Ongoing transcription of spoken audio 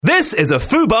This is a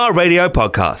Fubar Radio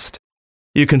podcast.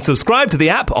 You can subscribe to the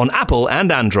app on Apple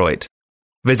and Android.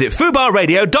 Visit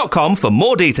FubarRadio.com for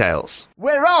more details.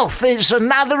 We're off. It's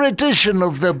another edition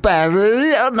of the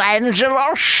Barry and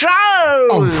Angelos show.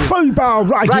 On Fubar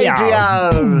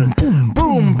Radio. Boom, boom,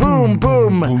 boom, boom,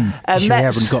 boom. Boom. And You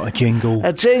that's haven't got a jingle.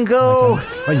 a jingle.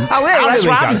 There's Here we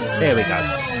one. go. Here we go.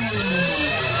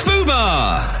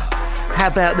 Fubar! How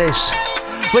about this?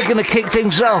 We're going to kick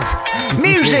things off.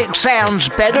 Music sounds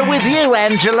better with you,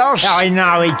 Angelos. I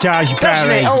know it does, Doesn't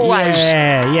Barry. it always?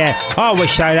 Yeah. I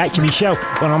always say that to myself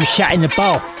when I'm sat in the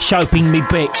bar, soaping me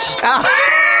bits.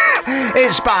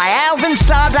 It's by Alvin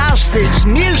Stardust. It's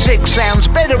Music Sounds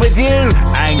Better With You.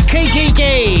 And Kiki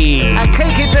D. And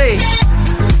Kiki D.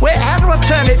 Wait, how do I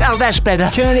turn it? Oh, that's better.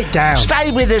 Turn it down.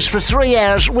 Stay with us for 3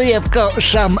 hours. We have got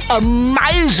some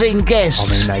amazing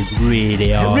guests. I mean, they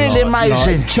really are. Really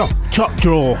amazing. Top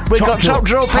drawer. We've got top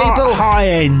drawer people.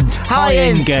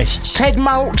 High-end guests. Ted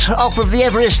Malt off of the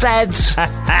Everest ads.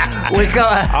 We've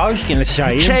got I was going to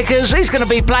say him. Checkers. He's going to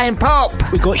be playing pop.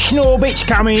 We've got Snorbits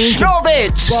coming in.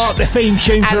 Snorbits. Bark the theme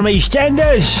tune from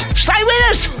EastEnders. Stay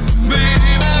with us.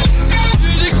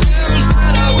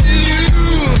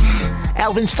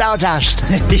 Alvin Stardust.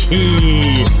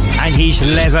 And his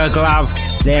leather glove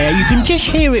there. You can just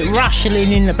hear it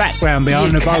rustling in the background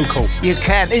behind the vocal. You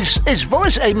can. His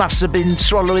voice, he must have been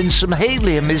swallowing some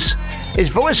helium. His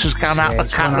voice has gone up a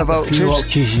couple of A few octaves.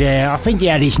 octaves there. I think he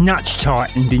had his nuts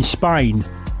tightened in Spain.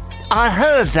 I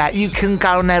heard that. You can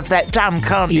go and have that done,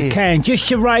 can't you? You can, just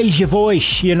to raise your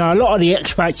voice. You know, a lot of the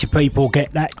X Factor people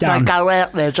get that done. They go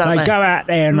out there, don't they? They go out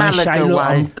there and Malaga they say, look,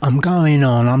 way. I'm going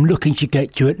on. I'm looking to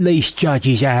get to at least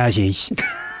judges' houses.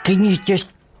 Can you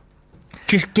just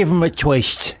give them a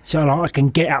twist so that I can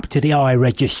get up to the eye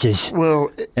registers? Well,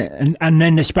 And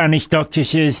then the Spanish doctor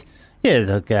says, yeah,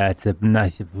 look, it's a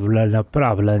nice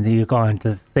problem. You're going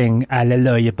to sing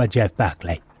Hallelujah by Jeff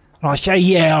Buckley. I say,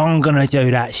 yeah, I'm going to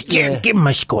do that. Give him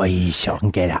a squeeze so I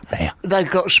can get up there. they've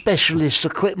got specialist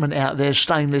equipment out there,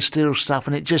 stainless steel stuff,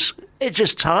 and it just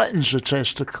tightens the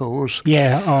testicles.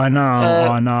 Yeah, I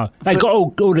know. They got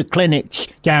all the clinics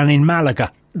down in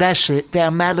Malaga. That's it,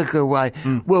 down Malaga way.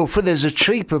 Well, there's a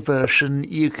cheaper version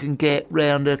you can get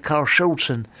round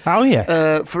Carshalton. Oh,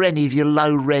 yeah. For any of your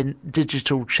low-rent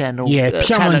digital channel. Yeah,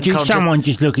 someone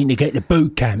just looking to get the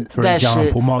boot camp, for That's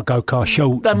example, it. might go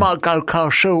Carshalton. They might go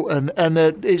Carshalton, and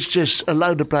it's just a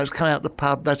load of blokes come out the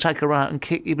pub, they take her out and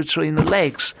kick you between the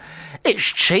legs. It's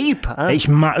cheaper.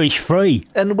 It's free.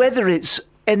 And whether it's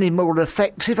any more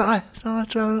effective, I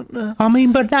don't know. I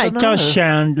mean, but that Dunno. does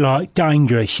sound like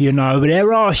dangerous, you know. But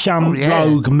there are some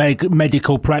rogue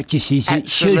medical practices that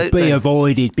should Absolutely. be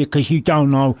avoided because you don't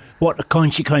know what the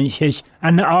consequences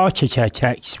and the heart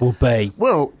attacks will be.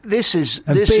 Well, this is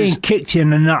And being kicked in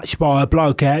the nuts by a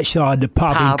bloke outside the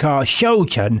pub in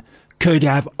Carshalton could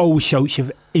have all sorts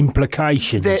of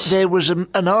implications. There was an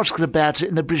article about it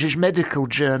in the British Medical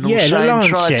Journal Yeah,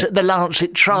 saying the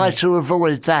Lancet tried to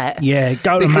avoid that. Yeah,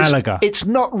 go to because Malaga. It's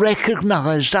not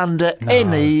recognised under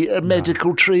any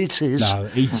medical treatise. No,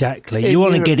 exactly. You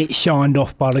want to get it signed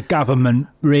off by the government,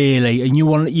 really, and you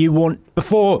want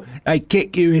before they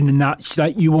kick you in the nuts,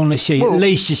 that you want to see at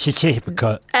least a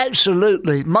certificate.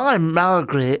 Absolutely. My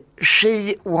Margaret,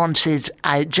 she wanted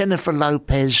a Jennifer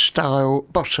Lopez style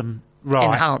bottom.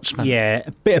 Enhancement. Yeah,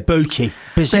 a bit of booty.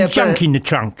 There's some junk in the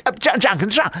trunk. Junk in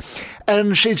the trunk.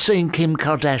 And she'd seen Kim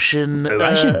Kardashian.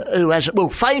 Who hasn't? Well,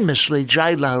 famously,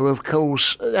 J-Lo, of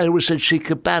course, always said she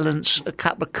could balance a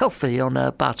cup of coffee on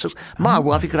her buttocks. My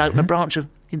wife, you could open a branch in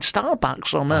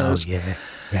Starbucks on hers. Oh,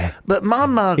 yeah. But my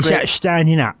Margaret... Is that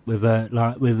standing up with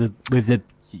the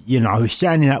you know,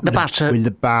 standing up the with butter with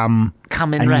the bum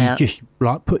coming and round. you just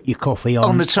put your coffee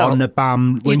on the top. on the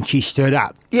bum when she stood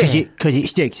up because it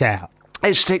sticks out.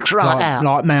 It sticks right out.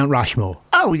 Like Mount Rushmore.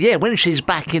 Oh, yeah, when she's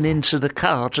backing into the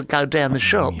car to go down the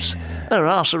shops, her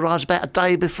arse arrives about a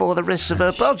day before the rest of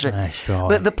her body. That's right.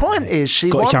 But the point is, she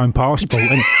got its own passport.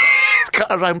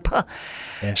 got her own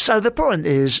So the point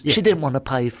is, she didn't want to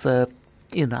pay for,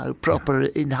 proper...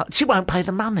 She won't pay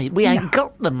the money. We ain't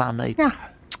got the money. No.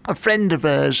 A friend of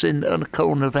hers on the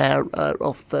corner of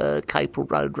off Capel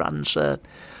Road runs a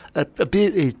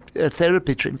beauty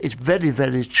therapy treatment. It's very,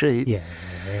 very cheap. Yeah.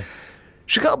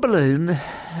 She got a balloon,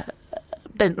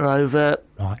 bent her over,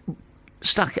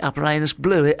 stuck it up her anus,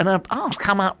 blew it, and her arse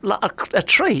come up like a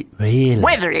treat. Really?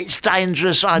 Whether it's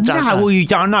dangerous, I don't know. No, well, you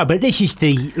don't know, but this is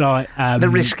the the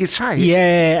risk you take.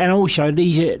 Yeah, and also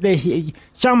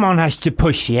someone has to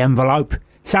push the envelope.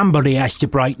 Somebody has to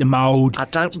break the mould. I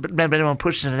don't remember anyone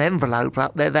pushing an envelope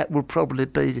up there. That would probably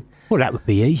be... Well, that would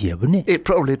be easier, wouldn't it? It'd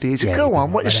probably be easier. Yeah, Go on,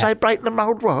 yeah, what you well, say, break the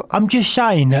mould what? I'm just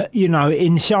saying that,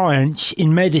 in science,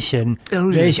 in medicine, Oh,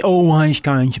 yeah. there's always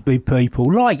going to be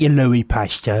people like your Louis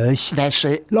Pasteurs, That's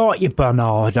it. like your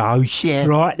Bernardos, Yeah.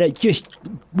 right, that just,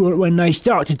 when they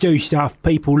start to do stuff,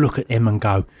 people look at them and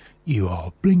go, you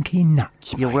are blinking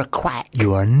nuts, You're mate. a quack.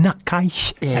 You're a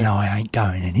nutcase, Yeah. and I ain't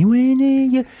going anywhere near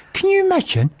you. Can you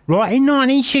imagine, right, in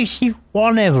 1960,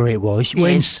 whatever it was,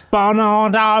 when Yes.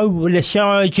 Bernardo, the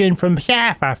surgeon from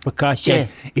South Africa, said,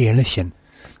 here, listen,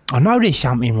 I know there's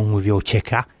something wrong with your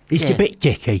ticker. It's Yeah. a bit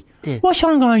dicky. Yeah. What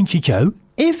I'm going to do,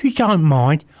 if you don't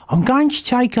mind, I'm going to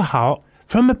take a heart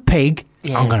from a pig.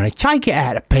 Yeah. I'm going to take it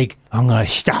out of the pig. I'm going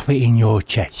to stuff it in your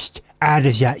chest. How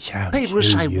does that sound? People to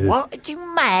say, you? what? Are you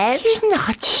mad? You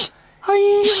nuts? Are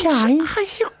you insane? Are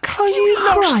you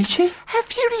lost, crazy?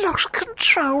 Have you lost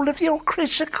control of your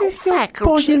critical Your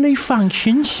faculty? bodily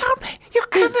functions. You're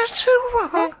going to do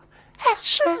what?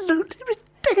 Absolutely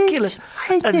ridiculous.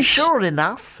 And sure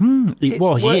enough... It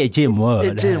was, worked. yeah, it didn't work.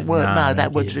 It didn't work, no,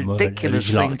 that was didn't work. ridiculous It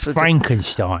was thing like to do.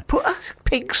 Frankenstein. Put a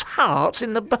pig's heart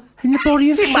in the... In the body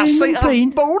of a You must human think being.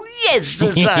 I'm born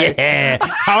yesterday. Yeah.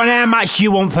 Oh, and how much do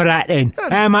you want for that then?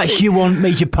 How much do you want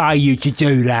me to pay you to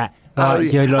do that?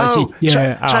 Take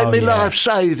me life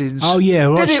savings. Oh, yeah.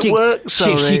 Well, Did it work?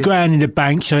 Sorry. 60 grand in the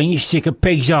bank so you stick a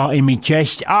pig's heart in my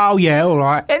chest. Oh, yeah, all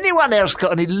right. Anyone else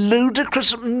got any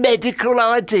ludicrous medical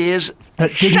ideas?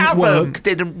 That didn't Shove 'em. work.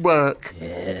 Didn't work.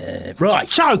 Right,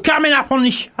 so coming up on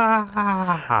the show.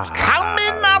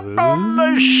 Coming up on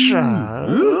the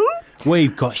show.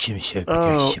 We've got some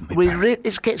suggestions.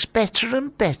 It gets better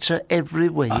and better every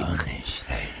week.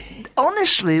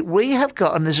 Honestly, we have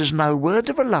got, and this is no word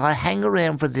of a lie, hang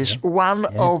around for this, one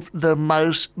of the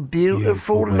most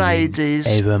beautiful ladies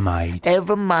ever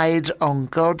made on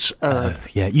God's earth.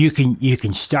 Yeah, you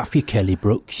can stuff your Kelly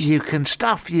Brooks, You can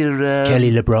stuff your...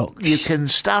 Kelly LeBrox, You can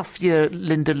stuff your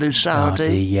Linda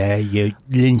Lusardi. yeah, your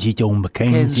Lindsay Dawn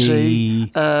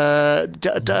Kenzie,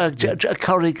 McKenzie,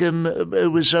 Corrigan, who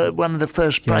was one of the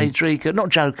first Braidrigger, not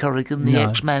Joe Corrigan, the No.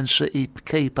 ex-Man City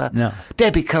keeper. No.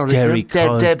 Debbie Corrigan.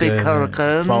 Debbie Corrigan.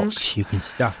 Fox, you can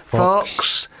stuff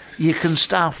Fox. You can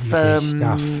stuff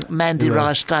stuff Mandy who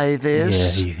else? Rice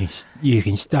Davies. Yeah, you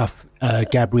can stuff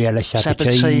Gabriella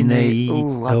Sabatini. Sabatini.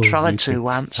 Ooh, I tried to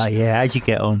once. Oh yeah, how'd you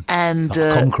get on? And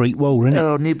Like a concrete wall, isn't it?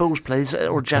 Oh, new balls, please,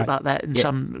 or a joke like that in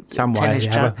some way. tennis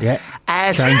joke. Yeah.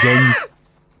 And Change ends.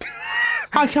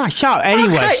 Okay, so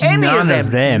anyway,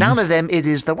 none of them. It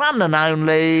is the one and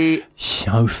only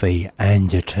Sophie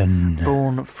Anderton.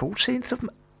 born 14th of...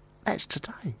 That's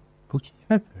today. 14th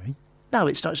February. No,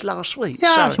 it's not. It's last week.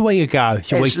 Yeah, it's a Sorry. week ago.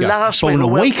 It's last Born week. a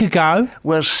week ago.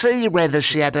 We'll see whether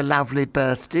she had a lovely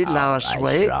birthday last that's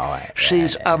week. right.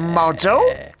 She's a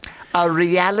model, a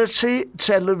reality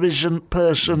television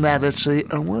personality,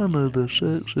 and one of the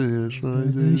sexiest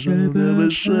ladies I've ever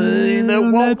seen.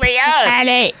 And what we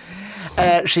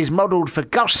heard. She's modelled for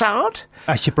Gossard.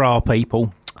 That's your bra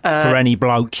people. For any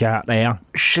blokes out there.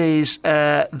 She's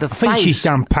the I face. think she's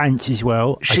done pants as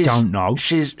well. I don't know.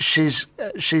 She's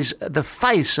the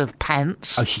face of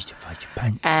Pants. Oh, she's the face of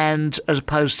pants. And as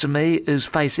opposed to me, whose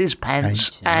face is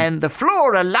Pants. Pants, yeah. And the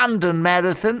Flora London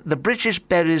Marathon, the British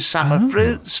Berries Summer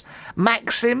Fruits,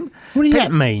 Maxim. What does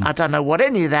that mean? I don't know what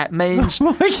any of that means.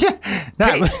 What is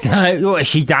that? What, has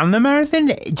she done the marathon?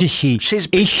 Is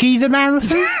she the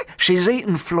marathon? She's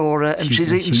eaten Flora and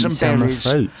she's eaten some berries.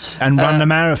 Fruits and run the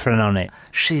marathon on it.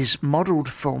 She's modelled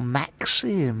for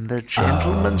Maxim, the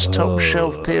gentleman's top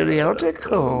shelf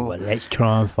periodical. Well, let's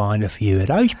try and find a few of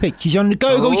those pictures on the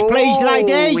Googles, please,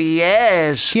 lady. Oh,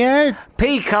 yes. Yeah.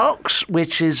 Peacocks,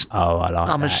 which is... Oh, I like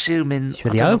I'm that. assuming... It's for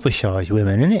the oversized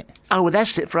women, isn't it? Oh, well,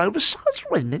 that's it for oversized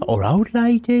women. Or old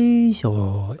ladies,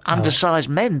 or... Undersized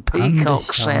men. Peacock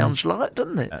undersized. sounds like,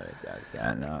 doesn't it? It does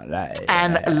sound like that.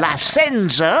 And La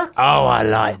Senza, Oh, I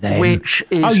like them. which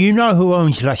is... Oh, you know who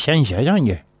owns La Senza, don't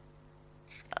you?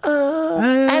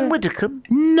 Anne Widdecombe.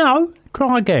 No.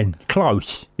 Try again.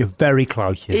 Close. You're very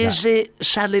close. Is it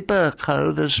Sally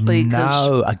Burko, the speakers?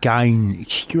 No, again,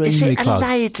 extremely Is it close. a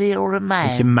lady or a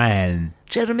man? It's a man.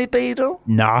 Jeremy Beadle?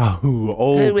 No.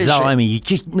 Oh, Who is blimey. You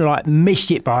just,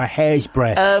 missed it by a hair's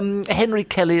breadth. Henry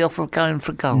Kelly off of Going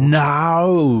for Gold.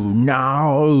 No.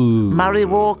 Murray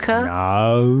Walker?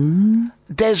 No.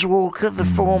 Des Walker, the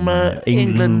former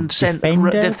England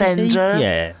defender?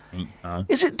 Yeah. No.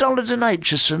 Is it Dollard and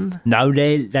Aitchison? No,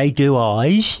 they do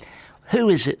eyes. Who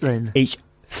is it then? It's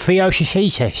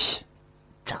Theosicites.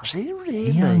 Does he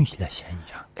really? He owns La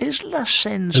Senza. Is La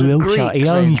Senza Who also, Greek he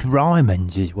then? owns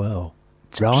Ryman's as well.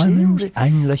 Diamonds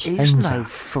and He's Licenza. no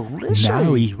fool, is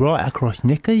No, he? he's right across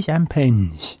knickers and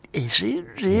pens. Is he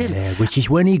really? Yeah, which is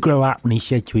when he grew up and he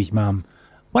said to his mum,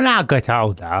 when I get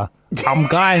older, I'm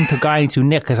going to go into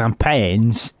knickers and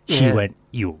pens. She Yeah. went,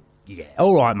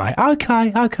 all right, mate.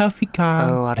 Okay, off you go.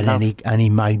 Oh, Then he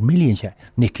made millions at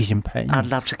knickers and pens. I'd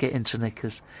love to get into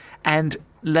knickers. And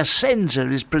Licenza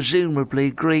is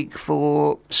presumably Greek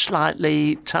for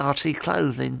slightly tarty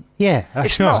clothing. Yeah, that's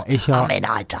It's right. not. It's right. I mean,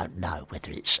 I don't know whether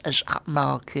it's as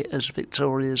upmarket as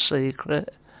Victoria's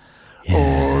Secret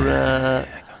or I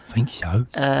think so.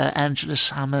 Angela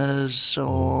Summers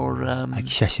or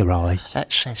Accessorised.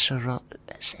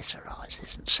 Accessorised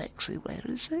isn't sexy. Where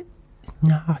is it?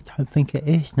 No, I don't think it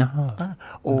is, no.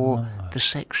 Or the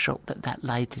sex shop that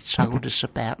lady told us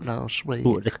about last week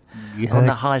What, on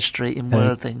the high street in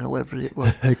Worthing, or wherever it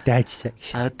was. Her dad's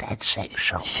sex. Her dad's sex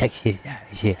shop. Sexy, that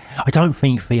is it. I don't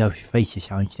think Theo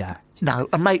Fetus owns that. No,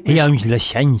 and make He this, owns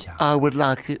Licenza. I would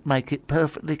like it make it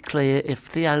perfectly clear if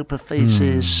Theo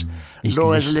Paphitis, He's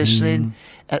lawyers listening. listening,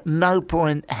 at no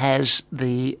point has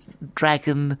the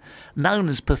dragon known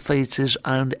as Paphitis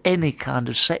owned any kind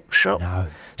of sex shop No.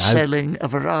 selling a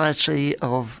variety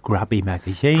of Grubby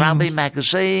magazines.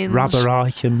 magazines, Rubber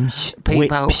items.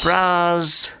 peephole Whips.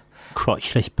 bras,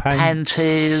 Crotchless pants.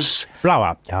 panties, Blow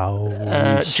up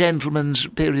dolls. gentlemen's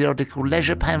periodical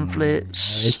leisure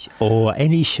pamphlets, or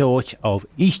any sort of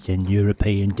Eastern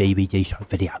European DVD type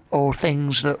video. or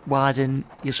things that widen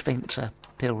your sphincter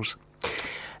pills.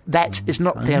 That is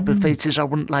not Theo Paphitis. I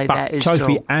wouldn't lay that But as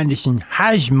Sophie job. Anderton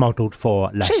has modelled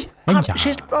for She's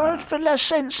Licenza. borrowed for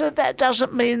Licenza. That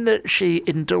doesn't mean that she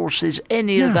endorses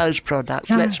any of those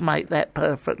products. No. Let's make that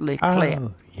perfectly clear.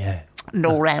 Oh, yeah.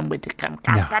 Nor am we to come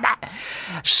to that.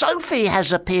 Sophie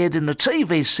has appeared in the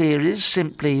TV series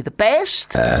Simply the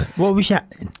Best. What was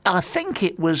that? I think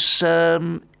it was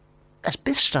that's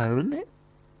Bistow, isn't it?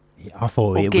 I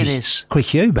thought Or it Guinness. was Chris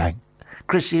Eubank.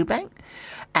 Chris Eubank.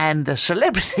 And the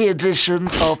celebrity edition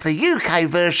of the UK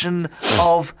version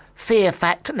of Fear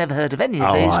Factor. Never heard of any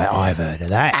of these. I've heard of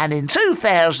that. And in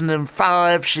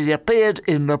 2005, she appeared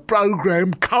in the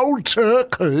programme Cold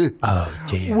Turkey, Oh,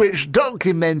 dear. which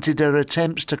documented her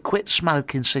attempts to quit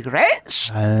smoking cigarettes.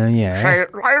 Yeah.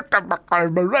 She later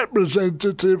became a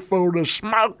representative for the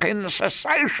smoking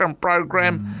cessation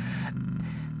programme.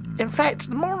 In fact,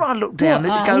 the more I look down,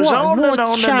 it goes on and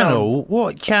on channel, and on.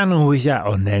 What channel was that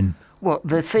on then? What,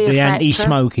 the Fear The Factor?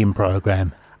 anti-smoking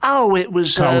programme. Oh, it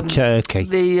was Cold Turkey.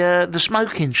 the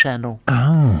smoking channel.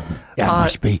 Oh,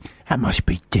 that must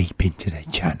be deep into the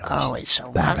channels. Oh, it's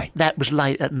all Babby. right. That was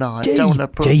late at night. Deep, Don't want to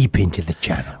put. deep into the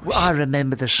channels. Well, I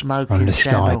remember the smoking On the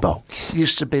channel. Skybox.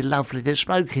 Used to be lovely. The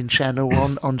smoking channel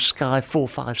on Sky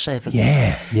 457.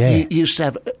 Yeah. You used to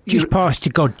have. Just past the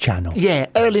God channel. Yeah,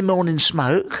 early morning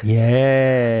smoke.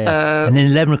 Yeah. And then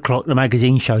 11 o'clock, the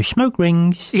magazine show Smoke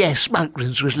Rings. Yeah, smoke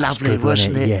rings was lovely, good,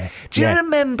 wasn't wasn't it? it? Yeah, Do you yeah.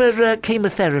 remember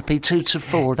chemotherapy 2 to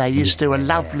 4? They used to do a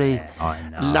lovely,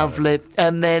 lovely,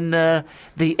 and then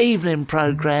the evening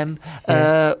programme,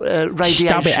 radiation.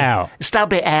 Stub it out.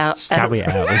 Stub it out. Stub it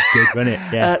out. Was good, wasn't it?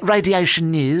 Yeah.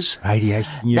 Radiation news.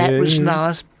 Radiation. That was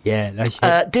nice. Yeah, that's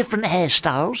it. Different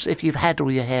hairstyles. If you've had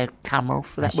all your hair come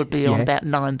off, that would be on Yeah. about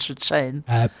 9 to 10.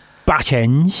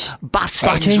 Buttons.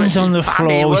 Buttons Was on the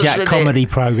funny, floor was that wasn't it? comedy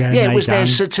programme. Yeah, it they was their done.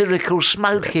 satirical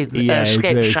smoking Yeah, it was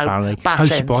sketch very show. funny. Buttons.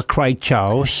 Hosted by Craig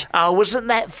Charles. Oh, wasn't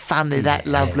that funny? That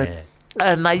lovely.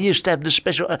 And they used to have the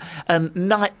special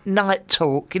night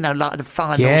talk, like the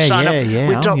final Yeah, sign up yeah,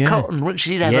 with Doc yeah. Cotton, which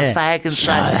she'd have a fag and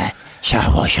say, So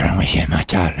what's wrong with you, my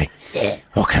darling? Yeah.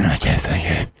 What can I do for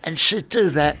you? and she'd do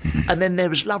that. And then there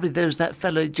was that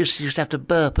fellow who just used to have to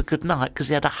burp a good night because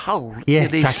he had a hole Yeah, in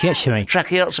his tracheotomy.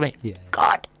 tracheotomy. Yeah.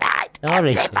 Good night,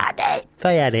 Honestly. everybody.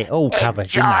 They had it all covered,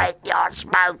 Enjoy didn't your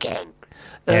smoking.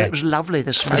 Yeah. It was lovely,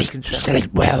 the smoking they? show.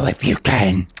 Sleep well if you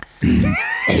can.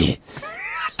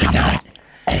 Good night.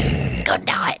 Good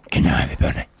night. Good night,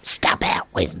 everybody. Stub out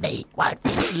with me, won't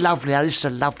you? Lovely. I used to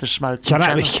love the smoking So that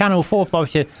channel. was Channel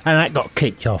 452, and that got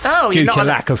kicked off Oh, due you're to not-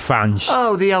 lack of funds.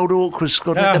 Oh, the old awkward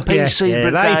squad, Oh, the PC yeah.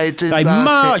 brigade. They didn't like it.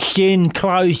 marched in,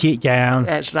 closed it down.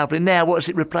 That's lovely. Now, what is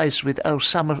it replaced with? Oh,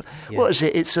 summer. What is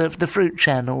it? It's the fruit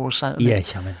channel or something. Yeah,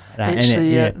 something like that, It's innit? the,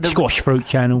 Yeah. the- Squash Fruit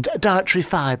Channel. Dietary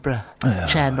fibre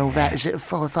channel. That is it.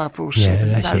 547.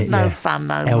 Yeah, that's it. No yeah. fun,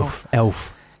 no more.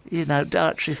 Elf.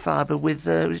 Dietary fibre with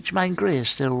Jermaine Greer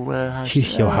still hosting.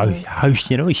 She's still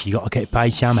hosting it. She's got to get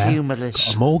paid somehow. Humorless.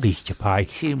 Got a mortgage to pay.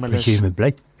 Humorless.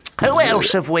 Presumably. Who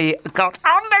else have we got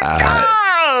on the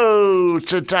go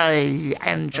today,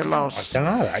 Angelos?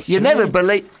 You'll never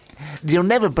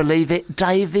believe it.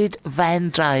 David Van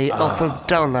Day off of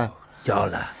Dollar.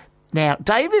 Now,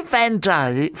 David Van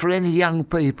Dyke, for any young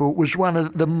people, was one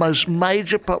of the most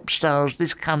major pop stars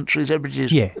this country's ever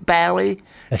produced. Yeah. Bowie,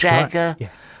 That's Jagger, right.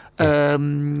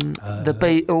 the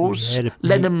Beatles,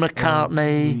 Lennon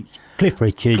McCartney, Cliff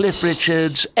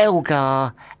Richards,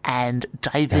 Elgar, and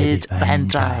David Van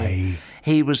Dyke.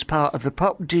 He was part of the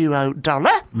pop duo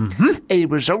Dollar. Mm-hmm. He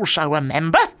was also a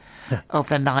member of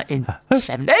the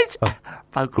 1970s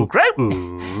vocal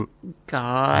group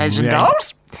Guys and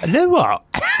Dolls. Know what?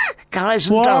 Guys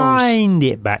and Dolls. Wind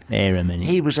it back there a minute.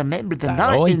 He was a member of the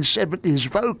 1970s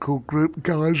vocal group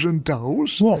Guys and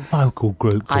Dolls. What vocal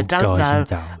group called I don't Guys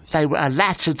know. and Dolls? They were a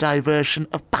latter-day version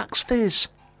of Bucks Fizz.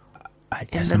 It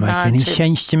doesn't make any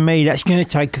sense to me. That's going to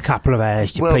take a couple of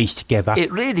hours to piece together. It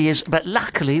really is. But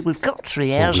luckily, we've got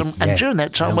 3 hours, and during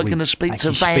that time, we're going to speak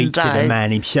to Van Speak to the Dyke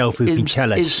man himself who can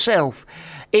tell us. Himself.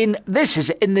 In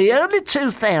the early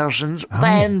 2000s,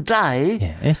 Van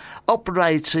Dyke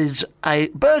operated a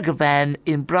burger van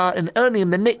in Brighton, earning him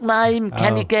the nickname.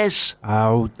 Can you guess?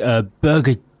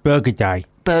 Burger Day.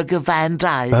 Burger Van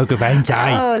Dyke. Burger Van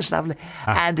Dyke. Oh, it's lovely.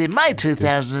 And in May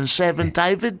 2007,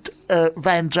 David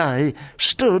Van Dyke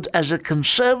stood as a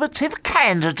Conservative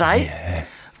candidate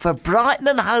for Brighton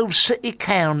and Hove City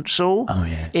Council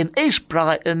in East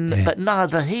Brighton, but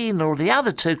neither he nor the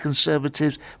other 2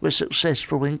 Conservatives were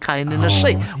successful in gaining a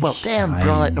seat. Well, down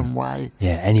Brighton way.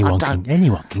 Yeah, anyone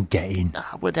can get in.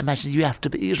 I would imagine you have to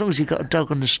be, as long as you've got a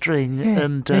dog on the string.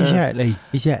 And exactly.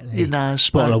 You know,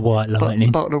 bottle of white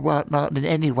lightning. Bottle of white lightning,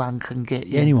 anyone can get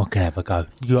you. Anyone can have a go.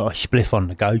 You got a spliff on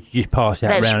the go, you just pass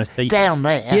that round the seat. Down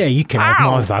there. Yeah, you can have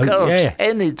my vote. Gosh, yeah.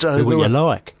 Any time. Do what you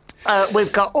like.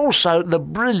 We've got also the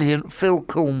brilliant Phil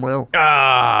Cornwell.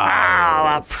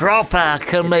 A proper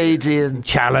comedian.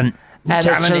 Talent. And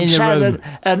talent in the room.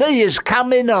 And he is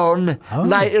coming on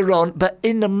later on, but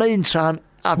in the meantime,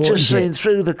 I've just seen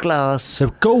through the glass.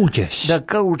 The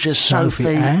gorgeous Sophie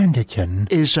Anderton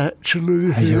is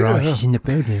actually has here. arrived. She's in the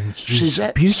building. She's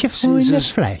beautiful in the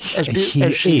flesh as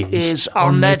she is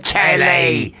on the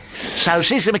telly. So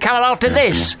she's going to be coming after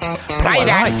this. Play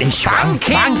that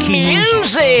funky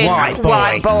music,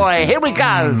 white boy. Here we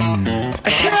go.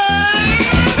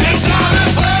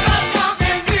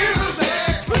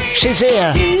 She's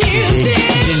here. She's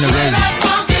in the room.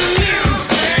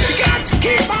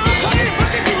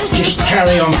 Just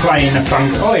carry on playing the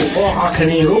funk. I can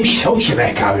hear all sorts of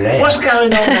echo there. What's going on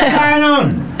there? What's going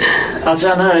on? I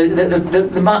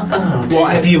don't know.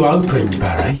 What have you opened,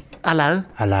 Barry? Hello.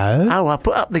 Oh, I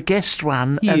put up the guest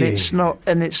one, and it's not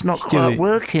quite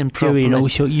working properly.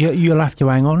 You'll have to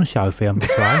hang on, Sophie. I'm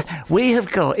afraid. We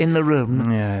have got in the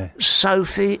room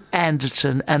Sophie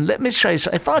Anderton, and let me show you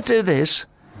something. If I do this,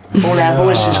 all our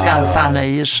voices go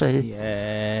funny. You see.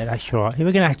 Yeah, that's right. We're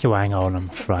going to have to hang on, I'm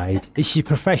afraid. It's your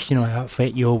professional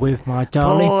outfit you're with, my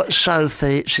darling. Poor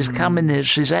Sophie. She's coming in.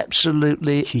 She's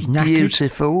absolutely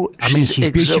beautiful. She's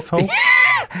beautiful.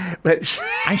 And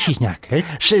she's knackered.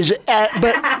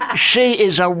 But she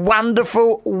is a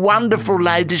wonderful, wonderful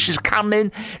lady. She's come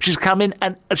in,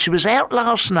 and she was out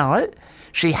last night.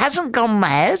 She hasn't gone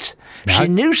mad. No. She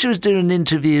knew she was doing an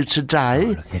interview today.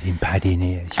 Look at him padding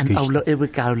here. Look, here we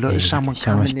go. Look, someone's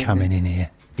coming in here.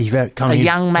 He's a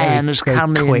young man has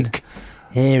come in. Quick.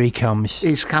 Here he comes.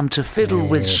 He's come to fiddle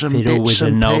with some bits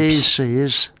and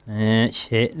pieces.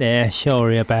 That's it there.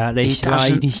 Sorry about this,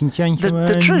 ladies and gentlemen.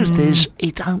 The truth is,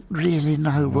 he don't really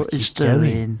know what he's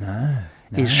doing. No.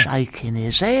 He's shaking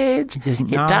his head.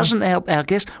 It doesn't help our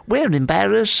guest. We're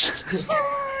embarrassed.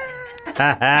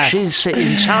 She's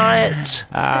sitting tight.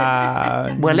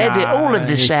 We'll edit all of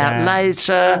this out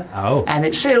later. And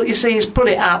it's still, you see, he's put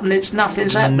it up and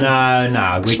nothing's happening.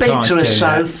 No, we can't to us,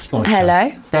 Soph.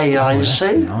 Hello. There you are, you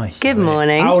see. Nice. Good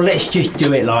morning. Oh, let's just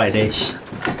do it like this.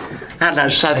 Hello,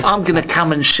 Soph. I'm going to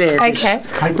come and share this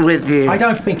with you. I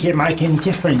don't think it'd make any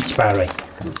difference, Barry.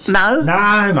 No?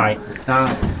 No, mate.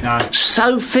 No.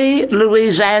 Sophie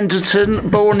Louise Anderton,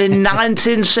 born in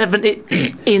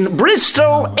 1970 in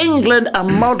Bristol, England, a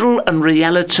model and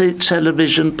reality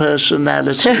television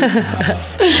personality.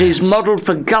 She's modelled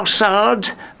for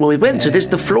Gossard. Well, we went to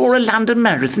the Flora London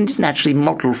Marathon. Didn't actually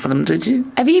model for them, did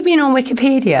you? Have you been on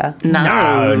Wikipedia?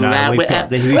 No.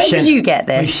 Where did you get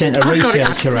this? We sent a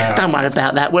researcher out. Don't worry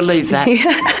about that. We'll leave that.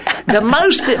 The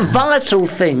most vital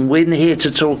thing we're here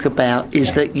to talk about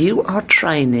is that you are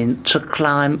training to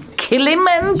climb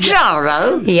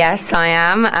Kilimanjaro. Yes, I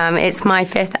am. It's my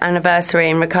 5th anniversary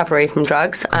in recovery from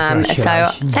drugs. So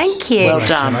thank you. Well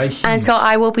done. And so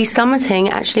I will be summiting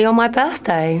actually on my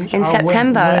birthday in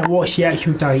September. What's the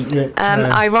actual date?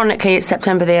 Ironically, it's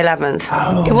September the 11th.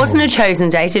 Oh. It wasn't a chosen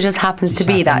date, it just happens to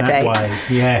be that date.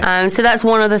 Yeah. So that's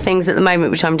one of the things at the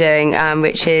moment which I'm doing,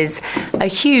 which is a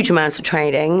huge amount of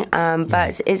training,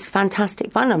 but it's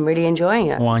fantastic fun. I'm really enjoying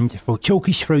it. Wonderful. Talk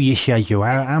us through your schedule.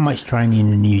 How much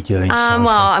training are you doing? Well,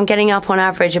 I'm getting up on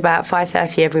average about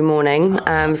 5:30 every morning,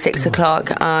 6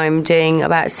 o'clock. I'm doing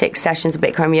about 6 sessions of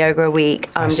Bikram yoga a week.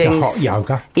 I'm doing the hot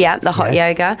yoga. Yeah, the hot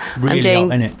yoga. Really I'm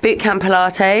doing hot, boot camp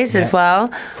Pilates as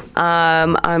well.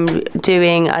 I'm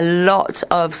doing a lot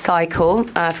of cycle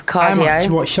for cardio. How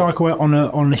much? What, cycle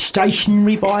on a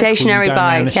stationary bike? Stationary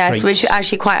bike, yes, which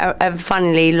actually quite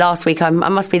funnily, last week I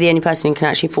must be the only person who can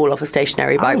actually fall off a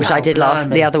stationary bike, which I did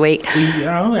the other week.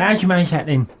 How'd you manage that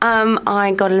then?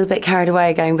 I got a little bit carried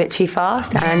away going a bit too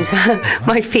fast and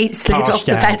my feet slid off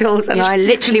the pedals and I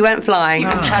literally went flying. You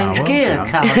can change gear,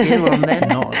 can't you, on them?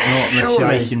 Not on a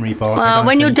stationary bike. Well,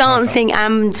 when you're dancing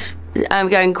and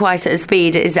going quite at a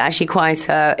speed, it's actually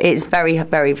it's very,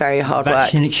 very, very hard work.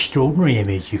 That's an extraordinary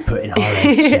image you put in our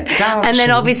heads. And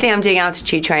then obviously I'm doing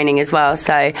altitude training as well.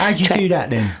 So how do you do that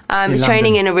then? It's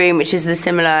training in a room which is the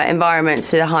similar environment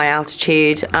to the high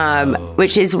altitude,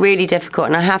 which is really difficult.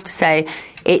 And I have to say,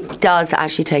 it does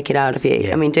actually take it out of you.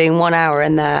 Yeah. I mean, doing 1 hour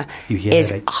in there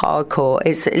is hardcore.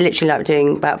 It's literally like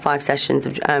doing about 5 sessions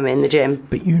in the gym.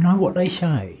 But you know what they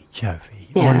say, Sophie?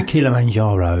 Yeah. On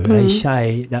Kilimanjaro, they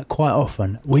say that quite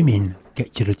often women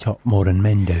get to the top more than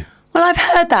men do. Well, I've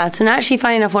heard that, and actually,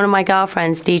 funny enough, one of my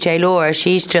girlfriends, DJ Laura,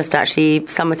 she's just actually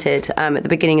summited at the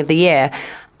beginning of the year,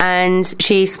 and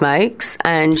she smokes,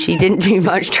 and she didn't do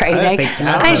much training,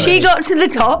 and she got to the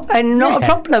top, and not a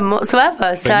problem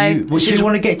whatsoever. Would you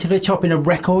want to get to the top in a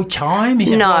record time?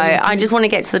 No, I just want to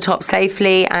get to the top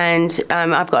safely, and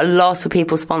I've got a lot of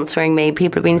people sponsoring me.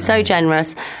 People have been so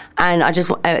generous. And I just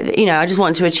want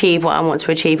to achieve what I want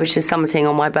to achieve, which is summiting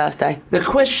on my birthday. The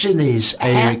question is,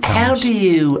 who do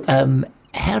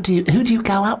you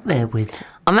go up there with?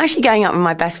 I'm actually going up with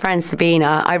my best friend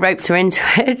Sabina. I roped her into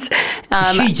it.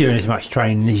 Is she doing as much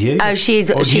training as you? Oh, she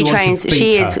trains.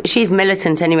 She's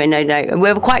militant anyway. No,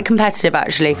 we're quite competitive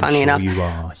actually. Funny enough, you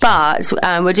are. But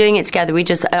we're doing it together.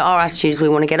 Our attitude is we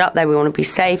want to get up there. We want to be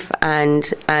safe and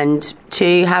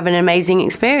to have an amazing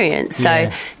experience. So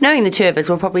knowing the two of us,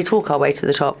 we'll probably talk our way to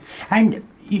the top. And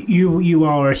you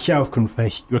are a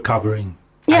self-confessed recovering.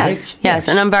 Yes,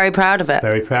 and I'm very proud of it.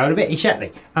 Very proud of it,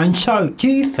 exactly. And so, do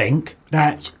you think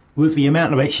that with the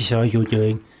amount of exercise you're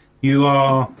doing, you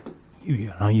have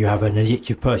an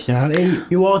addictive personality,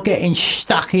 you are getting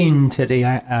stuck into the...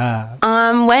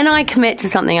 When I commit to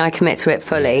something, I commit to it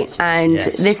fully. And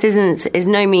this is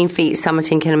no mean feat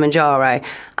summiting Kilimanjaro.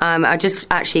 I just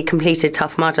actually completed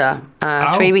Tough Mudder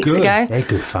 3 weeks ago. They're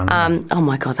good fun. Oh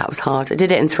my God, that was hard. I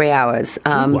did it in 3 hours.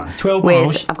 12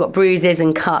 miles? I've got bruises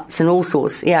and cuts and all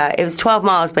sorts. Yeah, it was 12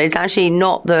 miles, but it's actually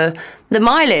not the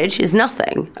mileage is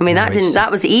nothing. I mean,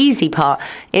 that was the easy part.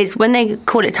 It's when they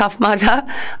call it Tough Mudder,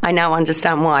 I now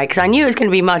understand why. Because I knew it was going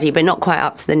to be muddy, but not quite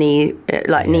up to the knee,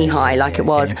 knee high like it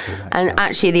was. And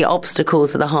actually the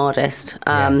obstacles are the hardest.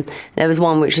 There was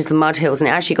one which is the mud hills, and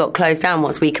it actually got closed down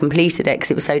once we completed it because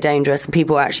it was so dangerous and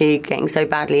people were actually getting so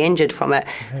badly injured from it.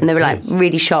 And there were like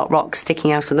really sharp rocks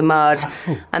sticking out of the mud.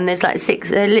 And there's like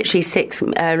literally six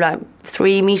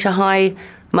 3 metre high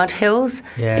mud hills.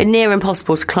 Near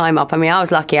impossible to climb up. I mean, I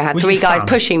was lucky I had 3 guys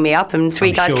pushing me up and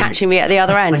 3 guys catching me at the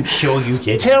other end. I'm sure you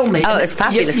did. Tell me. Oh, it was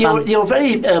fabulous fun. You're a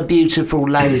very beautiful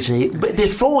lady.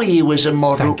 Before you was a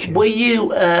model, were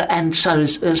you, and so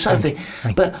is Sophie,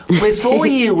 but before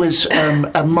you was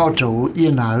a model,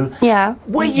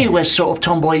 were you a sort of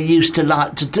tomboy used to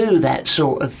like to do that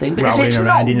sort of thing? Because rolling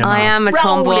around in the mud. I am a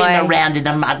tomboy. Rolling around in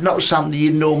the mud, not something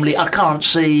you normally, I can't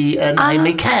see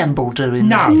Naomi Campbell doing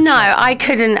that. No, I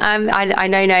couldn't. I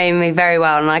know Naomi very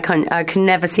well, and I can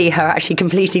never see her actually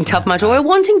completing Tough Mudder or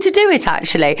wanting to do it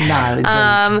actually. No,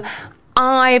 exactly.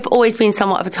 I've always been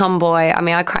somewhat of a tomboy. I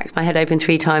mean, I cracked my head open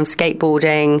 3 times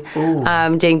skateboarding,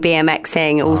 doing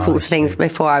BMXing, all sorts of things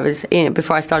before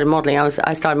I started modelling. I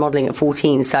started modelling at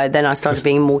 14, so then I started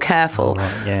being more careful.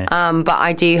 But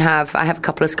I have a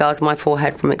couple of scars on my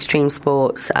forehead from extreme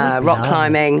sports, rock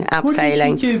climbing,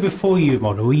 abseiling. What did you do before you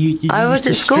model? I was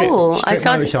at school. I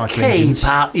started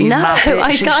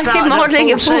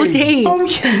modelling at 14.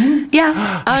 14?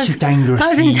 Yeah, I was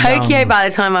dangerously in Tokyo young. by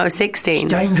the time I was 16.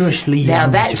 Dangerously young. Now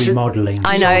young that's to be modelling.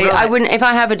 I know. Right. I wouldn't. If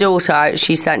I have a daughter,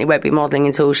 she certainly won't be modelling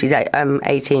until she's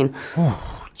 18.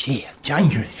 Oh, gee,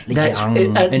 dangerously That's- young.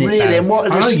 it- isn't it, really, Barry? and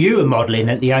what I know is- you were modelling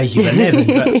at the age of 11,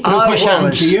 but look I what's happened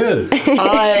was. to you.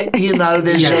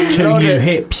 There's You had two new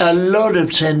hips. a lot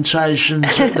of temptations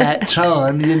at that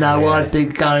time. I'd be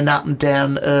going up and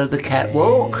down the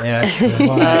catwalk. Yeah, that's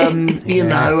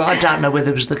right. I don't know whether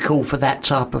it was the call for that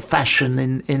type of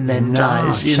fashion in them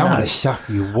days. Some of the stuff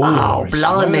you wore. Oh, as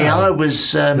blimey! well. I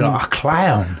was. Like a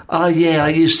clown. Oh yeah, I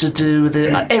used to do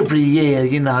every year.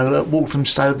 At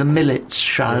Walthamstow, the Millets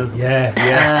show.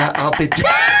 Yeah. I'll be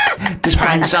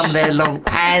displaying some of their long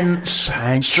pants,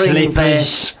 string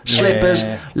vests, slippers.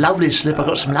 Yeah. Lovely slip. I've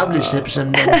got some lovely slippers.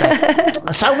 And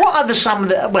so, what are some of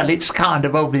the? Well, it's kind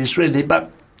of obvious, really.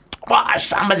 But what are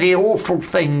some of the awful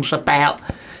things about?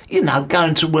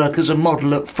 Going to work as a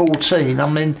model at 14. I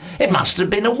mean, it must have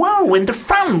been a whirlwind of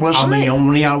fun, wasn't it?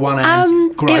 On the one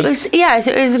hand, great. It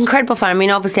was incredible fun. I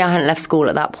mean, obviously, I hadn't left school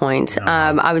at that point.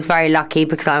 I was very lucky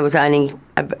because I was earning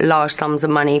large sums of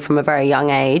money from a very young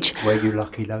age. Were you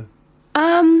lucky though?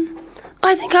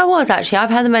 I think I was actually. I've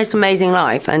had the most amazing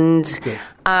life, and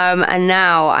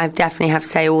now I definitely have to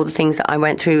say all the things that I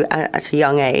went through at a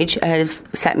young age have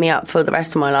set me up for the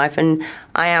rest of my life, and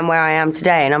I am where I am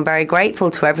today, and I'm very grateful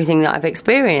to everything that I've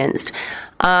experienced.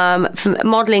 For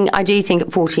modelling, I do think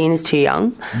at 14 is too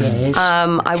young. Yes.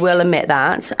 I will admit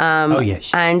that.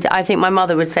 Yes. And I think my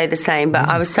mother would say the same, but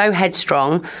I was so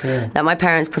headstrong that my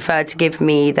parents preferred to give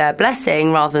me their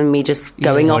blessing rather than me just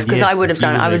going off, because I would have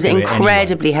done. I was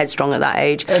incredibly headstrong at that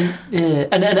age.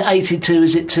 And at 82,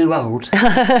 is it too old?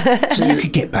 You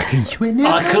could get back into it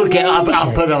now. I could get.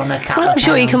 I'll put on a couple. Well, I'm of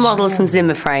sure you can pounds. model some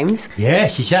Zimmer frames.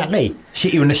 Yes, exactly.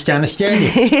 Sit you in a stand of steady.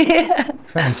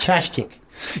 Fantastic.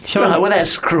 So, Right, well,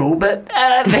 that's cruel, but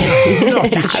not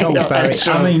at all, not Barry. at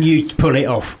all. I mean, you pull it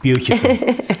off beautifully.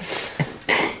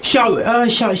 So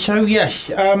yes,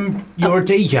 you're a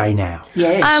DJ now.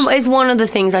 yes. It's one of the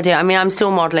things I do. I mean, I'm still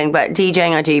modelling, but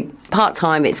DJing I do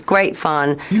part-time. It's great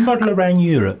fun. You model around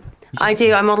Europe. I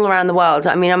do. I model around the world.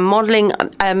 I mean, I'm modelling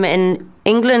in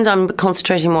England. I'm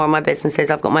concentrating more on my businesses.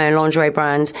 I've got my own lingerie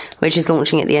brand, which is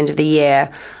launching at the end of the year.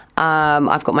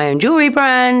 I've got my own jewellery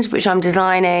brand, which I'm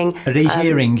designing. Are these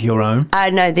earrings your own?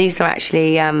 No, these are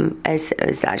actually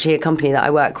it's actually a company that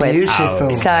I work with.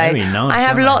 Beautiful. So Very nice, I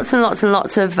have aren't lots and lots and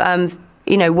lots of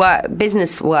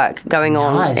business work going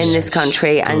on Nice. in this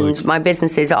country, and my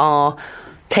businesses are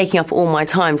taking up all my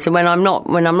time. So when I'm not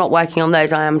working on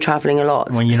those, I am travelling a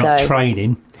lot. When you're not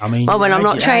trading. I mean, Oh, when I'm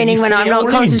not training, when I'm not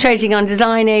concentrating on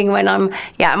designing,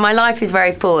 my life is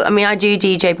very full. I mean, I do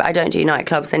DJ, but I don't do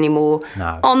nightclubs anymore.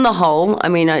 No. On the whole, I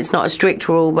mean, it's not a strict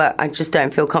rule, but I just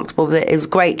don't feel comfortable with it. It was a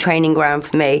great training ground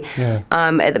for me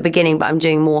at the beginning, but I'm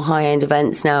doing more high-end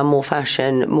events now, more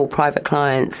fashion, more private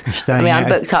clients. I mean, I'm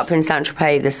booked up in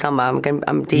Saint-Tropez this summer. I'm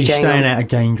DJing. You're staying out of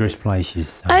dangerous places.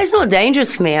 So. It's not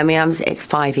dangerous for me. I mean, it's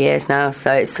 5 years now,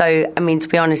 so I mean, to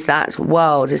be honest, that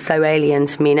world is so alien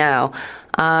to me now.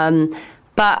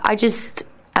 But I just,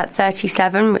 at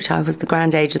 37, which I was the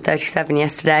grand age of 37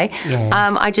 yesterday,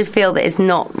 I just feel that it's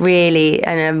not really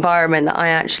an environment that I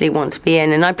actually want to be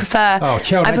in, and I prefer. Oh,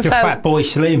 tell that to Fat Boy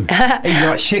Slim. He's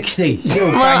like 60,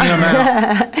 still banging them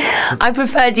out. I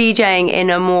prefer DJing in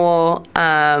a more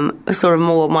sort of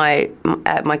more my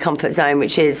comfort zone,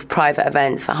 which is private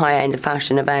events for high-end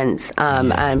fashion events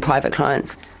and private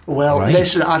clients. Well, Right.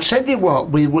 listen, I'll tell you what,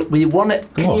 we want to...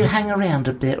 Can you hang around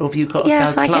a bit, or have you got to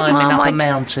go climbing up a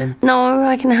mountain? No,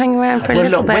 I can hang around for a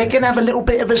little Look, bit. we're going to have a little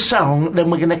bit of a song, then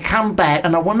we're going to come back,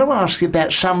 and I want to ask you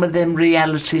about some of them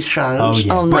reality shows. Oh,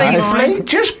 yeah. Oh, no. Briefly,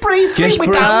 just briefly. Just we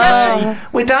don't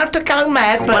have to go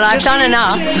mad. But Well, I've just- done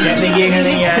enough. Get the yin and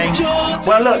the yang.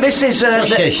 Well, look, this is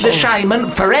this? the Shaman,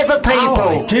 Forever People.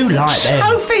 Oh, I do like them.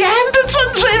 Sophie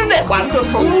Anderton's in it.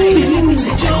 Wonderful.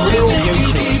 Real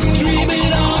beauty.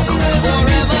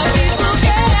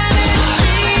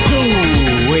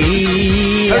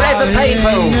 Forever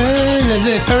People.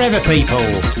 The Forever People.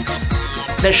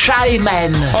 The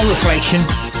Shaman. On reflection,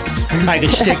 they can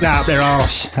stick that up their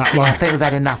arse. That I one. think we've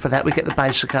had enough of that. We get the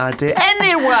basic idea.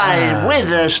 Anyway, with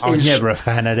us I was is... never a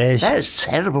fan of theirs. That's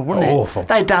terrible, wasn't it? Awful.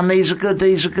 They've done these are good,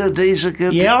 these are good, these are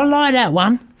good. Yeah, I like that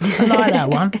one. I like that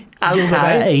one.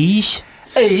 Okay. Ease.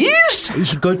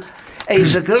 He's good.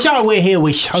 He's a good... So we're here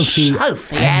with Sophie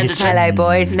Anderton. Hello,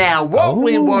 boys. Now, what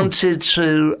we wanted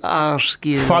to ask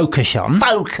you... Focus on.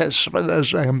 Focus for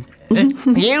this.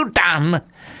 You done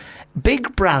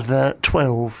Big Brother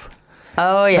 12.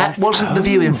 Oh, yes. That wasn't the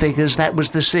viewing figures, that was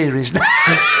the series. Now,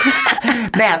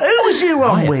 who was you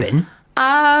on with?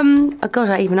 Oh, God,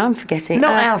 I'm forgetting.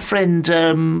 Not our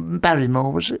friend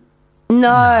Barrymore, was it?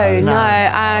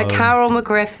 No. Carol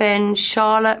McGriffin,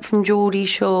 Charlotte from Geordie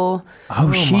Shore.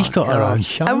 Oh, she's got her own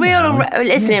show.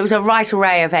 Listen, it was a right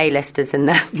array of A-listers in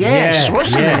there. Yes,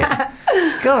 wasn't it?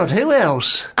 God, who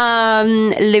else?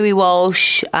 Louis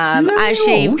Walsh.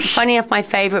 Actually, Walsh? funny enough, my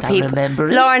favourite people. Remember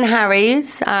it. Lauren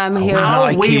Harries.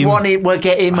 We're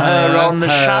getting her on the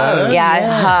show.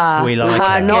 Yeah, her. We like her,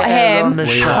 her. not Get her him. on the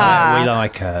show. Her. We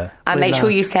like her. And make sure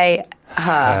you say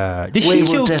her. Does We she will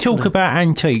still talk definitely- about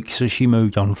antiques, or has she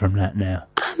moved on from that now?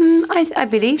 I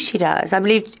believe she does. I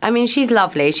mean, she's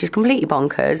lovely. She's completely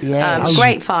bonkers. Yes.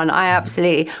 Great fun. I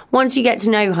absolutely. Once you get to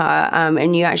know her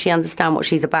and you actually understand what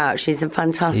she's about, she's a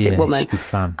fantastic woman. She's good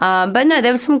fun. But no,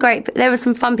 there were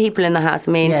some fun people in the house.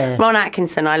 I mean, Ron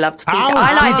Atkinson, I love to pieces. Oh,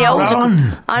 I like the older.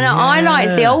 Ron. I know. I like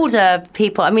the older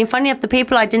people. I mean, funny enough, the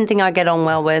people I didn't think I'd get on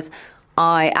well with,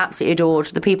 I absolutely adored.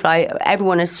 The people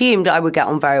everyone assumed I would get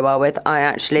on very well with, I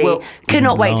actually could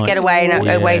not wait to get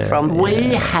away from.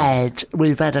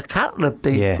 We've had a couple of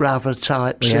big brother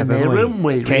types in there, haven't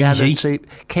we?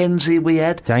 Kenzie, we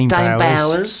had Dame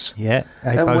Bowers. Yeah,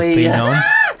 they've And both we- been on.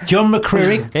 John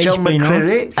McCririck. he's John been on.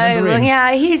 McCririck. Oh,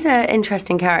 yeah, he's an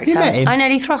interesting character. You met him? I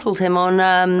nearly throttled him on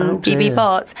BB dear.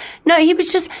 Bots. No, he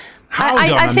was just. Hold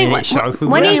on a minute, Sophie.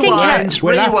 when you think We'll have to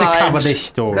Rewind. cover this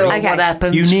story. Go on, Okay. What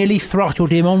happened? You nearly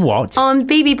throttled him on what? on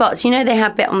BB Bots, you know they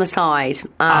have bit on the side.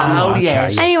 Oh, okay.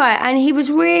 yes. Anyway, and he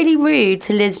was really rude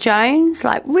to Liz Jones,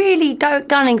 like really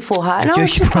gunning for her, and Did I you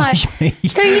was just like, surprise me?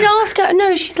 so you'd ask her.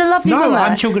 No, she's a lovely No, woman.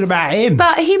 I'm talking about him.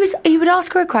 But he would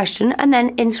ask her a question and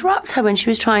then interrupt her when she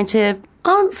was trying to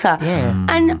answer. Yeah.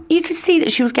 And you could see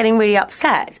that she was getting really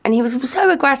upset. And he was so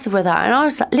aggressive with her. And I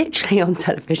was like, literally on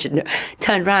television,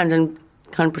 turned around and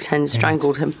kind of pretend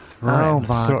strangled him. Oh,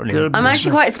 my Throttling. goodness. I'm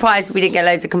actually quite surprised we didn't get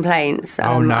loads of complaints.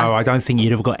 Oh no, I don't think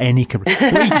you'd have got any.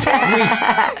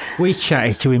 We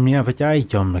chatted to him the other day,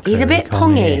 John McCririck. He's a bit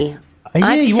on here. pongy. Is I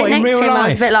had to he? sit What, in next real to him. I was a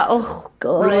life? bit like, oh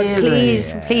God, Really?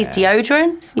 please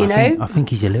deodorant, you know. I think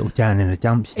he's a little down in the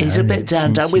dumps. He's now, a bit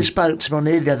isn't down. he? We spoke to him on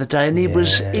here the other day, and he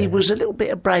was a little bit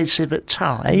abrasive at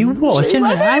times. He was, isn't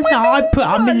he?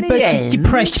 But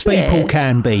depressed people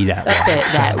can be that way. A bit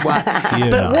that way.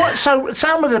 You But know. what? So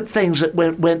some of the things that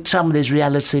when some of these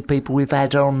reality people we've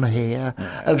had on here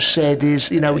have said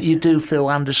is, you do feel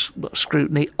under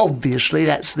scrutiny. Obviously,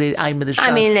 that's the aim of the show.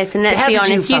 I mean, listen, let's How be did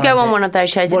honest. You find go on it? one of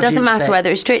those shows, What it do you doesn't matter expect?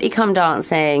 whether it's Strictly Come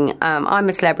Dancing, I'm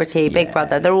a Celebrity, Big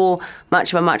Brother, they're all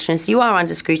much of a muchness. You are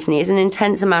under scrutiny. It's an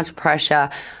intense amount of pressure.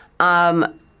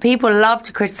 People love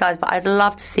to criticise, but I'd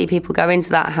love to see people go into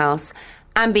that house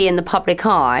and be in the public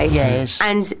eye. Yes.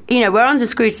 And, we're under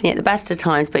scrutiny at the best of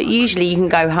times, but usually you can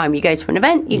go home. You go to an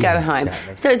event, you go home.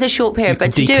 exactly. So it's a short period, You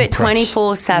but to can do it decompress.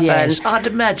 24/7. Yes, I'd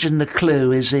imagine the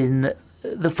clue is in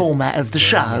the format of the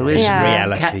show, isn't Yeah. it?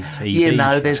 Reality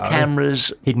TV there's show.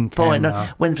 cameras Hidden pointing.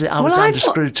 camera. When I was Well, I under thought-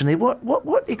 scrutiny, what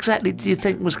exactly do you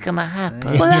think was going to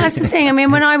happen? Well, that's the thing. I mean,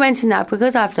 when I went in that,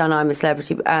 because I've done I'm a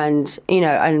Celebrity and,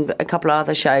 and a couple of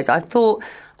other shows, I thought,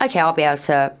 okay, I'll be able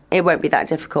to, it won't be that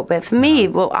difficult. But for me,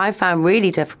 what I found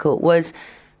really difficult was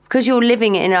because you're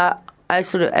living in a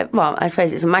sort of, well, I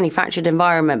suppose it's a manufactured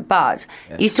environment, but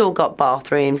you still got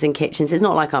bathrooms and kitchens. It's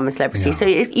not like I'm a Celebrity. Yeah. So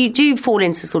you do fall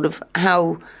into sort of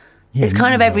how... it's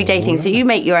kind of everyday things. So you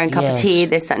make your own cup of tea,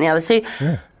 this, that, and the other. So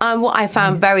what I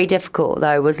found very difficult,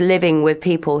 though, was living with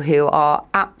people who are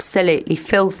absolutely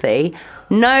filthy,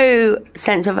 no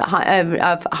sense of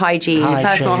hygiene,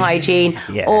 personal hygiene,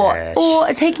 Yes. or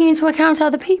taking into account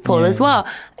other people as well.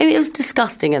 I mean, it was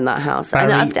disgusting in that house.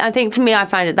 And I think for me, I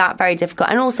found it that very difficult.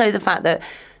 And also the fact that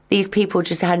these people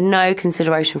just had no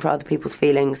consideration for other people's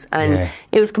feelings, and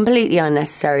it was completely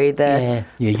unnecessary.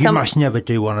 You must never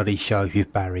do one of these shows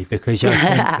with Barry, because I think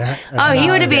that,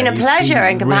 he would have been a pleasure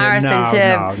in comparison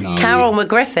to Carol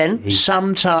McGriffin.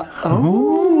 Sometimes.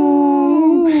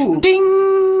 Oh, Ding!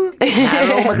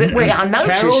 Carol McGriffin. Wait, I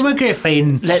noticed. Carol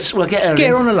McGriffin. We'll get her. Get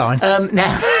her in. on the line.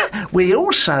 Now, we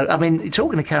also. I mean,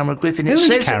 talking to Carol McGriffin, Who it is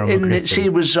says Carol in that McGriffin? she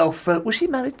was off. Was she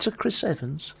married to Chris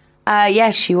Evans?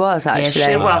 Yes, she was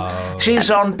actually. She's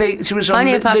on big. She was on.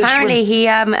 Funny enough, Loose apparently Women. he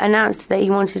announced that he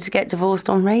wanted to get divorced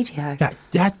on radio. That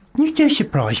you do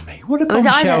surprise me. What a Was it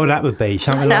bombshell either- that would be.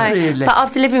 Something No, like Really? but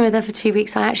after living with her for 2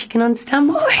 weeks, I actually can understand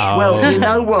why. Well, you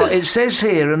know what? It says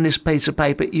here on this piece of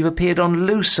paper you've appeared on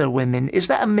Looser Women. Is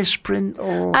that a misprint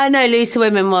or? No, Looser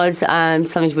Women was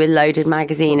something with Loaded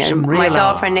magazine, and Some my real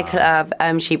girlfriend Nicola,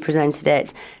 she presented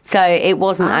it, so it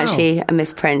wasn't actually a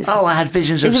misprint. Oh, I had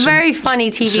visions of It's a some- very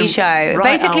funny TV some show. right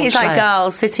Basically, old it's like say.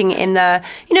 girls sitting in the,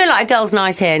 like a girls'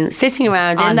 night in, sitting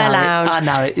around I in their know it. lounge, I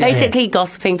know it, yeah. basically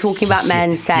gossiping, talking about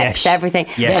men's sex, sex, everything.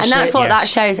 Yes. And that's what that Yes.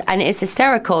 shows, and it's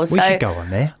hysterical. We should go on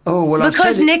there. Oh, well,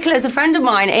 Because Nicola's a friend of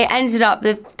mine, it ended up,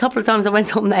 the couple of times I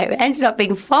went on there, it ended up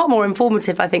being far more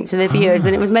informative, I think, to the viewers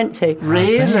than it was meant to.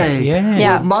 Really? Yeah.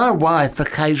 Yeah. Well, my wife,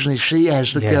 occasionally, she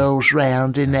has the girls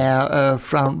round in our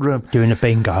front room. Doing a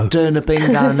bingo. Doing a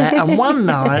bingo and that. And one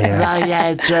night, they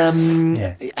had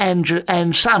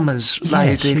Anne Summers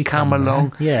lady she come come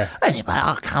along. Yeah. Anyway,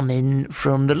 I come in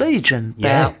from the Legion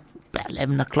Yeah. about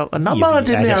 11 o'clock, and I You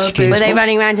minded had me a own excuse. Were they business.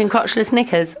 running around in crotchless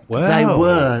knickers? Well,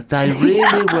 They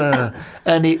really were.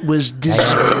 And it was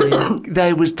desiring.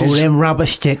 They was all them rubber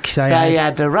sticks. They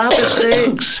had the rubber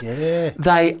sticks. Yeah.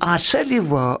 I tell you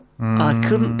what, I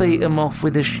couldn't beat them off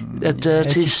with a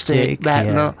dirty stick, that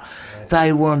yeah. lot.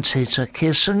 They wanted to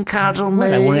kiss and cuddle me.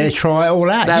 They wanted to try it all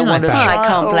out. They you know, wanted to Barry. try I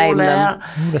can't it all blame them. out.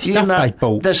 All the stuff they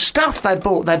bought. The stuff they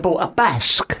bought a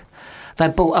Basque. They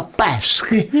bought a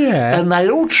Basque. Yeah. And they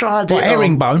all tried What, it on.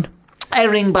 herringbone?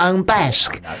 Herringbone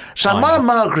Basque. So my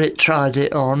Margaret tried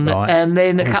it on, Right. and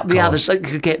then a couple of the God. others, they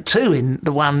could get two in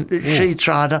the one she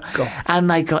tried on, and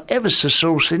they got ever so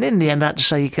saucy. And in the end, I had to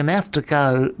say, you're going to have to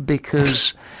go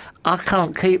because I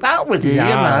can't keep up with you, you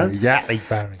know. Exactly,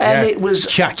 Barry. And it was...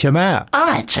 Chuck him out.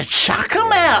 I had to chuck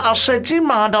them out. I said, do you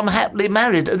mind, I'm happily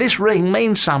married. This ring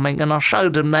means something. And I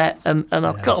showed them that, and I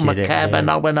got them a did it, cab, yeah.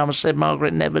 and I went home and said,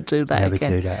 Margaret, never do that Never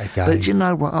again. do that again. But you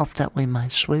know what? After that, we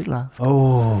made sweet love.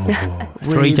 Oh,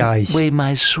 3 days. We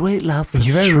made sweet love for It's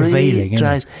very 3 revealing, isn't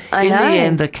days. it? I In know. the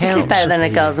end, the This council... is better than a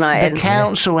girls' night The in.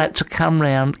 council had to come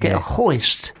round, get Yeah. a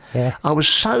hoist. Yeah. I was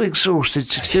so exhausted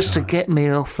just to get me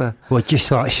off her. Well,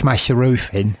 just like smash the roof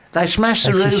in. They smashed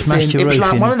the They just roof smashed in. the It was roof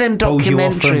like in, one of them pulled you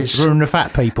off from documentaries. Ruin the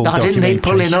Fat People I didn't need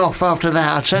pulling documentaries. off after that,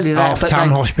 I'll tell you that. Half but Ton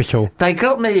they- Hospital. They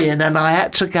got me in, and I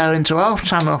had to go into Half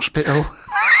Ton Hospital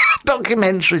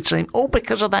documentary team, all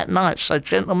because of that night. So,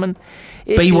 gentlemen,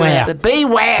 if you Beware. have-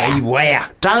 beware. Beware.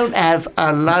 Don't have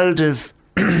a load of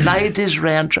ladies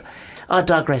round. I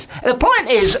digress. The point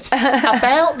is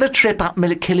about the trip up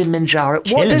Kilimanjaro.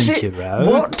 What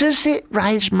does it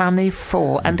raise money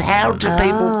for, and how do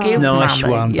people give Nice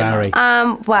money? one, you know?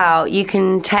 Barry. Well, you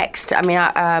can text. I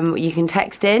mean, you can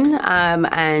text in,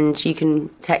 and you can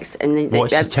text in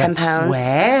What's the £10. text?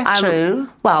 Where to?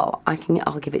 Well,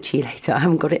 I'll give it to you later. I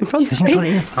haven't got it in front of Hasn't me. got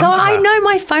it in So front of I her. know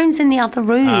my phone's in the other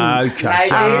room. Okay.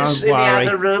 Ladies in Don't the worry.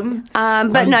 other room.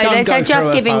 But Don't no, there's go a through Just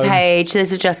her Giving phone. page.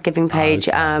 There's a Just Giving page.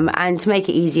 And to make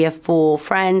it easier for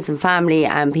friends and family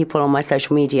and people on my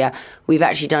social media, we've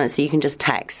actually done it so you can just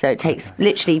text. So it takes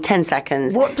literally 10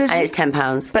 seconds. What does and it- it's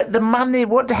 £10. But the money,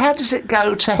 how does it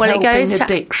go to helping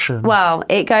addiction? Well,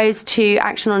 it goes to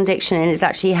Action on Addiction, and it's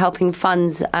actually helping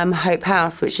fund Hope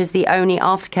House, which is the only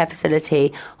aftercare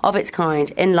facility of its kind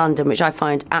in London, which I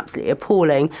find absolutely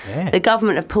appalling. Yeah. The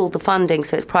government have pulled the funding,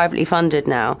 so it's privately funded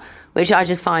now, which I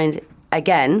just find,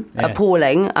 again,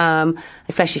 appalling,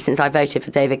 especially since I voted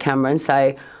for David Cameron,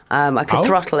 so I could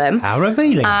throttle him. How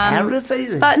revealing. How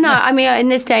revealing. But no, I mean, in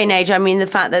this day and age, I mean, the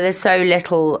fact that there's so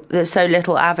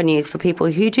little avenues for people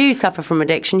who do suffer from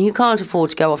addiction, who can't afford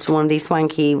to go off to one of these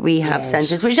swanky rehab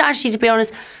centres, which actually, to be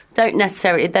honest, they're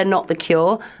not the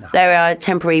cure. No. They're a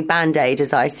temporary band-aid,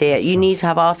 as I see it. You need to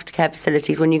have aftercare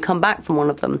facilities when you come back from one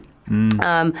of them.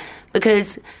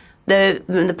 Because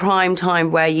the prime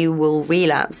time where you will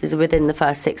relapse is within the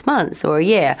first 6 months or a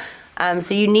year.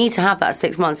 So you need to have that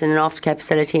 6 months in an aftercare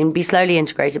facility and be slowly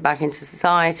integrated back into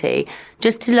society,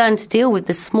 just to learn to deal with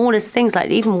the smallest things, like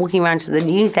even walking around to the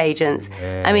newsagents.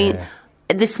 Yeah. I mean,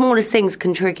 the smallest things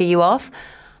can trigger you off.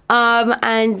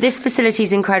 And this facility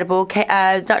is incredible.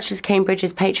 Duchess Cambridge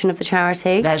is patron of the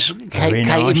charity. That's Very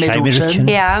Katie nice, Middleton.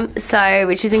 Yeah, so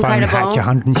which is incredible. Phone hacked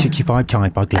 165 times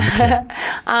by Glenn.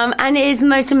 And it is the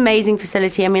most amazing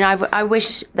facility. I mean, I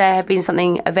wish there had been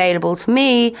something available to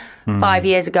me 5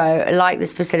 years ago like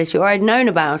this facility, or I'd known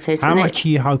about it. How much are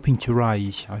you hoping to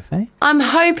raise, Sophie? I'm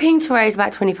hoping to raise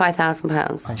about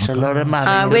 £25,000. That's a lot of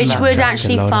money. Which would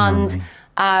actually That's a lot of fund...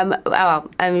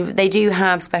 money. they do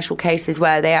have special cases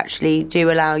where they actually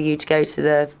do allow you to go to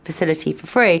the facility for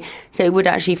free. So it would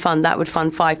actually fund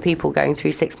 5 people going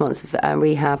through 6 months of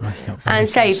rehab and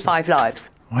save 5 lives.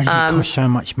 Why does it cost so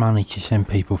much money to send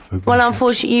people through? Well,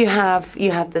 unfortunately, you have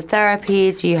the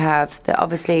therapies, you have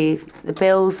obviously the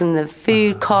bills and the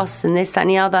food costs and this, that, and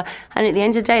the other. And at the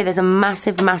end of the day, there's a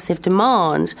massive, massive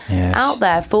demand out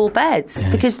there for beds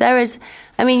because there is.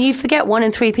 I mean, you forget 1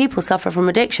 in 3 people suffer from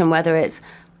addiction, whether it's.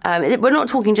 We're not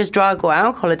talking just drug or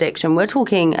alcohol addiction. We're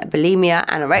talking bulimia,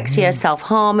 anorexia,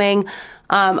 self-harming.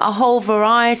 a whole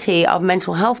variety of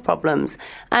mental health problems.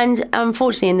 And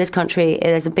unfortunately, in this country,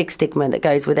 there's a big stigma that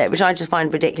goes with it, which I just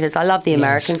find ridiculous. I love the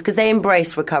Americans because they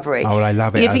embrace recovery. Oh, I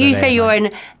love it. If you say you're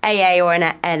in AA or an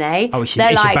NA,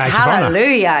 they're like,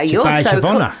 hallelujah, you're so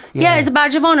cool. Yeah, it's a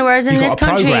badge of honour. Whereas in this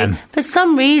country, for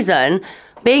some reason,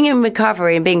 being in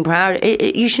recovery and being proud,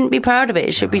 you shouldn't be proud of it.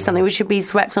 It should be something which should be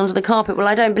swept under the carpet. Well,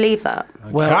 I don't believe that.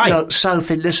 Well, look,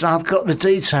 Sophie, listen, I've got the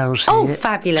details here. Oh,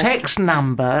 fabulous. Text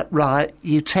number, right,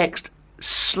 you text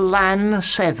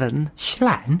SLAN7.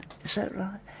 Slan? Is that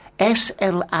right?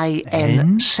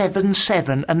 SLAN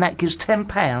 77, and that gives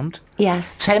 £10.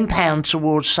 Yes. £10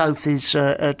 towards Sophie's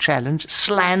challenge.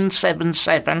 SLAN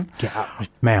 77. Get up the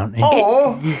mountain.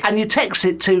 Or, and you text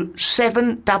it to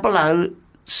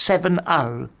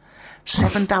 70070.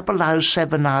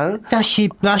 70070. That's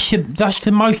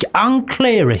the most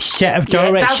unclearest set of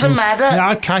directions. It doesn't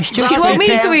matter. Okay, do you want me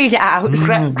to read it out?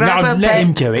 Let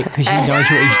him do it because he knows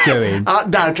what he's doing.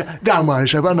 No, don't worry,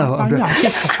 Seb. I know what I'm doing.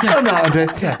 I know what I'm doing.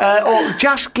 Or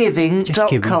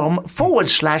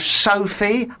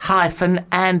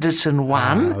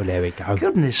justgiving.com/Sophie-Anderton1. Oh, there we go.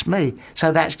 Goodness me.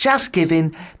 So that's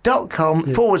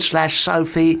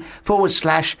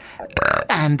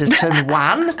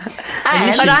justgiving.com/Sophie-Anderton1.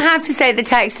 But I have to say the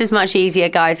text is much easier,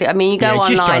 guys. I mean, you go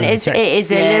online, it is a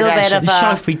little bit of a...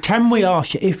 Sophie, can we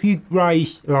ask you, if you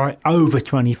raise like over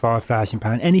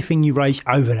 £25,000, anything you raise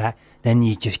over that, then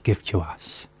you just give to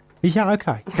us? Is that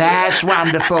okay? That's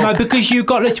wonderful. No, because you've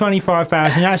got the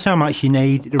 25,000. That's how much you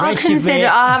need. The rest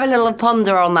I'll have a little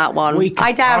ponder on that one.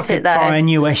 I doubt it, though. Buy a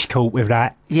new Escort with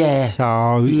that. Yeah.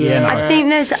 So yeah. I think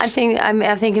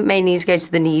it may need to go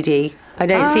to the needy. I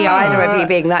don't see either of you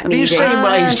being that needy. Have you seen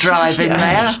what he's driving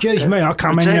there? Excuse me, I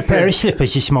come in a pair of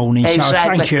slippers this morning, so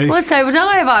thank you. Well, so would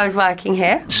I if I was working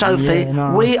here. Sophie,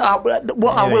 we are.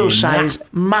 What I will say is,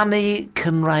 money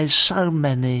can raise so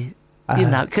many.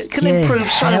 Can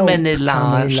improve so many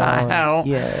lives.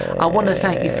 I want to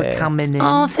thank you for coming in.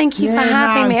 Oh, thank you for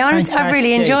having me. Honestly, I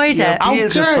really enjoyed it.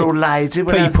 Beautiful lady.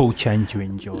 People tend to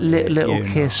enjoy it. Little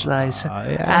kiss later.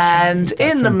 And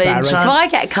in the meantime... Do I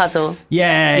get a cuddle?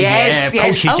 Yes. Of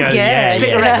course you do.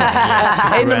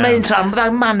 In the meantime,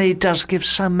 though money does give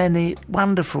so many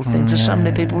wonderful things to so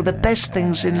many people, the best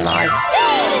things in life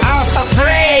are for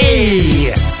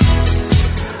free.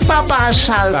 Bye-bye,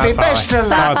 Sophie. Bye-bye. Best of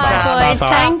luck. Bye, boys.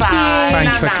 Thank you.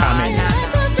 Thanks for coming.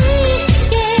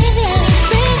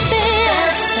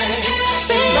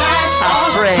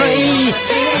 Free.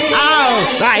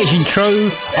 Oh, that isn't true.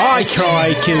 I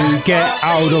tried to get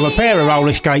hold of a pair of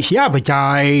roller skates the other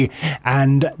day,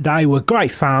 and they were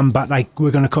great fun, but they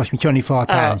were going to cost me £25.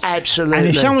 Oh, absolutely. And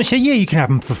if someone said, yeah, you can have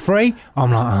them for free,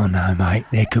 I'm like, oh no, mate,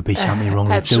 there could be something wrong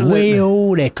with the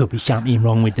wheel, there could be something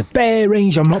wrong with the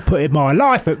bearings. I'm not putting my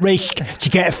life at risk to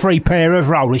get a free pair of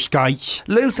roller skates.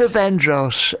 Luther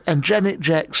Vandross and Janet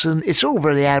Jackson, it's all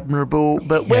very admirable,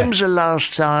 but when was the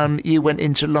last time you went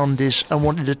into Londis and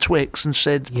wanted a Twix and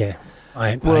said, yeah, I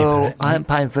ain't paying for that. I ain't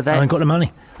paying for that. I ain't got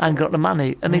the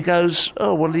money. And he goes,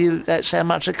 oh, well, that's how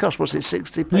much it costs. Was it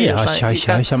 60p? Yeah, I'd say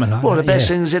so, something like that. Well, the best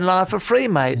things in life are free,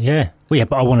 mate. Yeah. Well, yeah,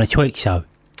 but I want a Twix, though.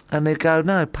 And they go,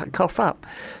 no, cough up.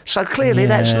 So clearly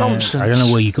that's nonsense. I don't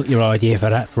know where you got your idea for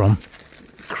that from.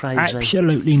 Crazy.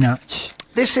 Absolutely nuts.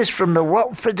 This is from the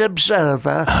Watford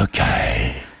Observer.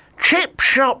 Okay. Chip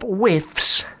shop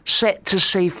whiffs set to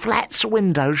see flats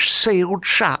windows sealed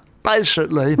shut.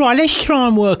 Basically. Right, let's try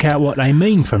and work out what they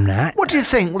mean from that. What do you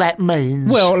think that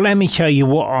means? Well, let me tell you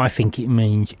what I think it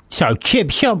means. So,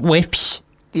 chip shop whiffs.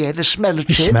 Yeah, the smell of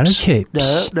chips. The smell of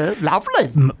chips. No,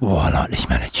 lovely. Well, I like the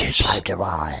smell of chips. So do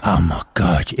I. Oh, my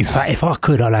God. In fact, if I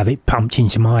could, I'd have it pumped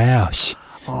into my house.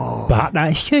 Oh. But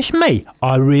that's just me.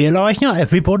 I realise not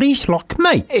everybody's like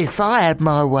me. If I had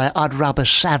my way, I'd rub a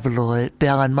Saveloy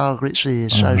behind Margaret's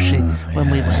ears so when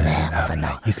we went out of the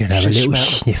night, you could have a little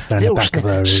sniff around the back of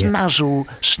her ear.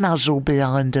 Snuzzle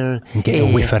behind her and get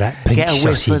a whiff of that pink sausage. Get a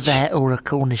whiff of that or a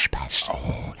Cornish pasty.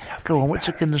 Oh, go on, what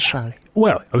you going to say?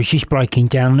 Well, I was just breaking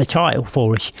down the title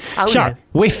for us.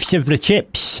 Whiffs of the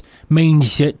chips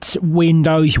means that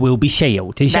windows will be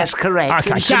sealed. That's correct.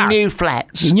 Okay, so new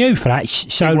flats. New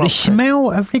flats. So the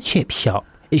smell of the chip shop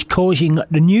is causing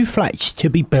the new flats to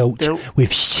be built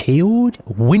with sealed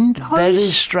windows. Very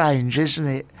strange, isn't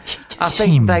it? I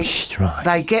think they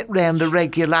get round the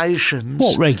regulations.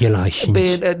 What regulations?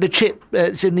 The chip,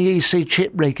 it's in the EC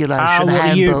chip regulation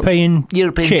handbook.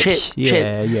 European chips.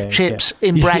 Yeah. Chips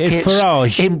in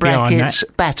brackets.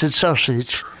 Battered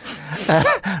sausage.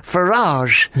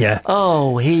 Farage. Yeah.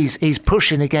 Oh, he's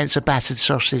pushing against a battered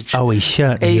sausage. Oh, he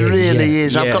certainly He is. really yeah,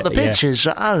 is. Yeah, I've got the yeah. pictures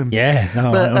at home. Yeah,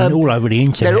 no, But, all over the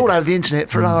internet. They're all over the internet,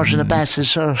 Farage and a battered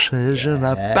sausage. You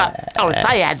know. But if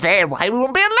they had their way, we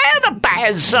wouldn't be allowed a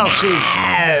battered sausage.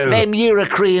 Them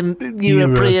European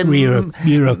meddling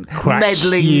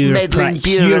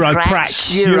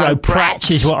bureaucrats.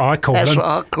 Europrats is what I call them. That's what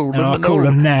I call them. And I call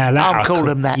them now. I'm calling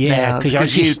them that now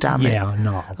because you've done it. Yeah, I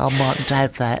know. I mightn't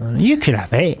have that. You could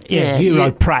have it. Yeah,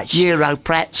 Europrats.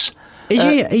 Europrats.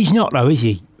 He's not though, is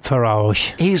he,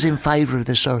 Farage? He's in favour of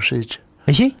the sausage.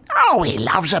 Is he? Oh, he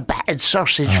loves a battered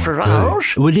sausage,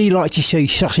 Farage. Would he like to see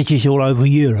sausages all over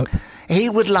Europe? He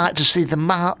would like to see the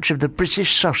march of the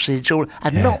British sausage,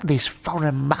 and not this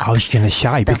foreign march. I was going to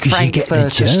say, because you get the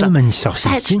German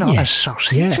sausage, That's didn't not you? a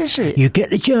sausage, is it? You get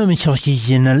the German sausage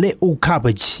in the little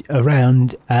cupboards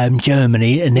around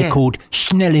Germany, and they're called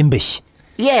Schnellimbiss.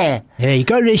 Yeah. Yeah, you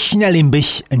go to the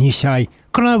Schnellimbiss and you say,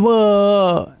 can I have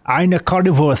eine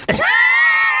Currywurst?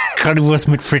 Currywurst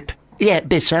mit Frit. Yeah,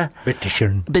 bitter.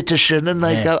 Bitterschön. And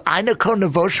they go, eine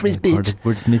Currywurst mit Bit.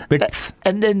 Currywurst mit Bits.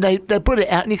 And then they put it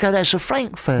out and you go, that's a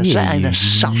Frankfurt. That ain't a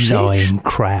sausage. Lying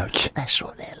crouch. That's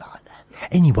what they're like.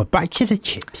 Anyway, back to the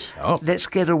chip shop. Let's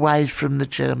get away from the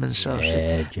German sausage.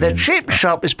 Yeah, the chip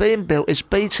shop is being built. It's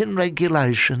beating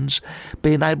regulations.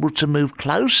 Being able to move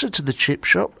closer to the chip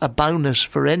shop, a bonus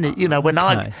for any. And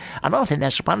I think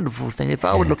that's a wonderful thing. If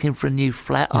I were looking for a new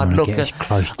flat, I'd look at.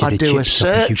 I'd do a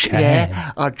search.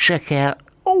 Yeah, I'd check out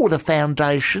all the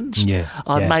foundations.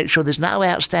 I'd make sure there's no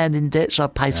outstanding debts.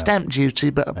 I'd pay stamp duty,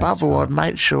 but above all, I'd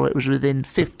make sure it was within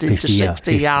 50 to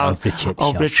 60 yards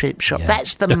of the chip shop.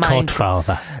 That's the main.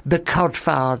 Codfather. The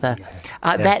Codfather.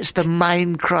 That's the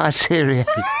main criteria.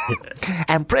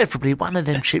 And preferably one of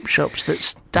them chip shops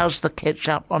that does the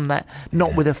ketchup on that,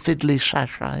 not with a fiddly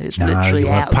sachet. It's literally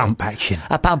out. A pump action.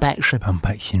 A pump action. Pump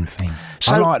action thing.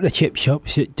 So, I like the chip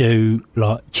shops that do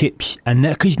like chips, and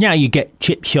because now you get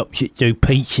chip shops that do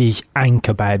pizzas and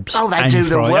kebabs. Oh, they and do the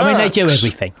fries. works. I mean, they do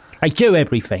everything. They do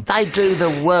everything. They do the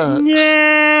work.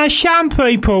 Yeah, some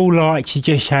people like to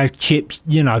just have chips,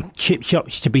 chip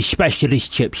shops to be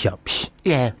specialist chip shops.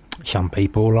 Yeah. Some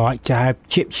people like to have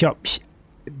chip shops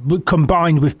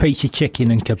combined with pizza, chicken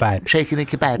and kebab. Chicken and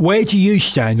kebab. Where do you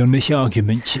stand on this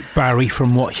argument, Barry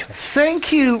from Watchford?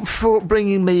 Thank you for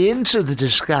bringing me into the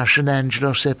discussion,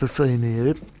 Angelos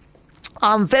Epifania.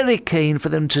 I'm very keen for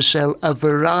them to sell a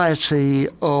variety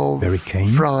of deep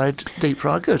fried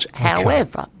goods. Okay.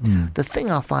 However, the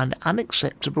thing I find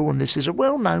unacceptable, and this is a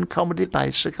well-known comedy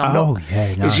basic,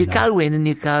 is you go in and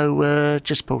you go,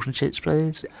 just a portion of chips,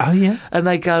 please. Oh, yeah? And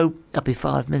they go, that'll be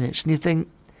 5 minutes. And you think,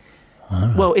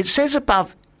 well, it says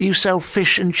above, you sell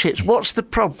fish and chips. What's the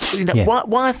problem?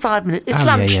 Why 5 minutes? It's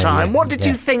lunchtime. What did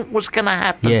you think was going to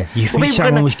happen? Yeah, you think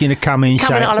someone was going to come in and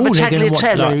say, I'll have a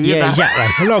tagliatelle.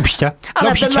 Exactly. A lobster.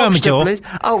 I'll have the lobster, please.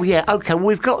 Oh, yeah, OK, well,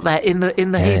 we've got that in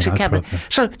the heated cabinet. Problem.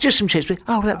 So, just some chips, please.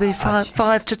 Oh, that'll be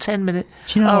 5 to 10 minutes.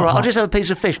 All right, I'll just have a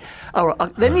piece of fish. All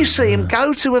right, then you see him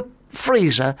go to a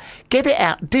freezer, get it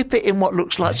out, dip it in what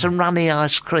looks like some runny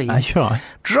ice cream. That's right.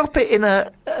 Drop it in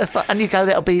and you go,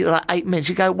 that'll be like 8 minutes.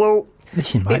 You go, well,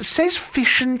 listen, mate. It says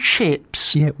fish and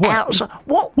chips. Yeah, outside.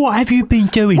 What have you been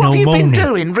doing all morning? What have you been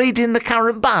doing? Reading the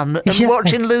Current Bun and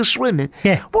watching Loose Women?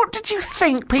 Yeah. What did you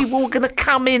think people were going to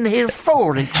come in here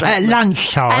for exactly? At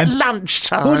lunchtime? At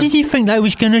lunchtime. What did you think they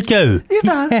was going to do?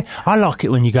 Yeah, I like it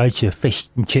when you go to a fish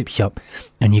and chip shop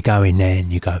and you go in there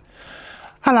and you go,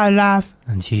 hello, love.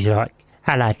 And she's like,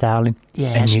 hello, darling.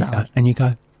 Yeah, and you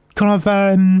go, can I have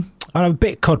a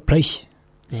bit of cod, please?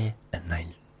 Yeah.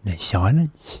 And there's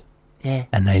silence. Yeah.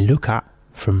 And they look up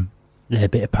from their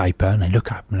bit of paper and they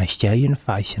look up and they stare you in the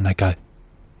face and they go,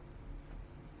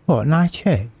 what, no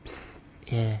chips?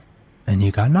 Yeah. And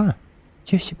you go, no,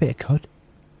 just a bit of cod.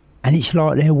 And it's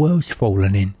like their world's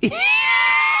fallen in.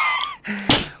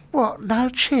 What, no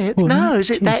chips? Well, no,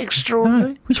 is it that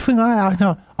extraordinary? No. Which thing I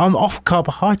I'm off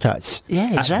carbohydrates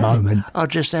at the moment. I'll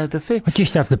just have the fish. I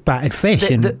just have the battered fish.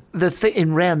 The thing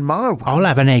in round my way. I'll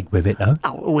have an egg with it, though.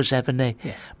 I'll always have an egg.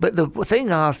 Yeah. But the thing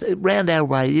round our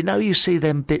way, you see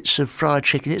them bits of fried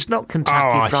chicken. It's not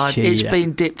Kentucky fried. It's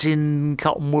been dipped in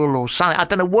cotton wool or something. I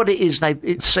don't know what it is.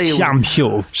 It's sealed. Some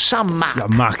sort of... Some muck.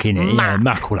 Muck in it,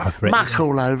 muck all over it. Muck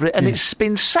all over it. And it's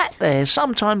been sat there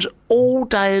sometimes all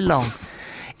day long.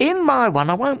 In my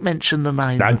one, I won't mention the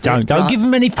name. Don't give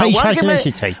them any face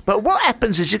publicity. But what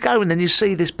happens is you go in and you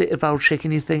see this bit of old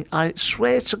chicken, you think, I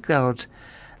swear to God,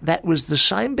 that was the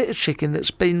same bit of chicken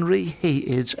that's been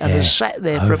reheated and has sat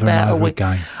there for over about and a over week.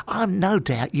 again. I'm no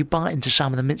doubt you bite into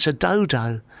some of them. It's a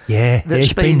dodo. Yeah,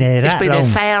 it's been there that It's been long.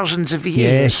 there thousands of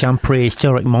years. Yeah, some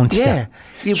prehistoric monster. Yeah.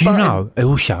 Do you know,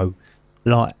 also,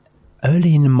 like,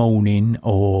 early in the morning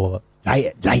or late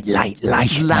at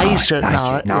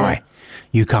night,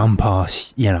 you come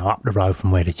past, up the road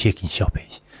from where the chicken shop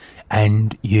is,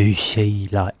 and you see,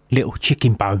 like, little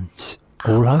chicken bones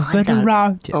all over the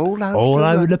road, all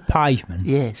over the pavement.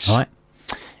 Yes. Right?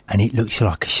 And it looks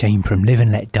like a scene from Live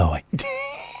and Let Die.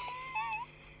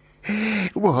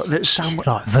 What? That's It's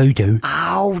like voodoo.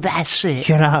 Oh, that's it.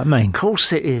 Do you know what I mean? Of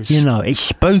course it is. It's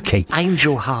spooky.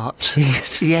 Angel hearts.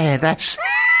 Yeah, that's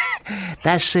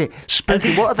it.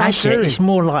 Spooky. What are they That's doing? it. It's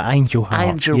more like angel heart.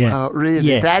 Angel heart,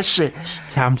 really. Yeah. That's it.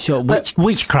 Some sort of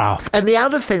witchcraft. And the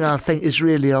other thing I think is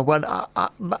really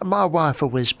my wife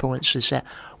always points this out.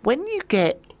 When you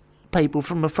get people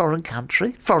from a foreign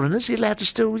country, foreigners, are you allowed to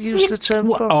still use the term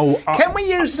foreign? Can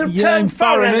we use the term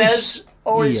foreigners?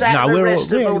 Or is that the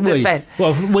rest of all the fan?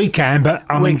 Well, we can, but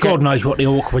God knows what the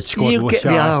awkward squad will say.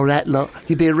 That lot.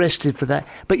 You'd be arrested for that.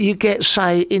 But you get,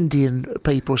 say, Indian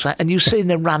people, and you've seen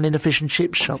them run in a fish and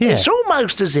chip shop. Yeah. It's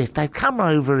almost as if they've come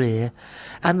over here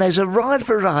and there's a wide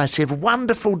variety of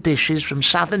wonderful dishes from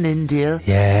southern India.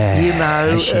 Yeah.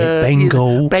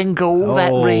 Bengal,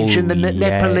 that region, the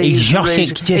Nepalese exotic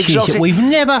region. dishes that we've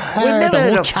never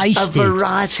heard or tasted. A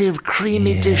variety of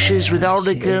creamy dishes with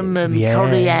oregano and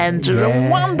coriander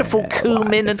and wonderful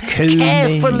cumin and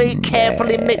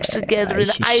carefully mixed together in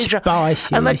Asia.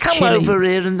 Spicy, and they come chili. over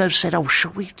here and they've said,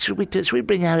 should we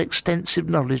bring our extensive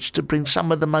knowledge to bring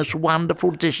some of the most wonderful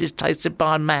dishes tasted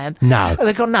by man? No. And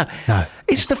they've gone, no.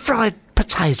 It's the fried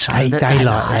potato. They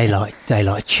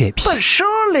like chips. But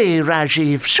surely,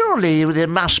 Rajiv, there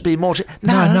must be more.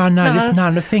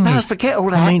 No. The thing is, forget all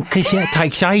that. I mean, because it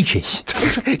takes ages.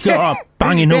 You're like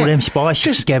banging all them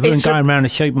spices together and going around the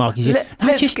supermarket.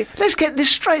 Let's get this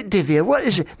straight, Divya. What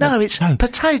is it? No, it's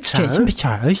potato. Get some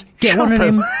potatoes. Get one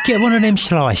of them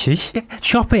slices.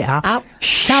 Chop it up.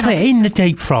 Shove it in the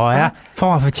deep fryer.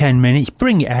 5 or 10 minutes.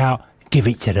 Bring it out. Give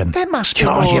it to them. There must be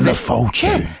Charge more them of a it.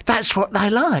 fortune. Yeah, that's what they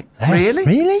like. Really?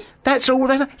 Really? That's all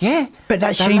they like. Yeah. But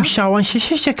that seems so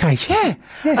unsophisticated.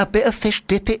 Yeah. A bit of fish,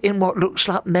 dip it in what looks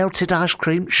like melted ice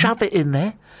cream, shove it in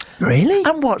there. Really?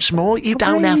 And what's more, you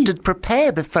don't have to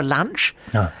prepare for lunch.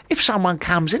 No. If someone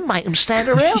comes in, make them stand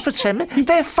around for 10 minutes.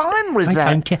 They're fine with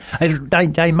that. Don't care.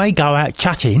 They may go out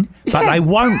chatting, but they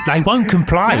won't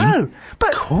complain. No.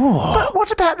 But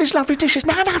what about these lovely dishes?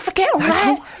 No, forget all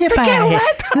that. Forget all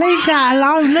that. Leave that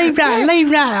alone. Leave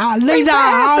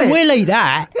that. We'll eat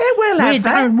that. Yeah, we'll have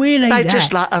that. We'll eat that. They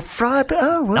just like a fried bit.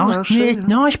 Oh, well,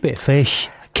 nice bit of fish.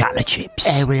 Couple of chips.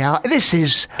 There we are. This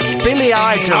is Billy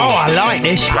Idol. Oh, I like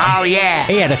this one. Oh, yeah.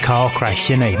 He had a car crash,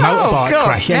 didn't he? Motorbike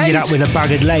crash. Ended up with a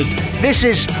buggered leg. This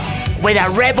is with a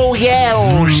rebel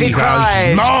yell. She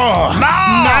cried. More!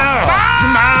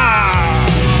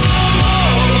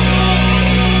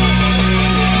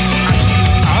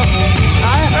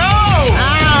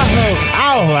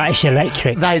 Oh, that's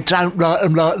electric. They don't write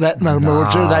them like that no more,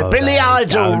 do they? Billy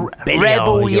Idol,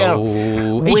 Rebel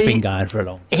Yell. He's been going for a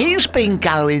long time. He's been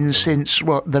going since,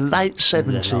 the late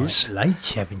 70s. Late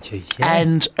 70s, yeah.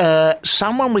 And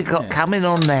someone we got coming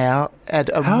on now had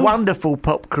a wonderful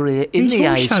pop career in the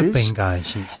 80s. He's also been going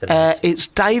since the late. It's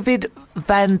David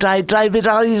Van Day. David,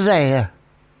 are you there?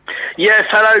 Yes,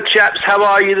 hello chaps, how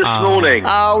are you this morning?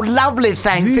 Oh, lovely,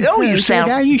 thank you. Oh, you sound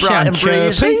bright and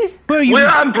breezy. Well,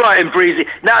 I'm bright and breezy.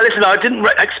 Now, listen, I didn't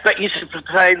expect you to be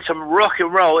playing some rock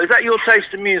and roll. Is that your taste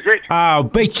in music? Oh,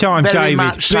 big time, Very David,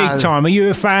 much big so. time. Are you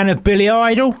a fan of Billy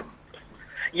Idol?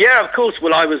 Yeah, of course.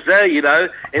 Well, I was there, in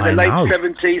the late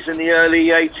 70s and the early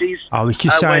 80s. I was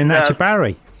just saying that to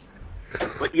Barry.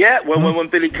 But yeah, when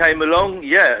Billy came along,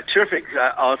 terrific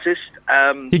artist.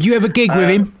 Did you ever gig with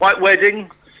him? White Wedding.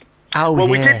 Oh, well,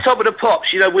 we did Top of the Pops.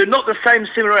 We're not the same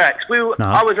similar acts.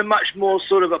 I was a much more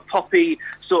sort of a poppy,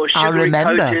 sort of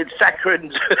sugary-coated,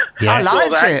 saccharine. Yeah. I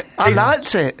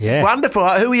liked it. Yeah. Wonderful.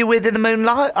 Who were you with in the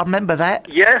Moonlight? I remember that.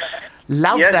 Yes.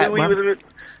 Love that we one. were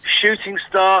Shooting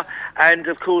Star, and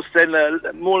of course then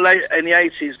more late in the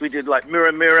 80s we did like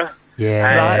Mirror Mirror.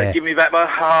 Yeah. And Give Me Back My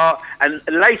Heart. And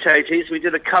late 80s we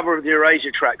did a cover of the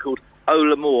Erasure track called Oh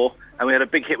L'Amour, and we had a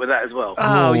big hit with that as well.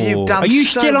 Oh, you've done. Are you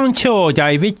still on tour,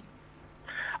 David?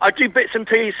 I do bits and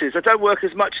pieces. I don't work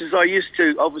as much as I used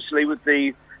to, obviously, with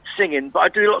the singing, but I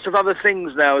do lots of other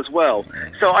things now as well.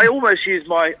 So I almost use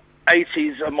my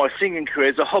 80s and my singing career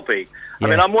as a hobby. Yeah. I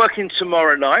mean, I'm working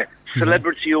tomorrow night,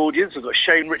 celebrity audience. I've got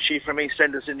Shane Ritchie from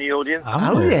EastEnders in the audience.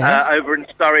 Oh, yeah. Over in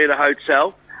Surrey at a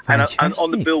hotel. and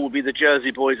on the bill will be the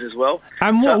Jersey Boys as well.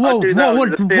 And I do that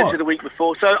in the theatre the week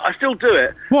before, so I still do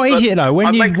it. What is it though?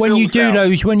 When you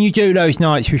do those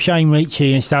nights with Shane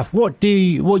Ritchie and stuff, what do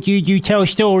you tell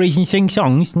stories and sing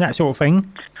songs and that sort of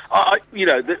thing? A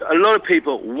lot of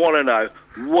people want to know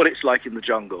what it's like in the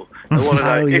jungle. They want to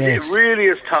know, is it really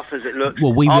as tough as it looks?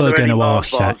 Well, we were going to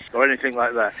ask that. Or anything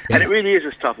like that. Yeah. And it really is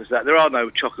as tough as that. There are no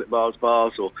chocolate bars,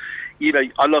 or,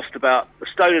 I lost about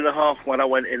 1.5 stone when I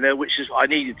went in there, which is I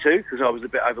needed to because I was a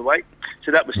bit overweight.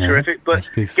 So that was terrific. But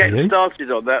getting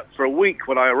started on that for a week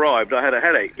when I arrived, I had a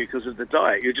headache because of the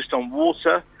diet. You're just on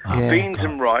water, beans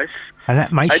and rice. And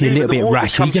that makes you a little bit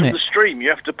rashy, doesn't it? The stream, you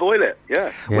have to boil it,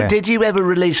 yeah. Well, did you ever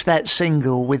release that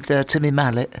single with Timmy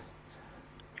Mallet?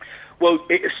 Well,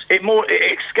 it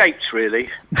escaped,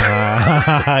 really.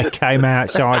 Came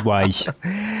out sideways.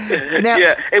 Now,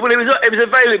 it was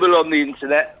available on the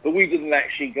internet, but we didn't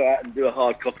actually go out and do a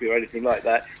hard copy or anything like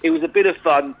that. It was a bit of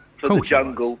fun for the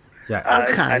jungle. Yeah.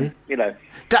 Okay. And,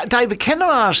 David, can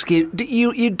I ask you,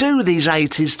 you do these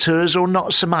 80s tours or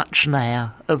not so much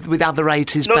now with other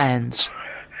 80s bands?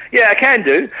 Yeah, I can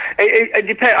do. It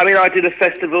depends. I mean, I did a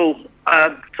festival.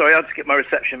 Sorry, I'll just get my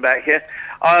reception back here.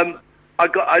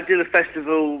 I did a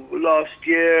festival last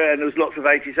year, and there was lots of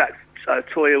 80s acts.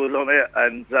 Toya was on it,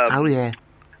 and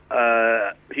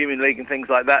Human League and things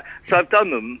like that. So I've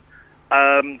done them,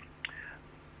 and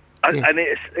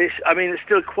it's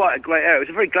still quite a great era. It was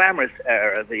a very glamorous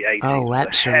era, the 80s. Oh,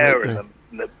 absolutely. The hair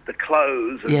and the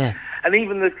clothes, and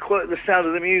even the sound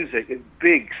of the music. It's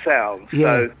big sound.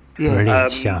 So,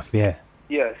 brilliant stuff. Yeah.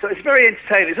 Yeah, so it's very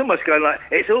entertaining. It's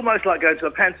almost like going to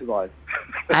a pantomime.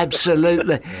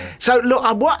 Absolutely. So look,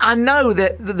 I know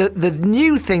that the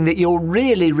new thing that you're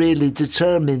really, really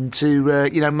determined to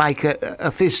make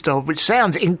a fist of, which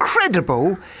sounds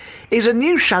incredible, is a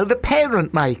new show, The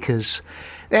Parent Makers.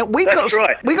 Now we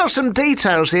got some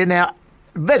details here now.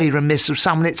 Very remiss of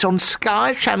someone. It's on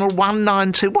Sky Channel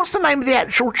 192. What's the name of the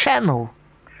actual channel?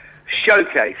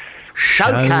 Showcase. Is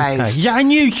that a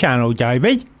new channel,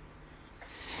 David?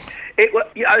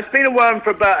 It's been around for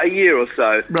about a year or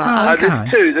so. Right. There's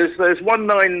two. There's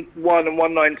 191 and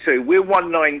 192. We're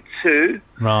 192.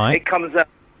 Right. It comes out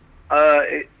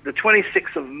the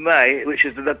 26th of May, which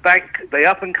is the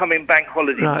up and coming bank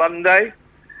holiday Monday.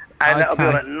 And that'll be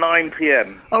on at 9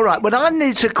 p.m. All right, well, I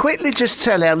need to quickly just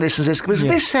tell our listeners this, because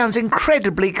this sounds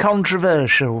incredibly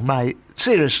controversial, mate.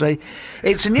 Seriously.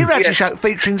 It's a new reality show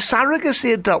featuring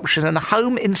surrogacy, adoption and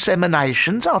home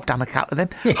inseminations. I've done a couple of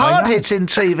them. Hard-hitting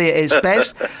TV at its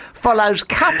best. Follows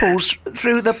couples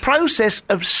through the process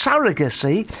of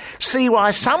surrogacy. See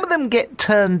why some of them get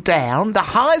turned down, the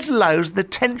highs and lows, the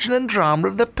tension and drama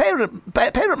of the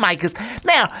parent makers.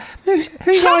 Now,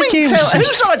 whose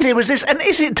idea was this? And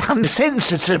is it done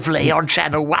sensitively on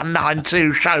Channel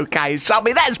 192 Showcase? I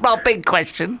mean, that's my big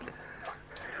question.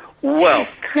 Well,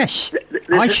 yes,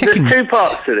 there's two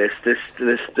parts to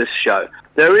this show.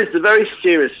 There is the very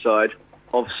serious side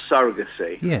of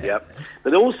surrogacy,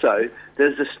 but also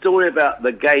there's a story about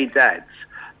the gay dads.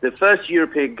 The first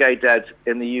European gay dads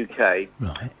in the UK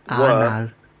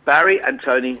were Barry and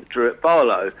Tony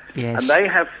Druitt-Barlow, and they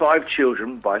have 5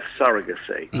 children by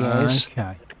surrogacy. Yes.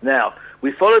 Okay. Now,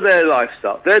 we follow their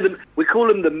lifestyle. We call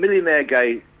them the millionaire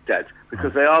gay dads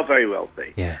because they are very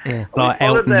wealthy. Yeah. Like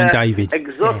Elton and David.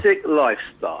 Exotic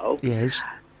lifestyle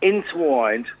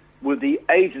entwined with the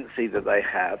agency that they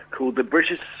have called the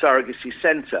British Surrogacy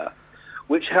Centre,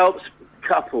 which helps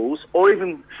couples or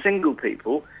even single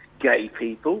people, gay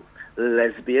people,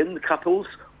 lesbian couples,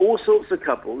 all sorts of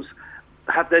couples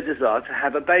have their desire to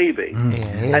have a baby.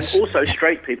 And also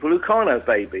straight people who can't have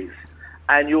babies.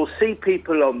 And you'll see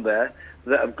people on there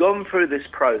that have gone through this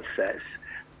process,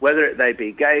 whether they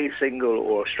be gay, single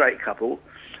or a straight couple,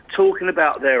 talking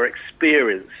about their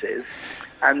experiences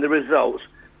and the result,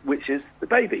 which is the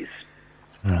babies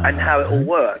and how it all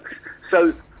works.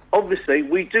 So obviously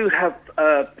we do have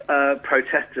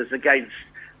protesters against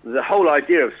the whole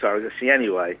idea of surrogacy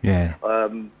anyway.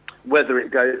 Whether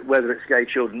it's gay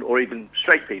children or even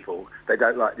straight people, they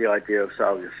don't like the idea of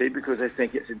surrogacy because they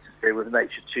think it's interfering with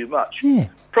nature too much.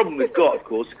 Problem we've got, of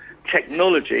course,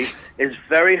 technology is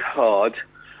very hard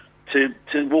to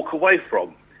walk away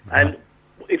from. And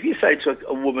if you say to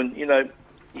a woman,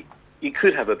 you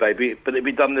could have a baby, but it'd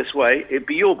be done this way, it'd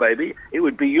be your baby, it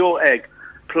would be your egg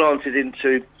planted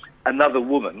into another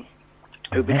woman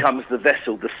who becomes the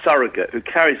vessel, the surrogate who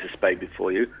carries this baby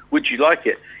for you. Would you like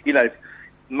it?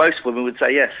 Most women would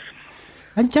say yes.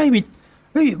 And David,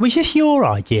 was this your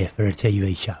idea for a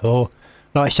TV show, or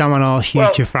like someone asked you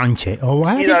to front it, or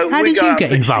how did you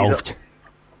get involved?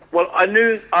 Well, I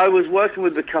knew I was working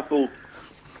with the couple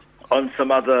on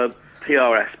some other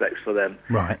PR aspects for them.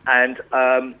 Right. And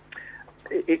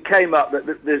it came up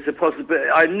that there's a possibility.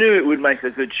 I knew it would make a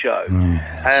good show.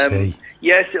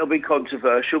 Yes, it'll be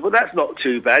controversial, but that's not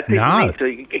too bad. People need to,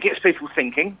 it gets people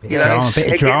thinking. Bit of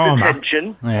it drama. gets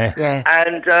attention. Yeah.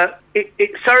 And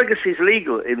surrogacy is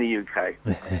legal in the UK.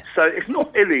 So it's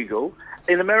not illegal.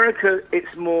 In America,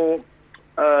 it's more...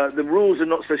 the rules are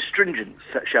not so stringent,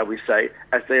 shall we say,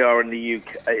 as they are in the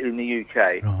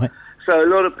UK. Right. So a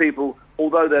lot of people,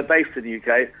 although they're based in the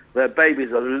UK, their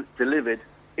babies are delivered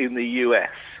in the US.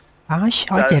 I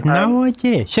had no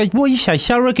idea. So what you say,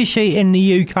 surrogacy in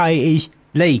the UK is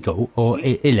legal or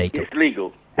illegal? It's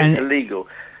legal. And it's illegal.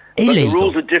 Illegal? But the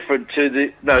rules are different to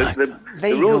the... No, the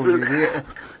rules are...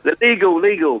 They're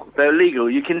legal. They're legal.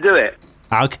 You can do it.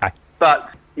 Okay.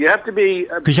 But you have to be...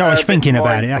 Because I was thinking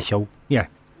about it, that's all. Yeah.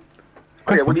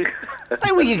 Yeah, well,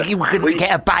 you couldn't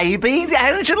get a baby,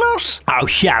 Angelos. Oh,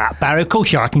 shut up, Barry. Of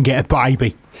course I can get a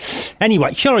baby.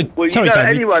 Anyway, sorry,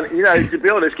 David. David. To be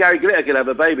honest, Gary Glitter can have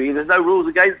a baby. There's no rules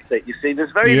against it, you see.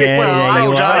 There's very Yeah,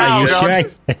 little...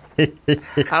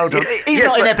 Hold on. He's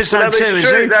not in episode 2, is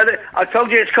he? I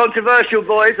told you it's controversial,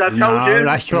 boys. I told you. No,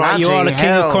 that's right. You are the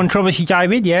king of controversy,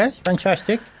 David. Yes,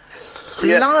 fantastic.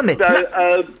 Blimey.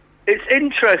 So, it's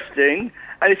interesting,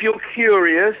 and if you're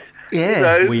curious...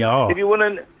 Yeah, we are. If you want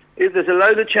to, if there's a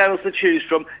load of channels to choose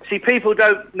from. See, people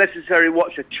don't necessarily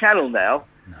watch a channel now;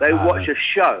 they watch a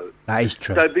show. That is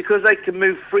true. So because they can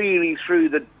move freely through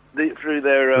their through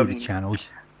the channels,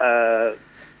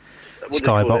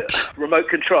 Skybox, remote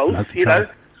controls. You know,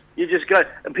 you just go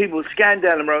and people scan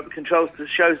down the remote controls to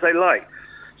shows they like.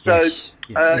 So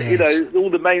all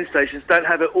the main stations don't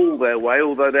have it all their way,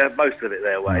 although they have most of it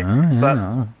their way.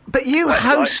 But you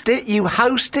host it. You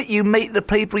host it. You meet the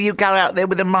people. You go out there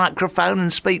with a microphone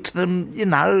and speak to them. You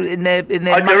know, in their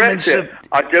moments of...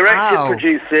 I direct it,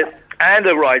 produce it, and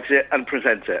I write it and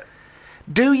present it.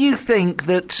 Do you think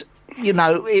that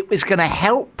it was going to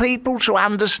help people to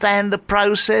understand the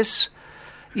process?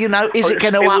 Is it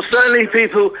going to... It will certainly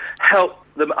people help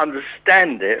them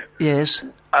understand it. Yes.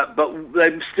 But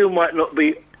they still might not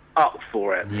be up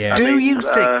for it. Yeah. Do you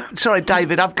think... Sorry,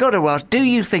 David, I've got to ask. Do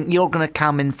you think you're going to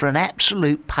come in for an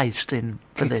absolute pasting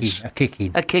for this? A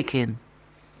kick-in. A kick-in.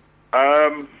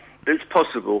 It's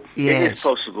possible. Yes. It is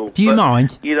possible. Do you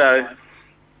mind? There's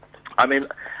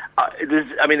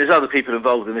other people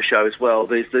involved in the show as well.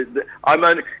 You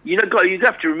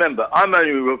have to remember, I'm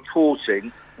only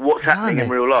reporting what's happening in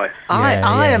real life.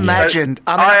 I imagined...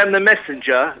 I am the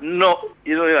messenger, not...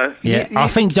 I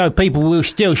think, though, people will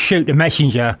still shoot the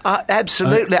messenger.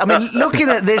 Absolutely. Looking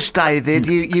at this, David,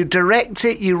 you direct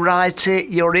it, you write it,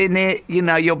 you're in it,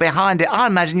 you're behind it. I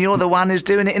imagine you're the one who's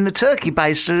doing it in the turkey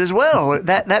baster as well.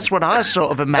 That's what I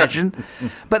sort of imagine.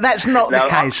 But that's not the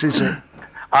case, is it?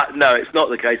 No, it's not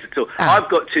the case at all. I've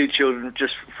got 2 children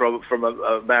just from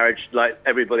a marriage like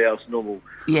everybody else, normal.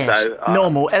 Yes, so,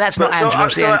 normal. And that's not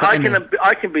Angelos.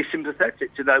 I can be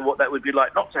sympathetic to know what that would be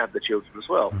like not to have the children as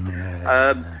well.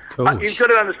 You've got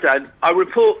to understand, I'm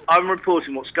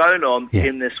reporting what's going on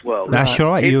in this world. That's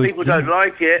right. If people don't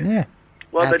like it, they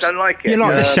don't like it. You're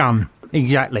like the sun.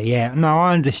 Exactly, yeah. No,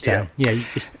 I understand. Yeah.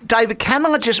 David, can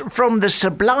I just, from the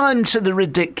sublime to the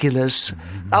ridiculous,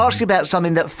 ask you about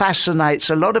something that fascinates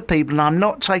a lot of people, and I'm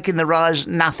not taking the rise,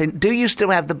 nothing. Do you still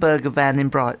have the burger van in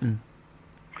Brighton?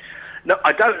 No,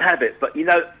 I don't have it, but,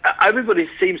 everybody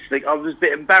seems to think I was a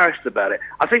bit embarrassed about it.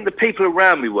 I think the people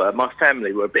around me my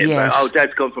family were a bit embarrassed. Oh,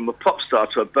 Dad's gone from a pop star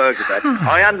to a burger van.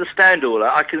 I understand all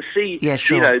that. I can see,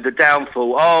 the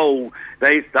downfall. Oh,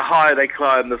 the higher they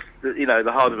climb,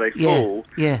 the harder they fall.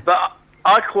 Yeah. But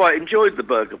I quite enjoyed the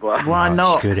burger bar. Why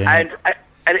not? Good, and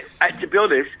to be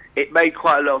honest, it made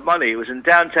quite a lot of money. It was in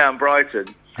downtown Brighton.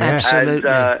 Absolutely.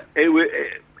 And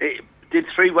it did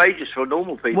 3 wages for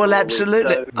normal people. Well,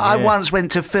 absolutely. I once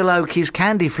went to Phil Oakey's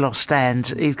candy floss stand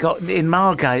he's got in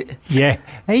Margate. Yeah,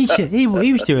 he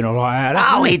was doing all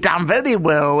right. He done very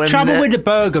well. Trouble with the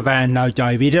burger van, though,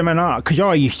 David. Because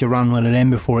I used to run one of them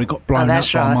before it got blown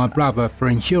up by my brother for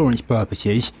insurance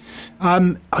purposes.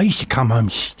 I used to come home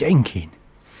stinking.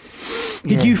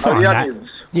 Did you find that? Onions.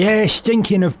 Yeah,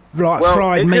 stinking of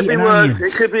fried meat and onions.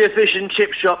 It could be a fish and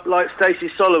chip shop like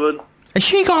Stacey Sullivan. Has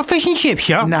she got a fish and chip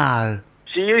shop? No.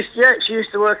 She used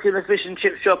to work in a fish and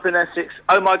chip shop in Essex.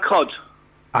 Oh my cod!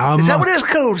 Is that what it was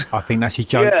called? I think that's a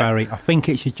joke, Barry. I think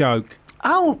it's a joke.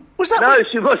 Oh, was that? No,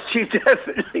 she was. She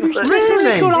definitely was.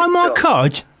 Really? Called Oh My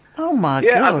Cod? Oh my God!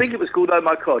 Yeah, I think it was called Oh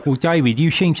My Cod. Well, David,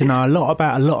 you seem to know a lot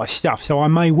about a lot of stuff, so I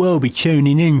may well be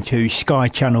tuning into Sky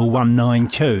Channel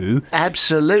 192.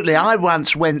 Absolutely. I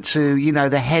once went to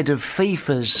the head of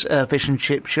FIFA's fish and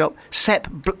chip shop, Sepp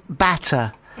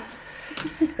Batter.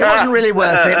 It wasn't really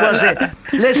worth it, was it?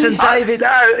 Listen, David.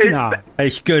 No,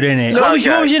 it's good, isn't it? What was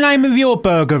the name of your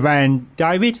burger van,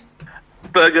 David?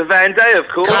 Burger Van Day, of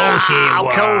course. Of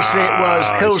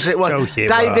course it was.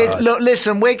 David, look,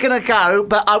 listen, we're going to go,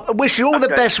 but I wish you all the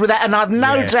best with that, and I've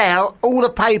no doubt all the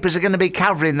papers are going to be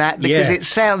covering that because it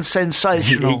sounds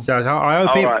sensational. It does. I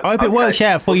hope it works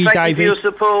out for you, David. Thank you for your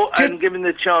support and giving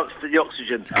the chance to the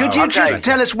oxygen. Could you just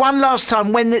tell us one last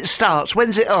time when it starts?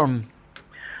 When's it on?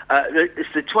 It's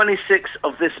the 26th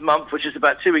of this month, which is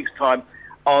about 2 weeks' time,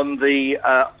 on the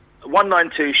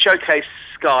 192 Showcase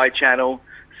Sky channel.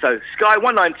 So, Sky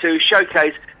 192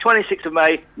 Showcase, 26th of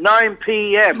May, 9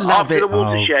 p.m. after the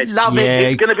watershed. Love it.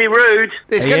 It's going to be rude.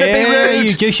 It's going to be rude.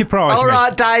 You do surprise me. All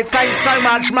right, Dave. Thanks so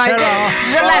much, mate.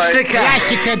 Celestica.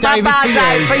 Celestica, David. Bye-bye,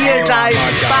 Dave. For you, Dave.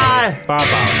 Bye.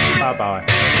 Bye-bye. Bye-bye.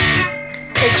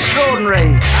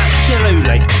 Extraordinary.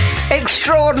 Absolutely.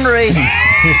 Extraordinary.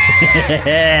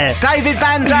 David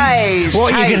Van Dyke's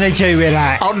What are you going to do with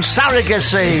that? On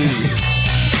surrogacy.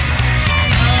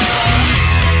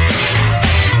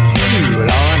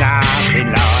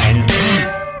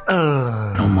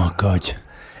 Oh my God.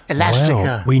 Elastica.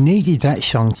 Well, we needed that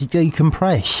song to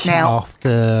decompress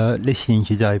after listening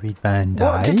to David Van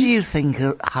Dyke. What did you think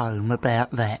at home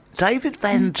about that? David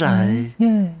Van Dyke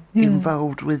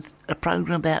involved with a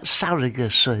programme about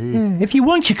surrogacy. Yeah. If you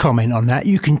want to comment on that,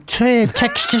 you can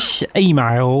text us,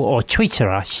 email or Twitter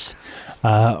us.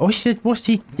 What's the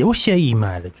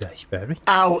email address, Barry?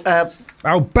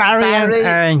 Barry and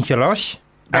Angelos.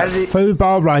 At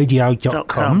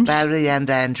FootballRadio.com. Barry and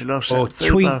Angelos. Or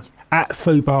tweet at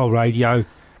Football Radio.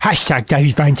 #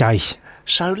 David Van Dyke.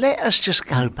 So let us just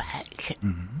go back.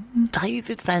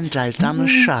 David Van Dyke's done a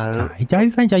show.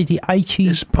 David Van Dyke, the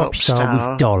 80s pop star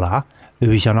with Dollar,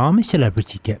 who is on I'm a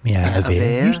Celebrity, Get Me Out of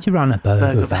Here. Used to run a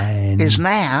burger van. Is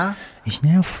now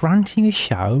fronting a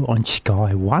show on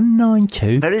Sky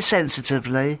 192. Very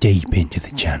sensitively. Deep into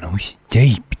the channels.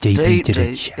 Deep into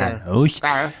the channels.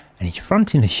 Yeah. And he's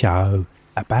fronting a show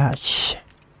about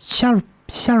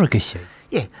surrogacy.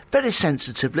 Yeah, very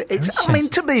sensitively. I mean,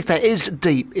 to be fair, it is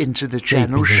deep into the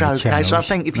channel showcase. I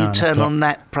think if you turn on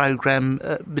that programme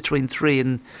between 3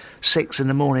 and 6 in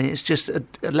the morning, it's just a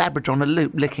Labrador on a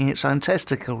loop licking its own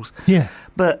testicles. Yeah.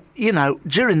 But, you know,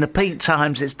 during the peak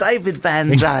times, it's David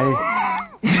Van Dyke.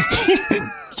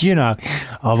 You know,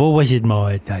 I've always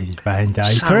admired David Van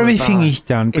Dyke for everything he's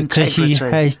done because he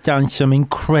has done some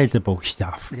incredible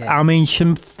stuff. Yeah. I mean,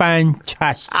 some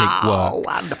fantastic work. Oh,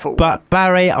 wonderful. But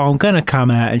Barry, I'm going to come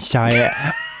out and say it.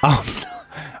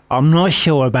 I'm not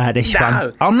sure about this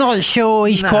one. I'm not sure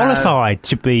he's qualified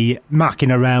to be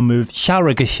mucking around with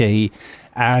surrogacy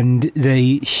and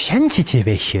the sensitive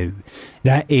issue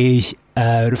that is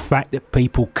the fact that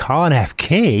people can't have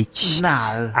kids.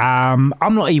 No. I'm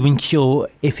not even sure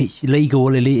if it's legal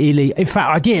or illegal. In fact,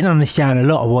 I didn't understand a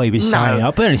lot of what he was saying.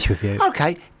 I'll be honest with you.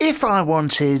 Okay, if I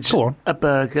wanted a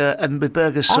burger and with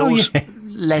burger sauce,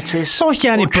 lettuce, if I was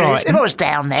down in Brighton, if I was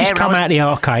down there, just come out the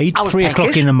arcade, 3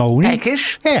 o'clock in the morning.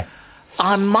 Peckish. Yeah.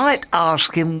 I might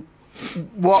ask him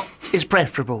what is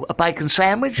preferable, a bacon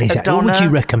sandwich, a doner? What would you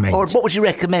recommend? Or what would you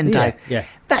recommend, Dave? Yeah.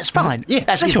 That's fine. Yeah,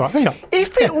 that's all right.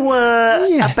 If it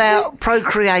were about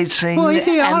procreating... Well,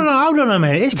 hold on a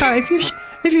minute.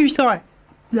 If you was like,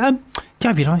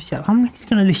 David, I'm just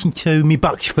going to listen to me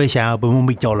Bucks Fizz album and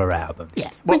me Dollar album.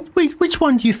 Yeah. Which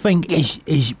one do you think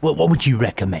is what would you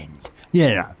recommend?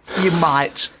 You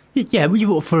might... Yeah,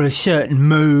 for a certain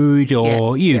mood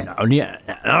or, you know,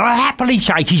 I'll happily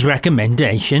take his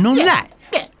recommendation on that.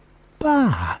 Yeah.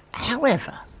 But,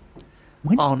 however,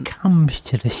 when it comes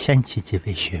to the sensitive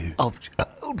issue of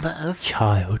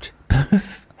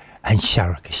childbirth and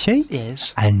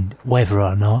surrogacy, and whether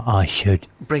or not I should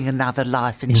bring another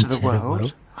life into the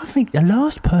world, I think the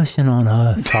last person on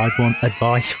earth I'd want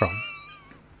advice from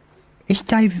is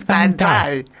David Van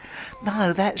Dyke.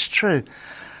 No, that's true.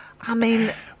 I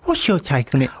mean... What's your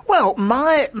take on it? Well,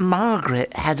 my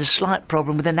Margaret had a slight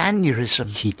problem with an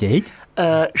aneurysm. She did?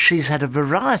 She's had a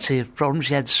variety of problems.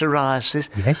 She had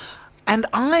psoriasis. Yes. And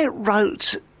I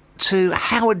wrote to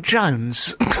Howard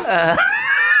Jones.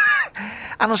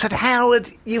 And I said, Howard,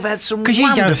 you've had some wonderful...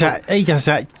 Because he does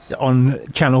that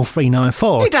on Channel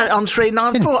 394. He does it on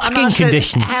 394. Skin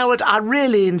conditions. Howard, I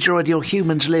really enjoyed your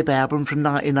Humans Lib album from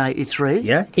 1983.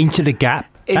 Yeah, Into the Gap.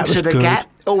 Into the Gap.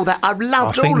 All that. I've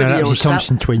loved all of your stuff. I think that was the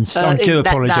Thompson twins. I do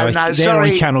apologise. No, they're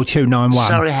on Channel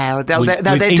 291. Sorry, Howard. They're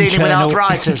dealing with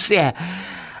arthritis, yeah.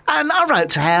 And I wrote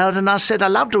to Howard and I said, I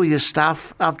loved all your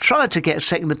stuff. I've tried to get a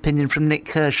second opinion from Nick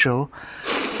Kershaw,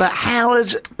 But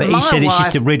Howard, But he my said it's wife,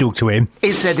 just a riddle to him.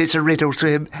 he said it's a riddle to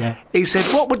him. Yeah. He said,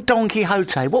 what would Don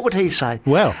Quixote, what would he say?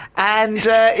 Well. And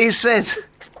he said...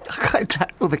 I got in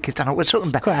touch, all the kids don't know what we're talking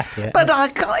about. Quite happy, yeah. But I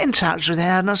got in touch with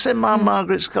her and I said,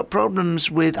 Margaret's got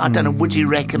problems with, I don't know, would you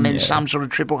recommend some sort of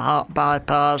triple heart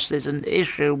bypass? There's an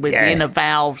issue with the inner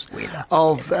valves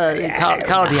of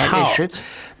cardiac issue.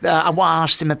 I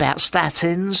asked him about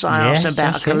statins. I asked him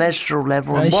about a cholesterol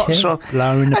level and what sort.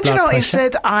 Lowering the And you blood know what he pressure.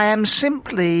 said? I am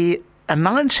simply a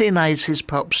 1980s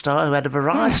pop star who had a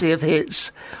variety of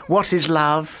hits. What is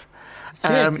Love?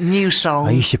 New song.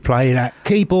 I used to play that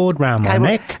keyboard round my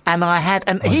neck. And I had,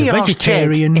 and was he a asked Jed,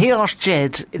 vegetarian.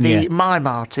 the mime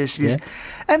artist,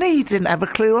 and he didn't have a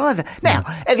clue either. Now,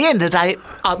 at the end of the day,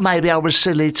 maybe I was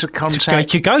silly to contact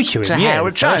to go to him,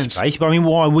 Howard Jones. Place, but I mean,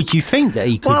 why would you think that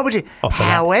he could? Why would you? Offer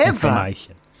However, that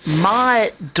information?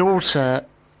 my daughter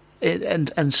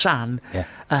and son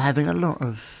are having a lot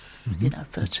of,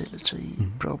 fertility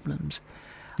problems.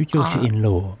 Your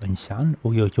daughter-in-law and son,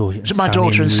 or your daughter and My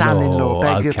daughter and son-in-law,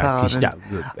 beg your Okay, 'cause pardon. that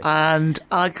would be- And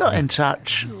I got in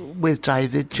touch with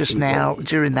David just now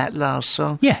during that last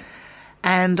song. Yeah.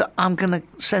 And I'm going to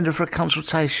send her for a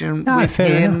consultation No, with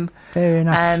fair him enough, fair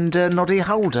enough. and Noddy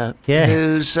Holder, Yeah.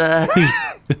 who's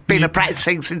been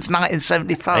practising since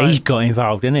 1975. He's got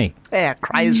involved, hasn't he? Yeah,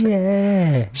 crazy.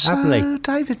 Yeah, So, lovely.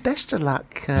 David, best of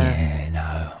luck. Yeah,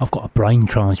 no. I've got a brain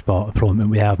transplant appointment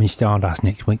with Alvin Stardust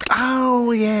next week.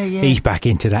 Oh, yeah. He's back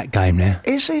into that game now.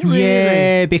 Is he really?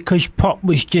 Yeah, because pop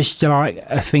was just like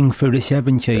a thing through the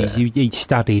 70s. He'd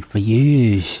studied for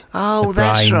years. Oh, the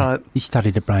that's brain. right. He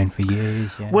studied the brain for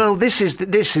years, yeah. Well, this is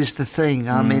the thing.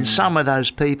 I mean, some of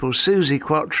those people, Susie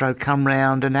Quattro, come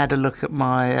round and had a look at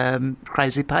my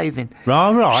crazy paving.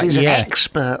 Right, She's an yeah.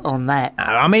 expert on that.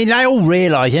 I mean, they all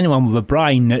realise, anyone with a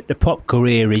brain, that the pop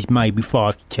career is maybe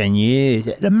 5 to 10 years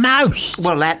at the most.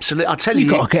 Well, absolutely. I'll tell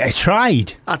You've you. got to get a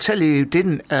trade. I'll tell you who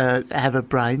didn't have a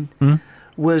brain.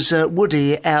 Was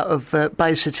Woody out of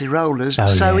Bay City Rollers. Oh,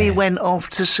 so he yeah. went off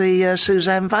to see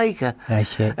Suzanne Vega.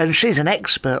 That's it. And she's an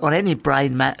expert on any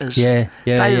brain matters. Yeah,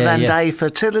 David Van yeah. Day,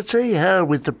 fertility, her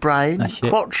with the brain, That's it.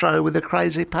 Quattro with the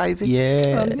crazy paving.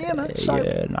 Yeah, So.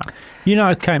 yeah, no. You know,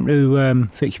 I came to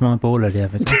fix my boiler the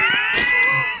other day.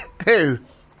 Who?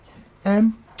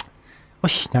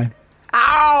 What's his name?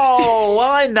 Oh,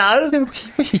 I know.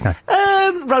 What's his name?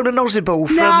 Roland Osibald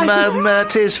from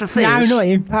Tears for Fears. No, not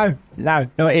him. No,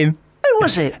 not him. Who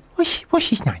was it? What's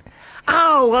his name?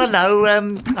 Oh, I know.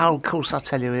 Of course, I'll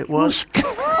tell you who it was.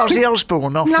 Ozzy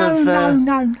Osbourne off of...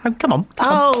 No. Come on.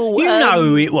 Oh, you know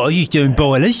who it was. He's doing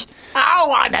boilers.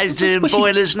 Oh, I know doing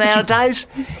boilers nowadays.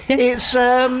 It's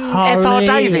F.R.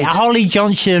 David. Holly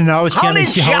Johnson. I was going Holly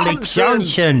to say Holly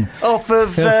Johnson. Off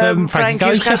of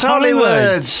Frankie's Got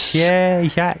Hollywoods. Yeah,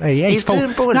 exactly. Yeah, He's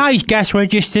doing boilers. No, he's gas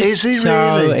registered. Is he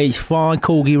so really? It's fine.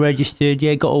 Corgi registered.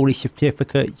 Yeah, got all his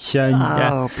certificates. And,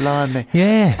 Oh, blimey.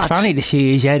 yeah, funny to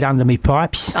see his head under me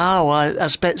pipes. Oh, I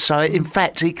bet so. In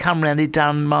fact, he come round, he'd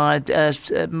done my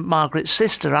Margaret's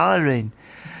sister, Irene.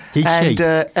 Did And, she?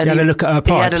 and he had a look at her pipes.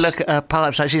 He had a look at her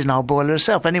pipes. Like, she's an old boiler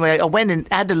herself. Anyway, I went and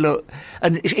had a look,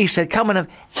 and he said, "Come and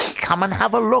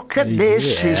have a look at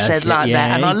this." He said that,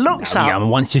 and I looked up. Yeah,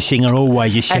 once a singer,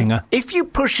 always a singer. And if you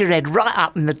push your head right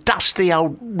up in the dusty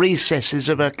old recesses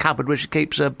of her cupboard where she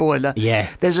keeps her boiler,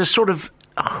 there's a sort of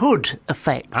hood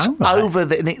effect over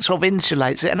that, and it sort of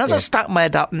insulates it. And as I stuck my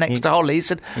head up next to Holly, he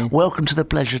said, "Welcome to the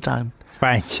Pleasure Dome."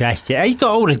 Fantastic. He's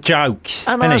got all the jokes.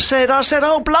 And I said,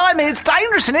 "Oh, blimey, it's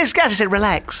dangerous in this gas." He said,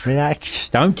 "Relax. Relax.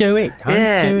 Don't do it. Don't do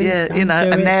it. Don't you know."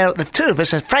 do And it. now the two of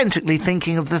us are frantically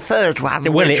thinking of the third one.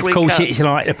 Well, which of we course, can't- it's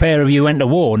like the pair of you went to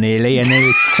war nearly, and there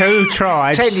were two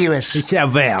tribes. Tenuous. It's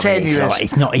tenuous.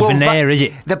 It's not even Well, there, is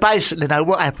it? Basically, no,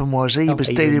 what happened was he Not was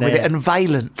even dealing with there. it, and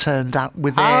Valent turned up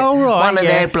with Oh, right, one of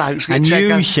yeah. their blokes. And check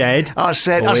you out- said... I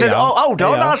said, Oh, yeah. hold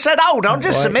on. Yeah. I said, hold on,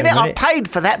 just a Wait a minute. I minute. paid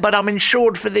for that, but I'm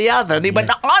insured for the other. And he went,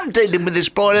 "No, I'm dealing with this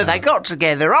boiler." They got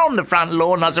together on the front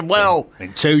lawn. I said, "Well,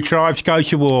 Two tribes go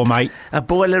to war, mate. a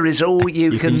boiler is all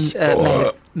you can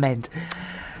can- mend."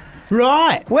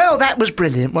 Right. Well, that was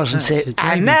brilliant, wasn't it? That's a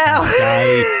And dream now...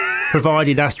 They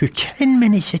provided us with 10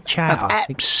 minutes of chat.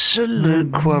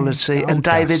 Absolute quality. Gold And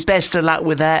David, dust. best of luck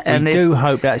with that. And We do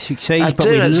hope that succeeds, I but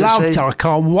do we hope it love succeeds. to. I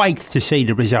can't wait to see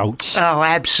the results. Oh,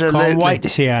 absolutely. Can't wait to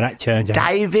see how that turns out.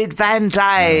 David Van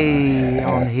Day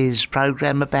on his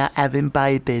programme about having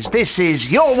babies. This is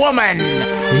Your Woman,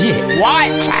 Is it?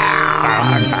 White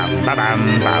Town.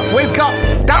 We've got...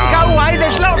 Don't go away,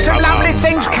 there's lots of lovely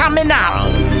things coming up.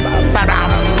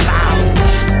 Ba-dum-bum.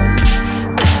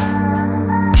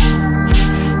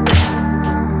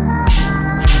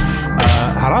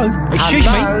 Hello? Excuse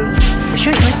Hello? me?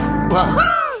 Excuse me?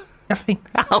 Well, Nothing.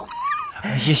 Oh,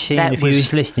 I was just seeing That if you was-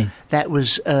 was listening. that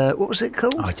was, what was it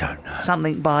called? I don't know.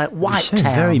 Something by It sounded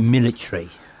Whitetown. very military.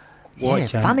 Yeah,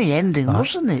 Whitetown. funny ending, Right.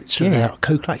 wasn't it? To Yeah, that? like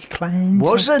Ku Klux Klan.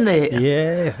 Wasn't it?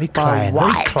 Yeah, very By clan.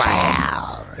 Very Whitetown.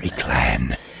 clan. Very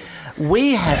clan.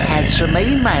 We have had some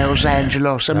emails,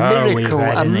 Angelos. A Oh, we've miracle,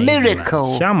 had a an email.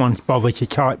 miracle. Someone's bothered to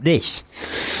type this.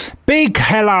 Big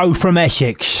hello from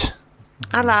Essex.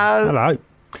 Hello. Hello.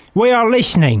 We are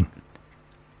listening.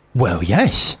 Well,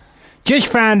 yes. Just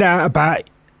found out about.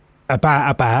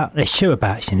 There's two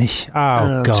abouts in this.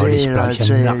 Oh God, this dear, bloke's a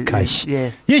dear. nutcase.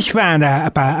 Yeah. Just found out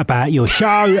about your show,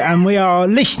 and we are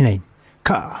listening.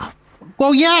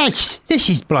 Well, yes, this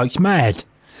is bloke's mad.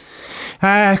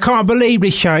 Can't believe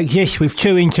this show exists with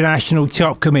two international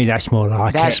top comedians. That's more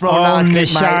like That's it. more on like the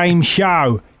it, mate. same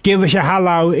show. Give us a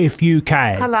hello if you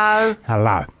can. Hello.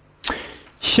 Hello.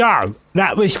 So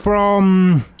that was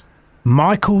from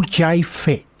Michael J.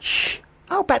 Fitch.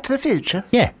 Oh, Back to the Future.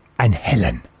 Yeah, and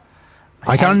Helen.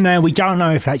 I don't know. We don't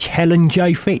know if that's Helen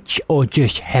J. Fitch or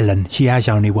just Helen. She has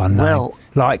only one name. Well-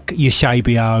 like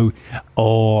Eusebio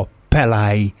or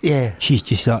Pele. Yeah.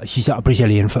 She's like a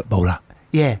Brazilian footballer.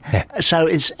 Yeah. Yeah. So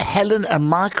it's Helen and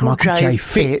Michael J.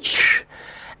 Fitch.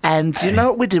 And you know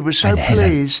what we did? We're so And Helen.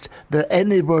 pleased that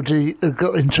anybody who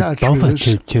got in touch with Bother us,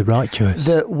 to write to us.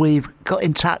 that we've got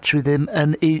in touch with him,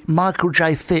 and Michael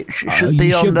J. Fitch should You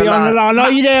be on should the be on the line. line.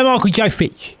 Are you there, Michael J.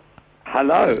 Fitch?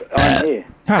 Hello, I'm here.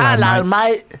 Hello,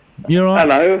 mate. You all right?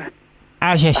 Hello,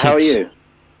 How's Essex? how are you?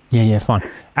 Yeah, fine.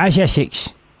 How's Essex?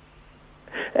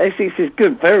 Essex is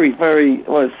good, very, very,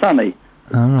 well, it's sunny.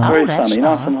 Very that's sunny,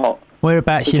 nice. nice and hot.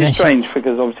 Whereabouts Which in is Essex? strange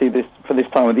because obviously for this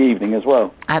time of the evening as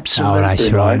well. Absolutely. Oh,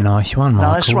 that's right. Nice one,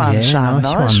 Michael. Nice one, yeah, son.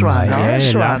 Nice one, mate.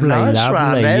 nice yeah, one, lovely, nice one.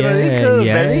 lovely. Very yeah, good,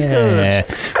 yeah, very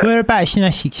good. Whereabouts in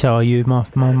Essex are you,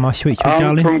 my sweet I'm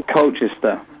darling? from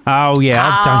Colchester. Oh, yeah,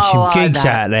 I've done Oh, some I gigs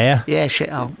know. out there. Yeah, shit.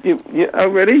 Oh. Oh,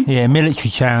 really? Yeah, military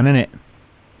town, innit?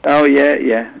 Oh,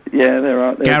 yeah, there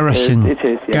are. Garrison. It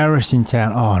is, yeah. Garrison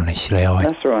town. Honestly, I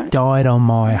That's right. died on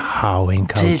my hoe in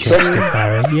Did you? Colchester,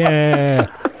 Barry. Yeah.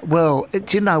 Well,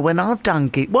 do you know, when I've done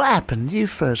gig, what happened? You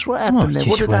first. What I happened there? What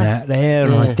just did went they? out there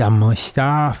and Yeah. I done my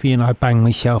stuff, banged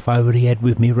myself over the head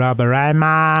with me rubber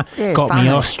hammer, Yeah, got funny. me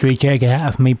ostrich egg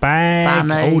out of me bag,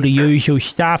 Funny. all the usual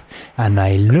stuff, and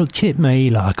they looked at me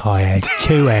like I had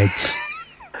two heads.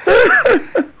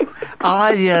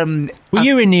 Were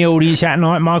you in the audience that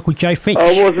night, Michael J. Fitch?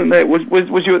 I wasn't there.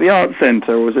 Was you at the art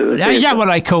centre or was it the Is that theatre? what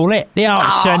they call it? The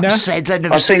Arts Centre? I've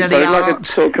never I seen think any so, like a art.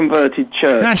 sort of converted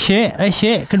church. That's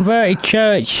it. Converted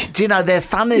church. Do you know, they're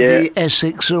funny, Yeah. the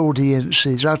Essex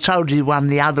audiences. I told you one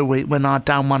the other week when I'd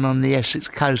done one on the Essex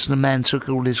coast and the man took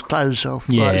all his clothes off.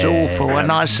 Like, it's Yeah. awful. And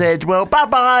I said, well,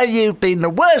 bye-bye, you've been the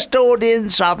worst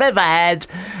audience I've ever had.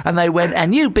 And they went,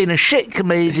 and you've been a shit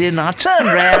comedian. I turned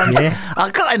round, Yeah. I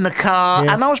got in the car,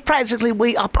 Yeah. and I was practically,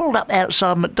 I pulled up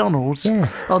outside McDonald's Yeah.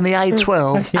 on the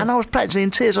A12, That's it. and I was practically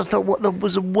in tears. I thought, what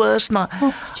was the worst night?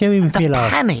 What did you even The feel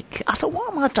like? panic. I thought,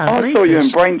 what am I doing? I saw you in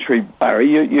Braintree, Barry.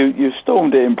 You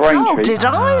stormed it in Braintree. Oh, did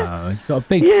I? Oh, he's got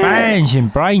big Yeah. fans in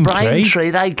Braintree. Braintree,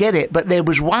 they get it. But there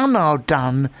was one I'd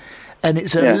done, and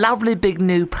it's a Yeah. lovely big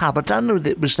new pub. I don't know if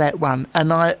it was that one.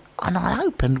 And I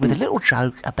opened with a little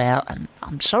joke about, and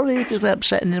I'm sorry if it's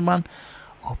upsetting anyone,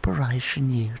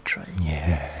 Operation U-Tree.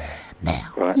 Yeah. Now,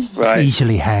 Right.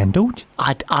 Easily handled.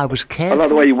 I was I careful. like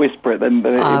the way you whisper it. Then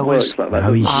it I works was- like that.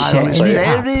 Oh, he's doesn't it? I was setting it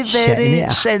up, very, setting very it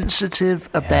up. sensitive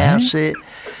about it.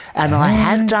 And I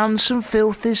had done some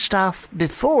filthy stuff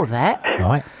before that.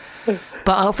 Right.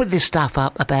 But I offered this stuff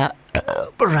up about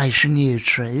Operation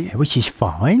U-Tree. Yeah, which is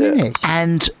fine, isn't it?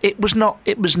 And it was not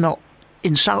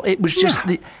insult. It was just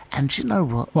and you know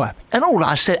what? What happened? And all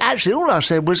I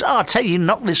said was, I'll tell you,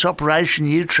 knock this Operation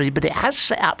U-Tree, but it has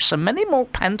set up so many more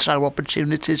panto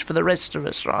opportunities for the rest of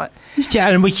us, right? Yeah,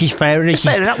 and which is fair. This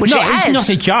fair is enough, which not, it has. It's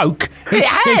not a joke. It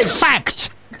has. It's fact.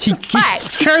 It's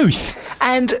Fact. truth.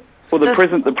 And Well, the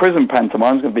prison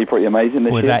pantomime's going to be pretty amazing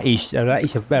this Well, year. that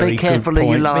is a very Be careful good who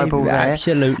you point. libel there.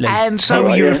 Absolutely. And so who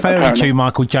are you Yeah, referring apparently. to,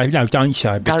 Michael J? No, don't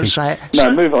say it. don't because- say it.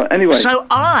 No, move on. Anyway, So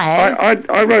I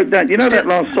wrote down. You know that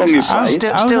last song you played?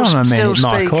 Hold on a minute, still Michael.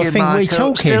 speaking, I think we're Michael.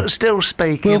 talking. Still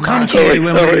speaking. We'll come Michael. to you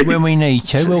Sorry. when we need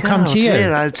to. We'll come to you.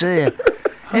 Dear, oh dear.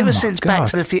 Ever since my Back God.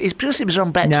 to the Future, it's because it was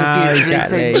on Back No, to the Future.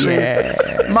 exactly, He thinks,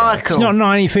 yeah. Michael. It's not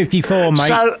 1954, mate.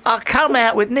 So I come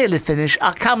out with nearly finished.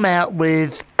 I come out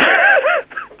with.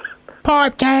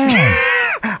 Pipe down.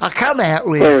 I come out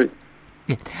with.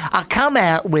 Sorry. I come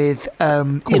out with.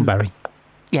 Cornberry.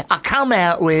 Yeah, I come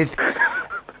out with.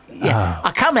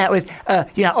 I come out with,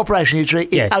 Operation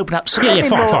Utri. It opened up so many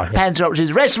fine, more Panzer options,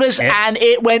 the rest of us, and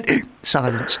it went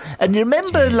silence. And you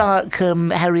remember,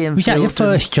 Harry Enfield? Was that your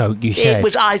first joke you said? It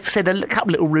was. I said a couple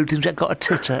of little rude things. I got a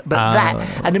titter, but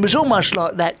and it was almost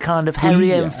like that kind of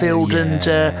Harry Enfield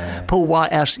and Paul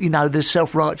Whitehouse. The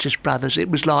self-righteous brothers. It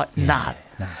was like no.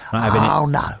 Not having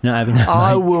no. Not having it.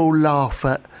 I will laugh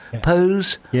at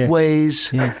poos,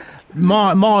 wheeze. Yeah.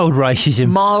 Mild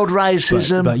racism.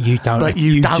 But you don't. But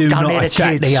you do don't not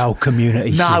attack the whole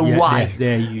community. No way.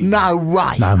 No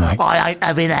way. No, mate. I ain't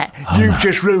having that. You've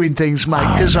just ruined things,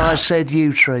 mate, because I said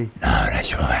Utri. No,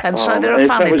 that's right. And so they're if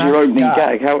funny. that was your opening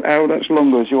gag, how much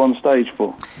longer was you on stage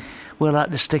for? Well, I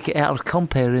had to stick it out of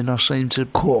comparing, I seem to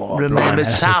remember.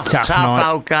 Tough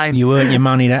old game. You earned your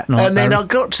money that night. And then I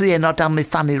got to the end, I'd done my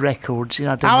funny records.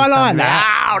 I like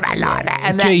that. Oh, I like that.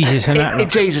 And Jesus and that.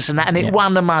 Jesus and that, and it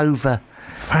won them over.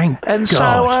 Thank and God. So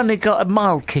I only got a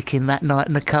mild kicking that night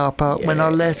in the car park when I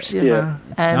left, you know.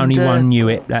 And only one knew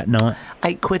it that night.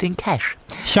 £8 in cash.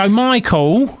 So,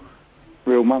 Michael.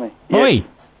 Real money. Oi,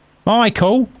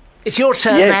 Michael. It's your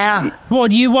turn now. What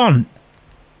do you want?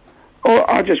 Oh,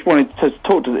 I just wanted to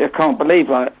talk to. I can't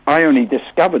believe I only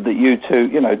discovered that you two,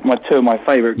 two of my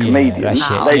favourite comedians.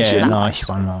 Nice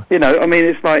one.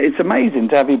 It's amazing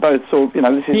to have you both sort of,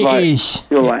 this is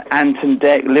you're like Anton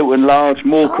Deck, Little and Large,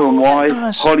 Morker and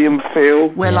Wise, Holly and Phil,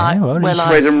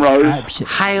 Fred and Rose.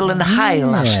 Hale and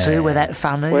Hale, us two, we're that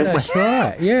funny. Well, that's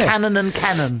right, yeah. Cannon and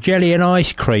Cannon. Jelly and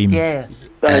ice cream. Yeah.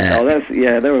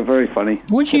 They were very funny.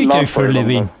 What do you do for a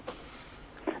living?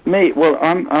 Me? Well,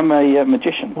 I'm a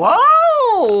magician. Whoa!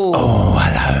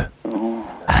 Oh,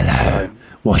 hello.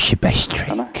 What's your best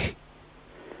trick?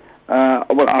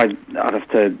 I'd have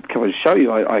to come and show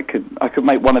you. I could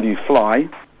make one of you fly.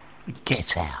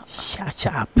 Get out. Shut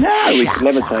up. No, we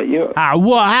could levitate you.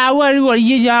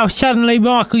 What? Suddenly,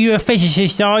 Michael, you're a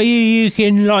physicist, are you? You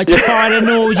can, defy the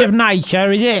laws of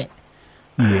nature, is it?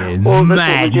 Yeah, well,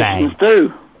 that's what magicians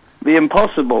do. The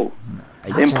impossible.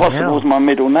 Impossible is my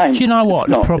middle name. Do you know what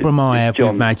the problem I have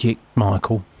with magic,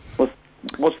 Michael?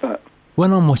 What's that?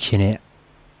 When I'm watching it,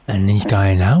 and he's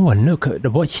going,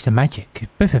 watch the magic.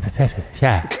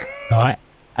 Yeah, right?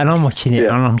 And I'm watching it,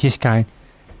 and I'm just going,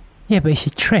 yeah, but it's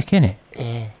a trick, isn't it?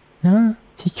 Yeah.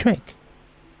 It's a trick.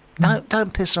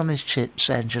 Don't piss on his chips,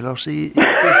 Angelos. It's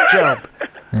his job.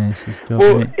 Yeah, it's his job,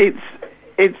 well, isn't it?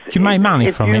 it's... Do you make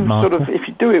money from it, Michael? If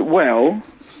you do it well...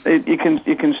 You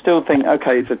can still think,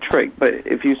 okay, it's a trick, but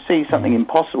if you see something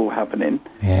impossible happening,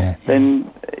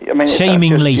 then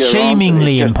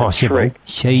seemingly impossible.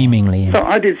 Seemingly. So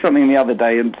I did something the other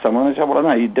day, and someone said, "Well, I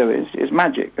know you do it. It's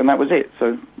magic," and that was it.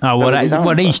 So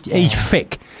he's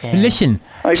thick. Yeah. Listen,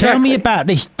 tell me about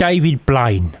this David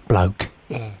Blaine bloke.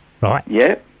 Yeah. Right.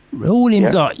 Yeah. All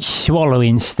him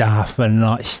swallowing stuff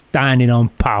and standing on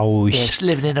poles. Yes,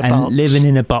 living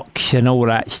in a box and all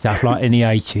that stuff like in the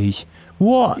 80s.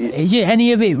 What? Is it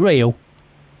any of it real?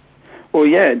 Well,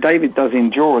 yeah, David does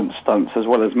endurance stunts as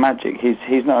well as magic.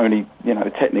 He's not only,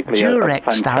 technically a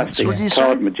fantastic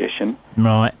card magician.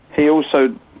 Right. He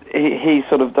also, he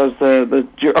sort of does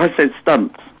I said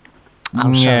stunts.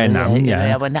 Oh, yeah, no.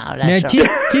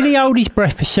 Did he hold his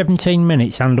breath for 17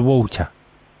 minutes underwater?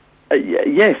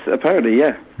 Yes, apparently,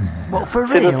 yeah. What, for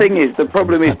real? So the thing is, the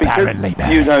problem is because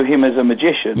you know him as a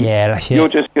magician, that's it. You're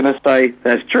just going to say,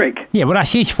 that's trick. Yeah, well,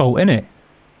 that's his fault, isn't it?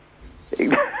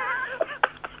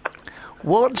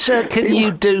 What can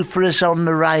you do for us on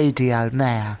the radio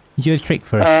now? Is there a trick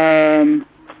for us?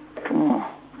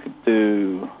 Could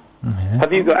do...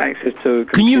 Have you got access to...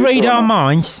 Can you read our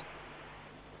minds?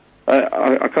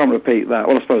 I can't repeat that.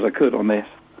 Well, I suppose I could on this.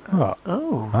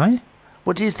 Oh. Right?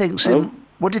 What do you think's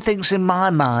in my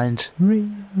mind?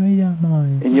 Read our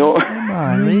minds. In your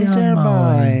mind. Read our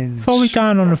minds. Before we go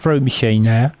on the fruit machine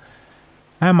now,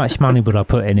 how much money would I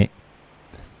put in it?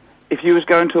 If you was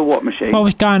going to a what machine? If I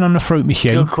was going on the fruit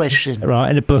machine. Good question. Right,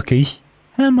 in the bookies.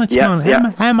 How much money?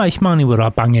 How much money would I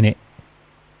bang in it?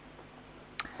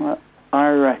 Well, I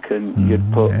reckon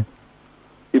you'd put... Yeah.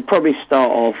 You'd probably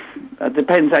start off... It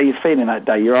depends how you're feeling that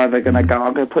day. You're either going to go,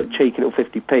 I'm going to put a cheeky little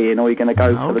 50p in, or you're going to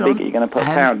go for the biggie. You're going to put a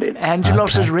pound in.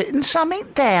 Angelos has written something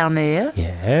down here.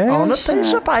 Yes. On a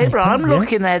piece of paper. I'm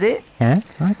looking at it. Yeah,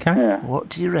 okay. Yeah. What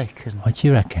do you reckon?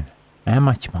 How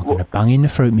much am I going to bang in the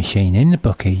fruit machine in the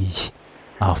bookies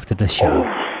after the show?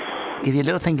 Give you a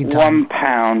little thinking time.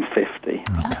 £1.50.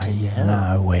 Okay,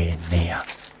 nowhere near.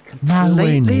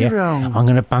 Nowhere near. Wrong. I'm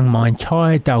going to bang my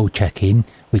entire dough check in,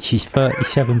 which is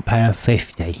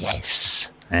 £37.50. Yes.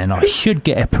 And I should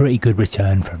get a pretty good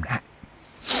return from that.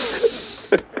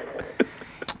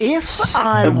 If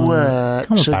I were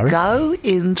to go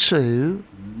into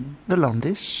the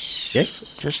Londis.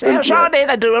 Yes. Just outside here,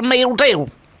 they do a meal deal.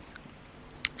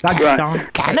 Lunchtime.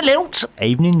 Can of lilt.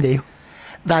 Evening deal.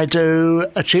 They do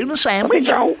a tuna sandwich.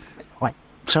 What?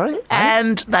 Sorry.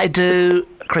 And they do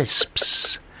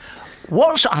crisps.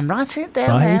 I'm writing it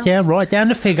down now. Yeah, write down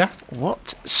the figure.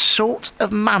 What sort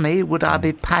of money would I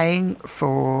be paying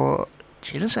for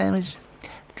tuna sandwich,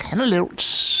 can of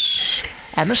lilts,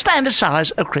 and a standard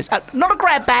size of crisps? Not a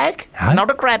grab bag. No.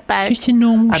 Not a grab bag. Just a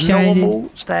normal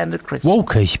standard crisp.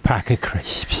 Walker's pack of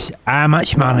crisps. How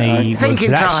much money?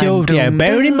 Thinking time.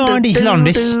 Bearing in mind he's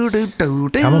Londis.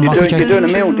 Come on, Michael You're doing a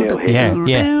meal deal here.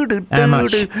 Yeah. How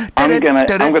much? I'm gonna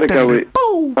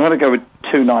go with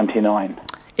 $2.99.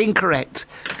 Incorrect.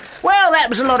 Well, that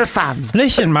was a lot of fun.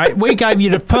 Listen, mate, we gave you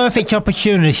the perfect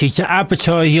opportunity to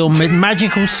advertise your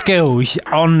magical skills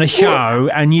on the show,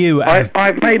 and you have...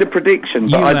 I've made a prediction,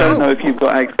 but I don't know if you've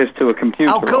got access to a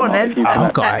computer. Oh, go on then.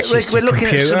 I've got access to We're looking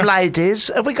computer. at some ladies.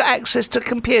 Have we got access to a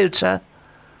computer?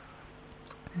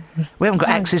 We haven't got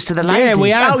access to the ladies. Yeah,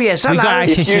 we have. Oh, yes, We hello. got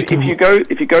access to computer.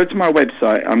 If you go to my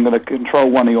website, I'm going to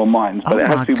control one of your minds, but it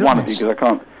has to be one of you because I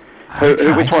can't.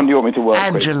 Which one do you want me to work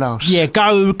Angelos. Yeah,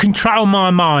 go control my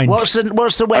mind. What's the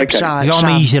website? Because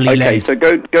I'm easily led. So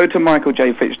go to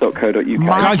michaeljfitch.co.uk.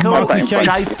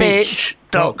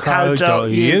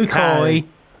 michaeljfitch.co.uk.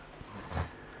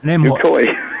 And then You're what? coy.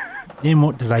 Then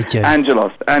what do they do?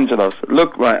 Angelos,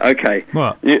 look, right, okay.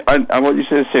 What? I want you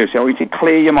to seriously. I want you to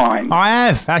clear your mind. I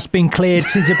have. That's been cleared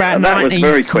since about That was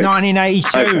very quick.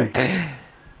 1982.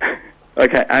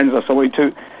 Okay, Angelos, I want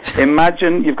you to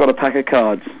imagine you've got a pack of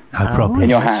cards No problem. in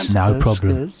your hand. No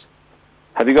problem.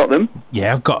 Have you got them?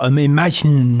 Yeah, I've got them.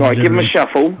 Imagine. Right, give them a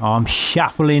shuffle. I'm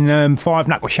shuffling 5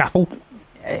 knuckle shuffle.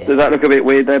 Does that look a bit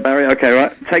weird there, Barry? Okay,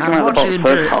 right. Take them out of the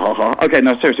box first. Okay,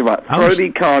 no, seriously, right. Throw the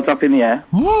cards up in the air.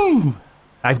 Woo!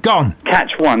 They've gone.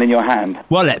 Catch one in your hand.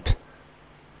 Wallop.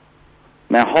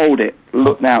 Now hold it.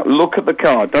 Look at the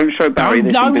card. Don't show Barry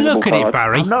this Don't invisible look at card. it,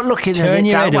 Barry. I'm not looking Turn at it.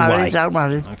 your head away. Don't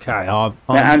worry. Okay, Now,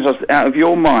 Angelos, out of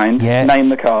your mind, name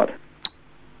the card.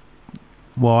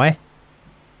 Why?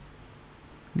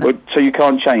 Well, so you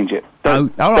can't change it.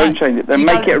 Don't change it. Then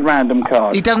make it a random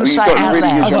card. He doesn't You've say got it to out really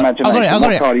loud. use your imagination.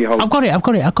 What card are you holding? I've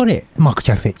got it. Michael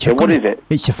J. Fitch. So what is it?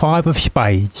 It's a 5 of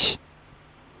spades.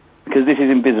 Because this is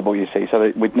invisible, you see, so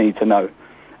that we'd need to know.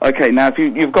 Okay, now if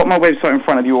you've got my website in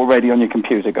front of you already on your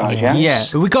computer, guys, yeah? Yeah.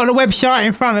 Have we got a website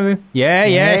in front of him? Yeah.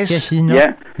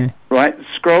 Right,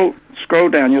 scroll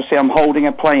down, you'll see I'm holding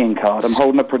a playing card. I'm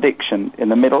holding a prediction in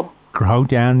the middle. Scroll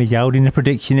down, he's holding a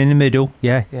prediction in the middle.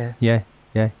 Yeah.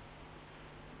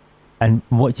 And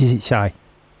what does it say?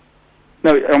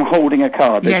 No, I'm holding a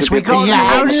card. Yes, we got You're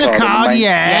that. holding a card,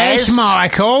 yes,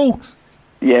 Michael.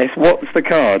 Yes, what's the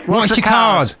card? What's your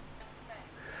card?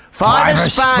 5 of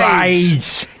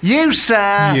spades. You,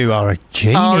 sir, You are a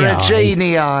genie. are a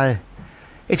genie.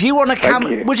 If you want to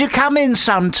come, you. would you come in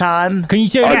sometime? Can you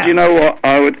do Do that? you know what?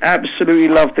 I would absolutely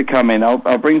love to come in. I'll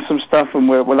bring some stuff and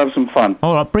we'll have some fun.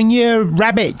 All right, bring your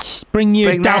rabbits. Bring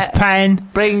your Bring duff that. pan.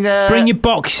 Bring Your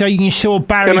box so you can saw Can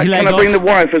Barry's leg I off. bring the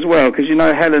wife as well? Because you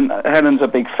know Helen's a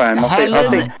big fan. I've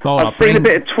seen a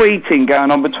bit of tweeting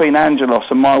going on between Angelos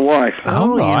and my wife.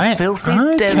 Oh, you right. filthy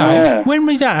Okay. devil. Yeah. When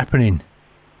was that happening?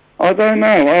 I don't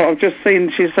know. I've just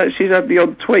seen she's had the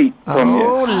odd tweet from you.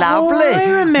 Oh, lovely. Oh, I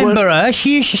remember her.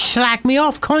 She used to slag me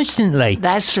off constantly.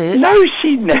 That's it. No,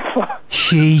 she never.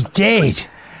 She did.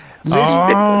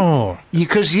 Listen,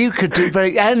 because you could do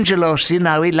very... Angelos, you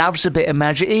know, he loves a bit of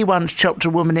magic. He once chopped a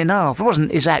woman in half. It wasn't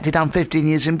his act. He'd done 15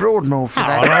 years in Broadmoor for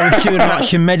that. I was doing like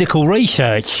some medical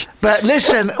research. But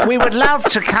listen, we would love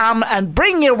to come and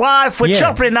bring your wife. We're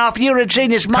chopping in half. You're a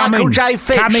genius. Michael J.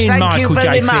 Fitch. Come in, Thank Michael you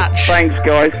very J. much. Fitch. Thanks,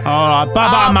 guys. All right,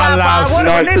 bye-bye, my love. What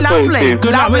Nice to talk lovely. to you.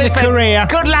 Good luck with the career.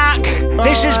 Good luck.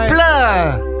 This is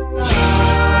Blur.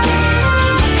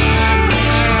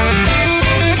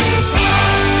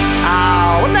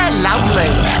 Oh, wasn't that lovely?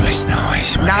 That was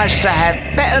nice. Nice to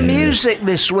have better music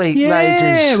this week, Yeah,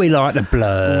 ladies. we like the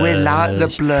Blur. We like the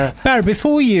Blur. Barry,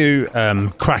 before you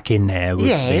crack in there with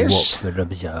Yes. the Watford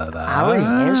Observer, Oh,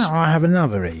 yes. I have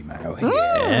another email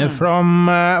here from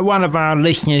one of our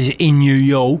listeners in New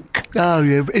York. Oh,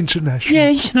 yeah, international.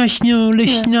 Yes, national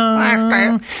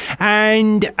listener.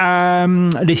 And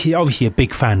this is obviously a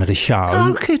big fan of the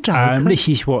show. Okay, okay. This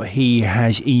is what he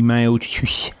has emailed to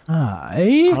say.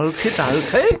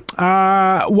 Okay.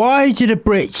 Why do the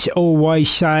Brits always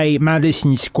say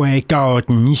Madison Square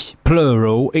Gardens,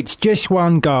 plural? It's just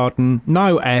one garden,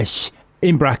 no S,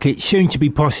 in brackets, soon to be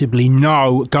possibly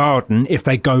no garden if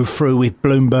they go through with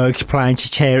Bloomberg's plan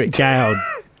to tear it down.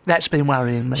 That's been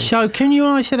worrying me. So, can you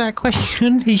answer that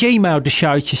question? He's emailed the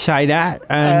show to say that,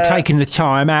 and taking the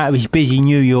time out of his busy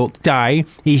New York day,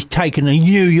 he's taken a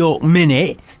New York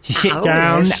minute to sit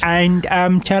down and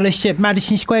tell us that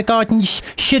Madison Square Gardens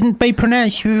shouldn't be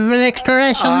pronounced with an extra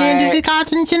S on the end of the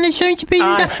gardens, and there's going to be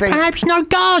perhaps no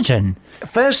garden.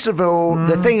 First of all,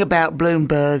 the thing about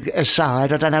Bloomberg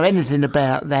aside, I don't know anything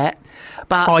about that.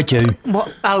 But I do.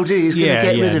 What? Oh, do you? He's going to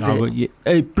get rid of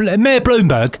it? Mayor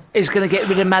Bloomberg. He's going to get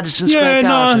rid of Madison Square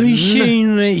Garden. No, he's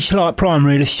seen it's like prime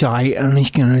real estate, and he's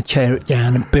going to tear it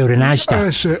down and build an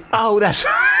Asda. Oh, that's...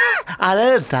 I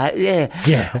heard that, yeah.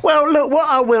 Yeah. Well, look, what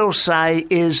I will say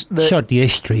is that... Sod the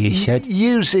history, he said.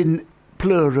 Using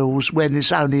plurals when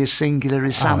there's only a singular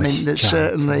is something that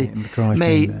certainly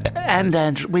me and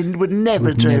Andrew, we would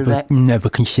never do that. Never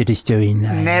considers doing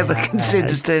that. Never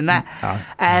considers doing that.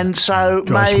 And so,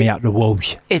 drives me out the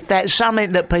walls. If that's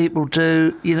something that people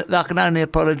do, I can only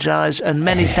apologise, and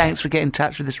many thanks for getting in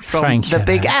touch with us from the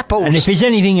Big Apples. And if there's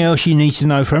anything else you need to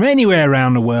know from anywhere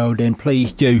around the world, then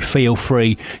please do feel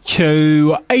free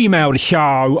to email the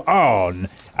show on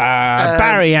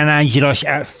Barry and Angelos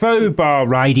at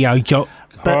FooBarRadio.com.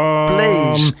 But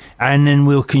please. And then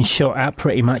we can sort out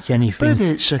pretty much anything. But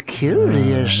it's a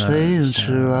curious thing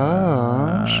to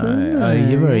ask.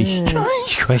 A very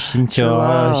strange question to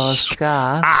ask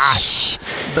us.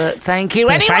 But thank you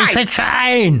anyway. Thanks for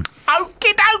trying.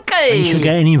 Okie dokie. Thanks for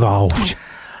getting involved.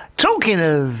 Talking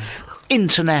of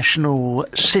international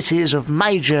cities of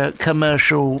major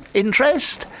commercial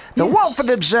interest, the Watford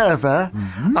Observer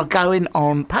are going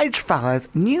on page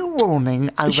 5, new warning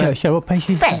over what page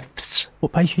is thefts.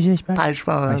 What page is this, Page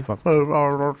 5.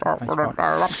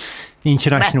 The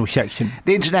international section.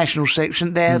 The international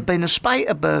section. There have been a spate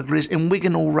of burglaries in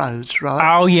Wiganall Roads,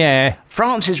 right? Oh, yeah.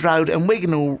 Francis Road and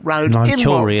Wiganall Road in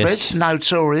Watford.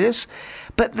 Notorious.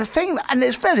 But the thing, and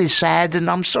it's very sad, and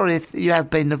I'm sorry if you have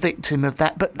been the victim of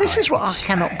that, but this is what I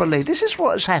cannot believe. This is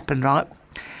what has happened, right?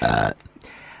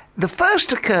 The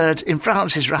first occurred in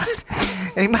Francis Road.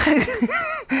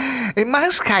 In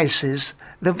most cases,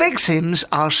 the victims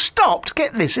are stopped.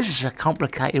 Get this is a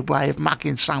complicated way of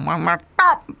mucking someone. They're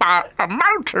stopped by a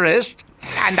motorist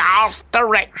and asked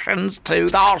directions to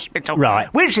the hospital. Right.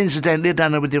 Which, incidentally, I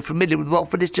don't know whether you're familiar with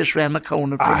Watford, is just round the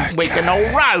corner from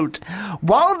Wiganall Road.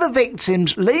 While the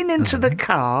victims lean into the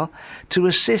car to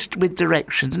assist with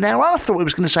directions. Now, I thought it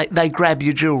was going to say they grab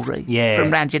your jewellery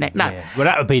from round your neck. No. Yeah. Well,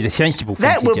 that would be the sensible thing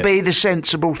That would be the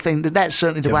sensible thing. That's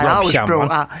certainly the way I was brought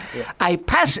up. Yeah.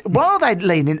 While they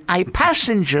lean in, a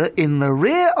passenger in the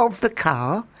rear of the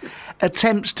car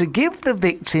attempts to give the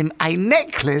victim a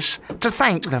necklace to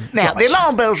thank them. Now, the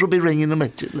alarm bells will be ringing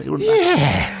immediately, wouldn't they?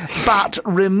 Yeah. But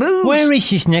removes... Where is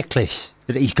his necklace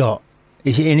that he's got?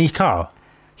 Is it in his car?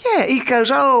 Yeah, he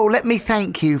goes, let me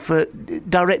thank you for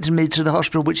directing me to the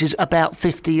hospital, which is about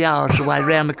 50 yards away,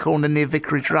 round the corner near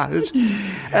Vicarage Road.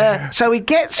 So he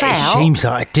gets out. It seems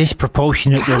like a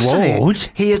disproportionate reward.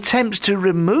 He attempts to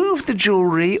remove the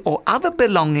jewellery or other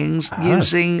belongings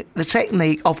using the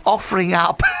technique of offering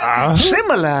up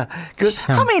similar goods.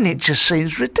 I mean, it just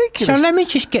seems ridiculous. So let me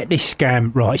just get this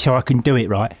scam right so I can do it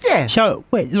right. Yeah. So,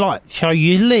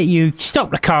 you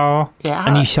stop the car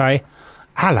and you say,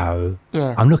 hello,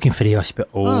 I'm looking for the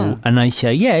hospital. And they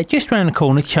say, just round the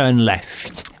corner, turn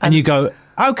left. And you go,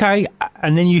 okay.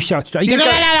 And then you start to... You go,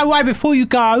 no, wait, before you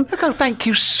go. I go, thank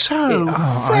you so very much.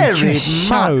 I'm just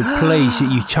so pleased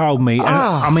that you told me. And,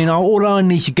 I mean, all I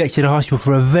need to get to the hospital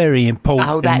for a very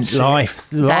important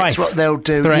that's what they'll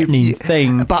do. Threatening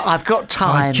thing. But I've got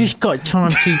time. I've just got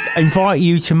time to invite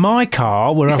you to my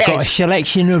car where I've got a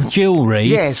selection of jewellery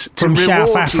from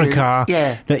South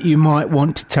Africa that you might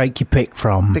want to take your pick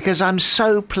from. Because I'm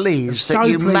so pleased that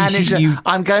you managed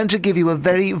I'm going to give you a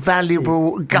very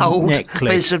valuable gold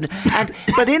necklace. Piece of...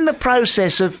 But in the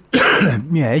process of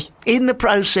in the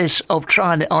process of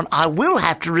trying it on, I will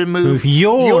have to remove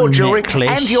your jewellery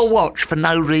and your watch for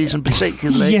no reason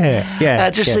particularly.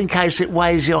 Just in case it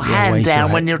weighs your hand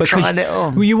down when you're trying it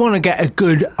on. Well, you want to get a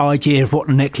good idea of what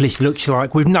the necklace looks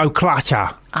like with no clutter.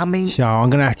 I mean, so I'm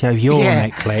going to have your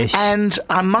necklace. And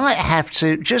I might have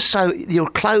to, just so your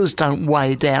clothes don't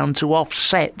weigh down to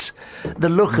offset the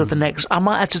look of the necklace, I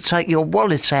might have to take your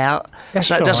wallet out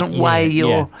so it doesn't weigh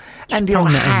your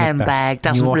handbag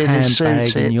doesn't really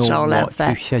suit it, so I'll have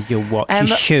that. You said your watch, And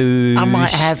your shoes. I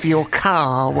might have your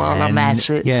car while I'm at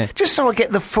it. Yeah. Just so I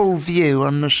get the full view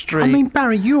on the street. I mean,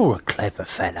 Barry, you're a clever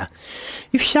fella.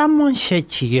 If someone said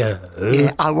to you...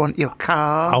 Yeah, I want your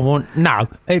car.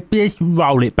 Let's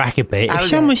roll it back a bit. If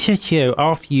someone said to you,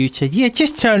 after you said, yeah,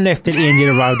 just turn left at the end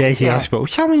of the road, there's the hospital.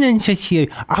 Someone then said to you,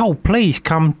 oh, please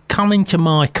come into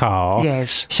my car.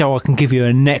 Yes. So I can give you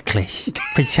a necklace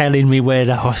for telling me where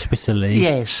the hospital is.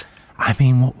 Yes. I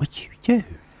mean, what would you do?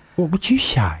 What would you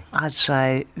say? I'd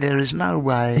say there is no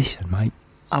way. Listen, mate.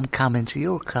 I'm coming to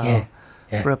your car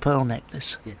for a pearl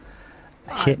necklace. Yeah.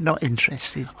 I'm not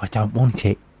interested. I don't want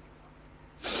it.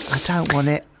 I don't want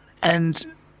it. And,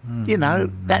 you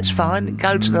know, that's fine.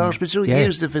 Go to the hospital,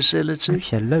 use the facility.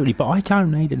 Absolutely, but I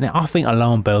don't need it. I think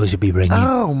alarm bells would be ringing.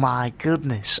 Oh, my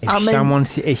goodness.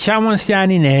 If someone's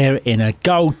standing there in a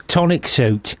gold tonic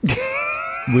suit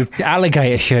with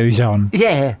alligator shoes on.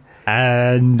 Yeah.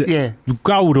 And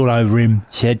gold all over him,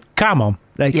 said, come on.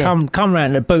 Come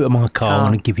round the boot of my car. I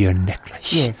want to give you a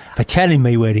necklace for telling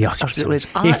me where the hospital is.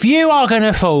 If you are going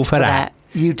to fall for that,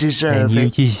 you deserve it. You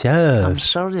deserve. I'm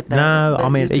sorry about No, it. I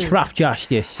mean, it's rough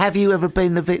justice. Have you ever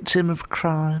been the victim of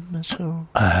crime at all?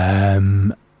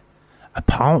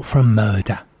 Apart from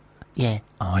murder. Yeah.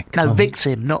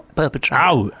 Victim, not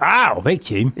perpetrator. Oh,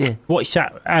 victim? Yeah. What's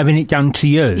that? Having it done to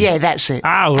you? Yeah, that's it.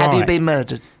 Oh, Have you been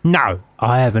murdered? No,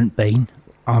 I haven't been.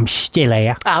 I'm still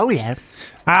here. Oh, yeah.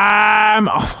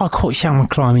 I caught someone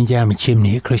climbing down my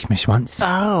chimney at Christmas once.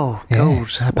 Oh, God.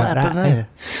 What happened there?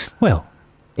 Well,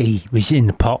 he was in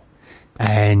the pot,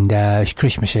 and it's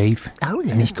Christmas Eve. Oh,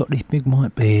 yeah. And he's got this big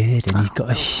white beard, and he's got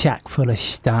a sack full of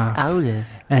stuff. Oh, yeah.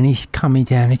 And he's coming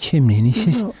down the chimney, and he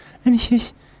says,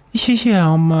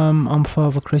 yeah, I'm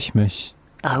Father Christmas.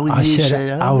 Oh, and you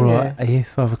said, right, are you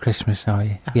Father Christmas, are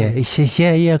you? Yeah. He says,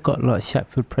 yeah, I've got like a sack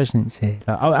full of presents here.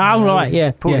 Like, right, yeah.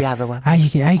 Pull the other one. How you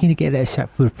going to get that sack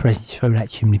full of presents through that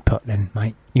chimney pot then,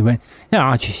 mate? He went, no,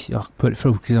 I put it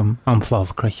through because I'm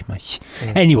Father Christmas.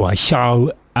 Yeah. Anyway,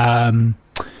 so I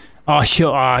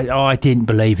didn't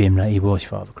believe him that he was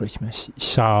Father Christmas,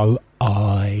 so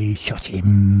I shot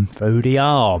him through the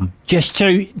arm just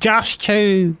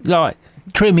to like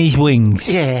trim his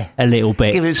wings a little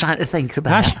bit. Give him something to think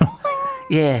about.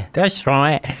 That's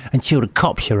right. Until the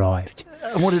cops arrived.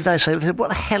 And what did they say? They said, what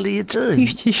the hell are you doing? You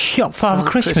just shot Father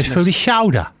Christmas through the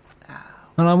shoulder.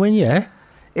 And I went, yeah.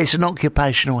 It's an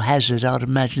occupational hazard, I'd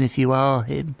imagine, if you are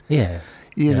him. Yeah.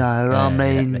 You know, I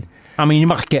mean... I mean, you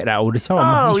must get that all the time.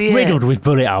 Oh, it's riddled with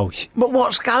bullet holes. But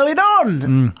what's going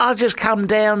on? I just come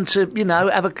down to,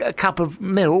 have a cup of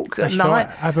milk at night,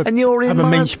 and you're in a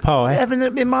mince pie. Having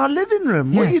it in my living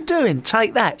room. What are you doing?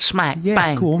 Take that, smack,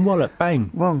 bang. Go on, wallop,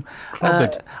 bang. Wrong.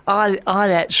 Clobbered.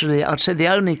 I'd say the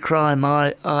only crime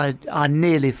I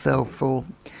nearly fell for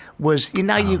was,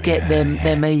 you get them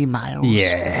emails.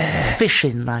 Yeah.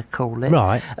 Phishing, they call it.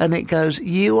 Right. And it goes,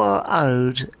 you are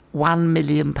owed £1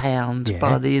 million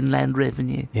by the Inland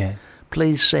Revenue. Yeah.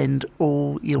 Please send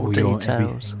all your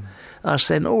details. I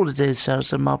sent all the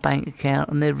details of my bank account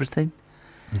and everything.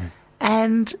 Yeah.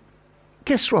 And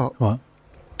guess what? What?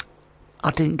 I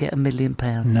didn't get £1 million.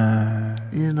 No.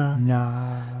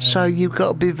 No. So you've got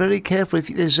to be very careful. If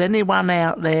there's anyone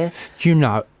out there... Do you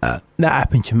know, that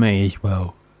happened to me as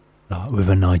well, like with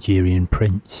a Nigerian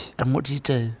prince. And what do you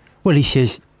do? Well, he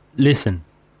says, listen,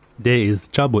 there is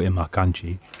trouble in my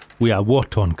country. We are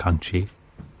war-torn country.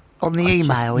 On the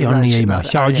email? On the email.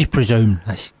 So I just presume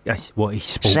that's what he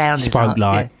spoke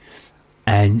like. Yeah.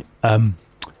 And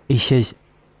he says,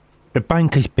 the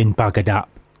bank has been buggered up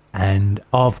and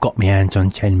I've got my hands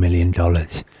on $10 million.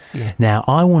 Yeah. Now,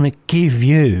 I want to give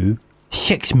you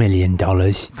 $6 million.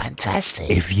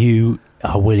 Fantastic. If you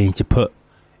are willing to put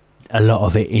a lot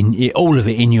of it all of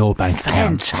it in your bank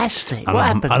account. Fantastic. What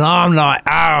happened? And I'm like,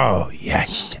 oh,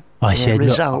 yes. I said,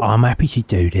 look, I'm happy to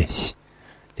do this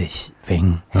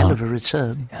thing. Hell of a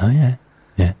return. Oh, yeah.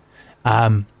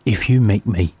 If you meet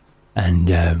me and,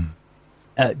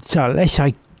 so let's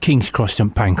say King's Cross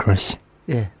and Pancras.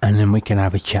 Yeah. And then we can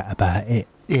have a chat about it.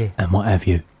 Yeah. And what have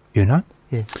you, Yeah.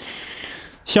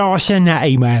 So I send that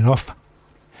email off.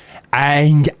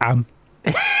 And,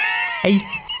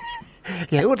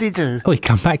 yeah, what did he do? Oh, he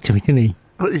come back to me, didn't he?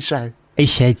 What did he say? He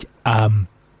said,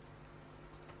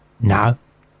 no,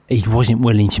 he wasn't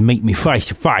willing to meet me face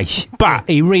to face, but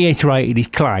he reiterated his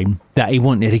claim that he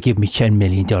wanted to give me $10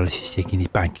 million to stick in his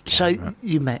bank account. So right?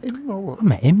 You met him or what? I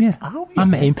met him, yeah. Oh, yeah. I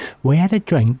met him. We had a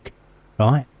drink,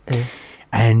 right? Yeah.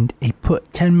 And he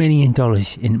put $10 million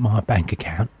in my bank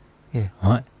account, yeah.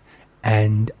 Right?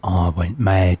 And I went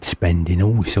mad spending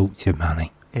all sorts of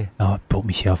money. Yeah. I bought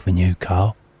myself a new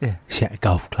car. set of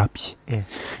golf clubs. Yeah.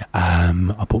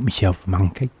 I bought myself a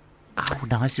monkey. Oh,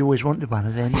 nice. You always wanted one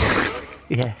of them.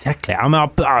 Yeah. Exactly. I mean, I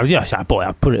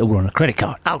put it all on a credit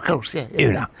card. Oh, of course, yeah.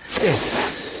 You know. Yeah.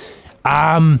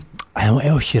 And what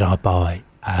else should I buy?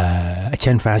 A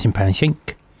 £10,000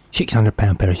 sink,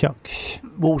 £600 pair of socks.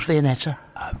 Wolves Viennetta.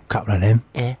 A couple of them.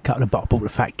 Yeah. A couple of bottle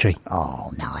at factory.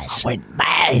 Oh, nice. I went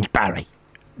mad, Barry.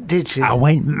 Did you? I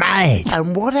went mad.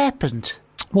 And what happened?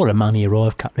 Well, the money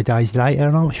arrived a couple of days later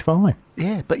and I was fine.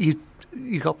 Yeah, but you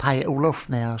got to pay it all off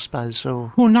now, I suppose,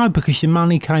 or... Well, no, because the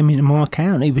money came into my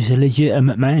account. He was a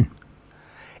legitimate man.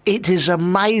 It is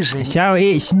amazing. So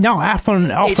it's not often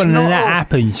that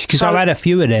happens, because I've had a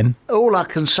few of them. All I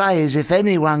can say is if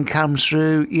anyone comes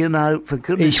through, for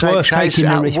goodness sake,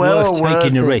 it's worth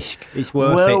taking the risk. It's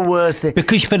worth it.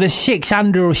 Because for the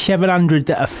 600 or 700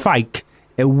 that are fake,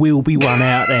 there will be one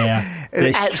out there.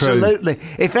 Absolutely. True.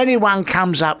 If anyone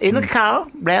comes up in a car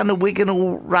round the Wigan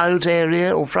Road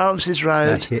area or Francis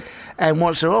Road and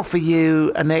wants to offer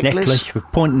you a necklace for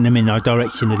pointing them in the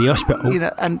direction of the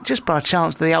hospital, and just by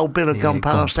chance the old bill had gone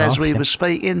past as we were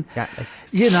speaking, exactly.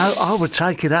 I would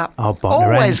take it up. I'll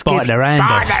bite their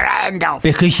hand off.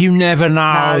 Because you never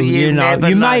know. No, you never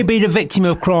you know. may be the victim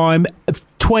of crime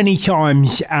 20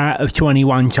 times out of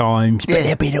 21 times, but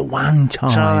there'll be the one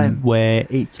time where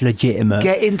it's legitimate.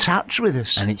 Get in touch with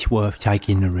us. And it's worth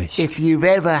taking the risk. If you've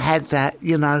ever had that,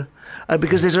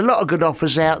 because there's a lot of good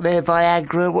offers out there.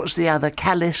 Viagra, what's the other?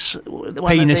 Callus?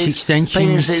 Penis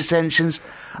extensions.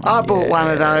 I bought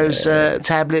one of those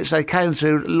tablets. They came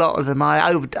through, a lot of them.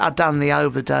 I'd done the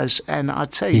overdose, and I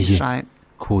tell you something.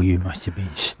 Cool, you must have been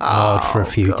hard for a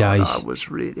few days.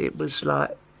 It was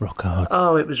like... rock hard.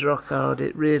 Oh, it was rock hard.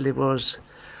 It really was.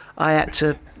 I had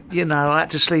to... I had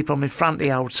to sleep on my front the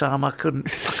whole time. I couldn't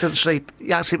sleep.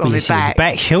 I had to sleep on my back.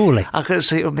 Back, surely. I couldn't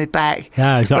sleep on my back.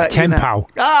 No, it's like tempo.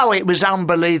 It was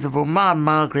unbelievable. My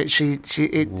Margaret,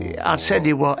 I tell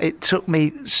you what, it took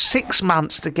me 6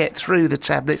 months to get through the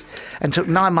tablets and took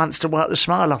 9 months to wipe the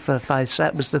smile off her face.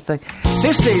 That was the thing.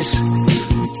 This is...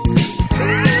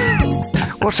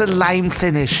 What a lame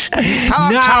finish.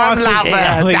 Part-time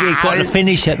lover. You've got to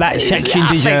finish it. That section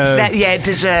deserves. It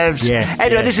deserves. Yeah,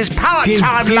 anyway, this is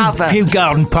part-time lover. Few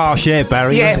garden pass there,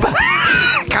 Barry. Yeah,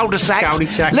 cul-de-sacs.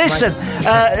 Listen,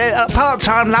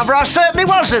 part-time lover, I certainly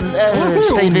wasn't.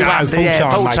 Stevie Wonder.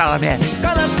 Full-time, yeah.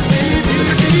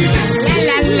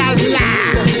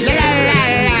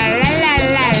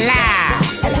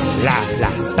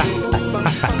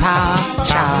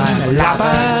 Part-time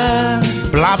lover.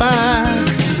 Blubber.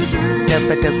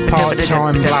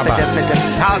 Part-time blubber.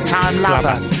 Part-time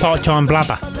lover. Part-time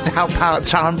blubber. How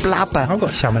part-time blubber? I've got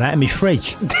some of that in my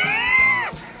fridge.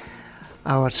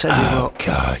 I tell you what. Oh,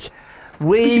 God.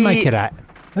 What do you make of that?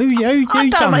 Who's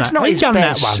done that? It's not his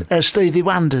best. That one? Stevie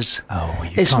Wonder's. Oh,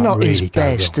 well, it's can't not really his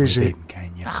best, is it? Him,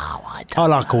 can you? No, I don't. I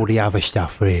like all the other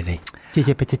stuff, really. I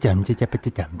like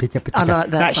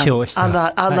that sort of stuff.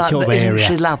 I like sort that. of area. Isn't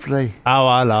she lovely? Oh,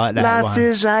 I like that Life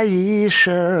is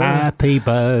Aisha. Happy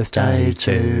birthday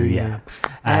to you.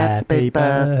 Happy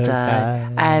birthday.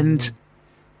 And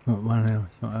what one else?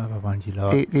 What other ones you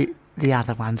like? The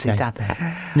other ones he done.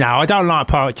 No, I don't like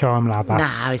part-time lover.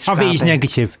 No, it's I think it's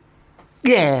negative.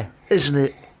 Yeah, isn't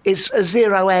it? It's a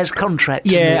 0 hours contract.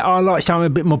 Yeah, I like something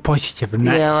a bit more positive than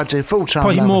that. Yeah, I do. Full-time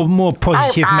lover. More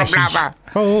positive message.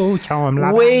 Full-time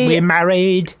lover. We're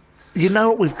married. You know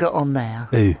what we've got on now?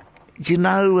 Who? Do you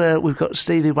know we've got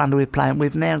Stevie Wonder we're playing?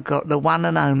 We've now got the one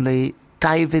and only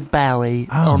David Bowie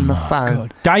on the phone.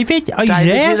 God. David, are you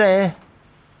David, there? You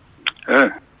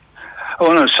there?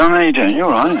 No, son, how you doing? You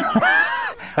all right?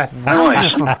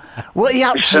 Wonderful. What are you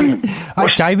up to?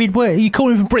 Hi, David. Where are you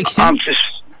calling from Brixton? I'm just...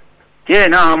 Yeah,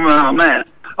 no, I'm man.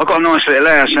 I've got a nice little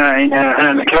house out in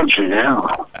the country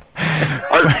now.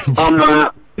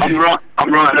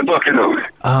 I'm writing a book and all.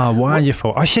 Oh,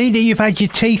 wonderful. I see that you've had your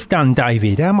teeth done,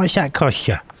 David. How much that cost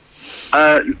you?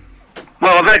 Well,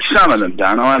 I've had some of them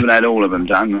done. I haven't had all of them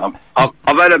done. I've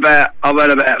had about 5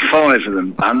 of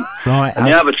them done. Right. And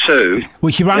the other two... Well,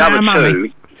 you run out of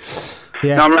money?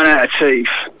 Yeah. No, I ran out of teeth.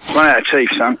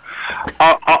 Son.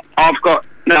 I've got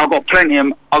plenty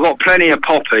of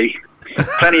poppy.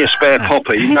 Plenty of spare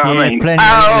poppy, you know what I mean? Plenty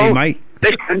of money, mate.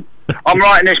 Listen, I'm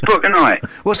writing this book tonight.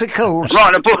 What's it called? I'm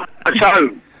writing a book, a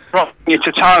tome. Writing it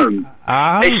to tome.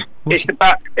 Oh. It's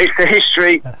the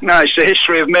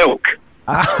history of milk.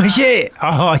 Oh, is it?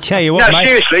 Oh, I tell you what, mate. No,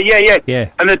 seriously, yeah.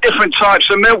 And the different types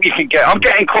of milk you can get. I'm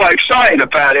getting quite excited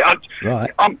about it.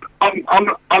 I'm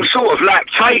sort of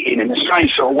lactating in a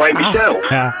strange sort of way myself.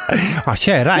 I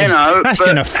tell you, that's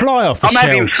going to fly off the shelves. I'm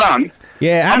having fun.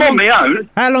 Yeah, I'm on my own.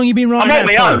 How long you been writing that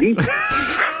for? I'm on my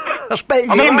own.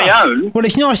 I'm on my own. Well,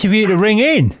 it's nice of you to ring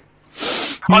in.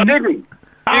 I didn't.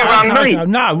 You rang me.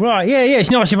 No, right, yeah,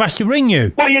 it's nice of us to ring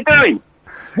you. What are you doing?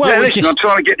 Well, listen, I'm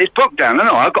trying to get this book down, and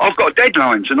I've got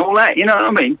deadlines and all that. You know what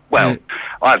I mean? Well,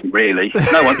 I haven't really.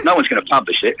 No one's going to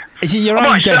publish it. Is it your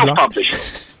own deadline?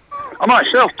 I might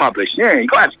self-publish. Yeah, you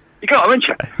got to, haven't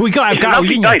you? We got to go. It's a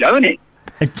lovely day, though, isn't it?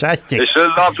 Fantastic. It's a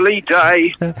lovely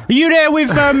day. Are you there with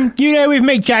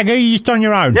Mick Jagger? Are you just on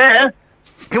your own? Yeah.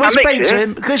 Can we speak to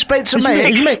him? Can we speak to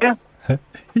Mick?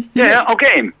 Yeah, I'll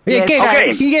get him. Yeah, I'll get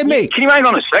him. Can you get Mick? Can you hang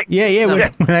on a sec? Yeah, we'll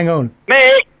hang on.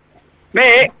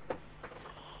 Mick.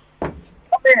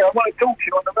 I want to talk to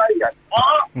you on the radio.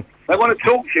 What? I want to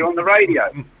talk to you on the radio.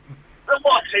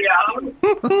 What's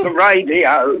the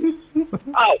radio?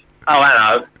 Oh,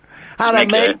 hello. Hello,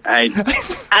 Mick. Hey.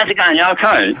 How's it going? You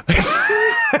okay?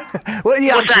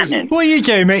 What's happening? What are you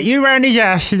doing, Mick? You round his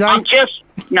house today?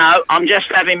 I'm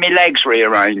just having my legs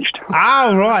rearranged.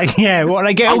 Oh, right, yeah. What,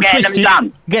 they get all twisted? I'm getting them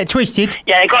done. Get twisted?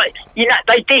 Yeah,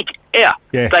 they did. Yeah.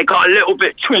 They got a little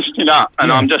bit twisted up,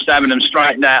 and I'm just having them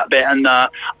straightened out a bit, and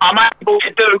I'm able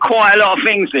to do quite a lot of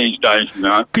things these days, you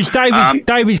know. Because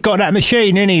David's got that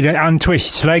machine, isn't he, that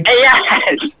untwists legs? He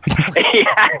has.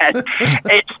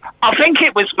 I think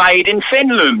it was made in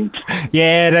Finland.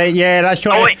 Yeah, that's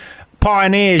right.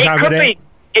 Pioneers over there.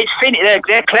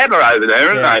 They're clever over there,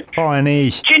 aren't they?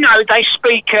 Pioneers. Do you know they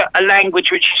speak a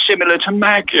language which is similar to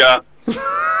Magyar?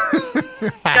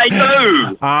 They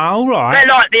do. Oh, right. They're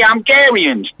like the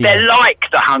Hungarians. Yeah. They're like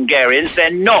the Hungarians.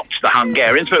 They're not the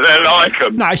Hungarians, but they're like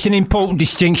them. No, it's an important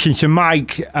distinction to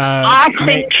make. I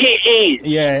think it is.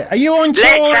 Yeah. Are you on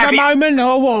tour at the moment,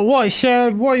 or what?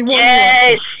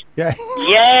 Yes. Yeah.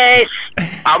 Yes.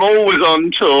 I'm always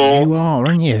on tour. You are,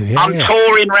 aren't you? Yeah, I'm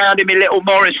touring round in my little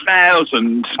Morris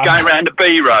 1000, going round the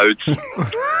B roads.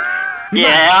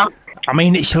 Yeah. I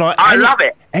mean, it's like... I love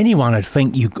it. Anyone would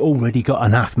think you've already got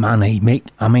enough money, Mick.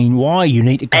 I mean, why you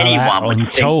need to go out on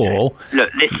tour?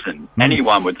 Look, listen,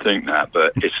 anyone would think that,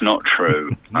 but it's not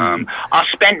true. I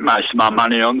spent most of my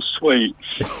money on sweets.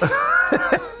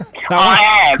 I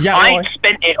have. I ain't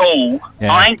spent it all.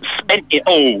 Yeah. I ain't spent it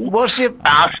all. What's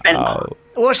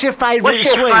your favourite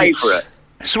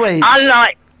sweet? I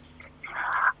like...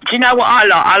 Do you know what I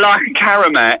like? I like a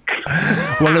Caramac.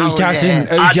 Well, who doesn't?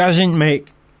 Who doesn't, Mick?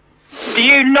 Do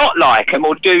you not like them,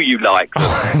 or do you like them?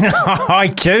 I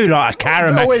do like a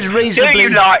Caramac. Always reasonably... Do you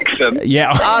like them?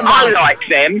 Yeah. I like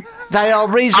them. They are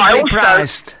reasonably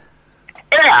priced.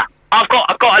 Yeah. I've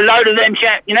got a load of them,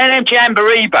 them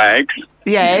jamboree bags?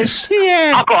 Yes.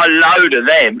 Yeah. I've got a load of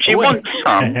them. Do you want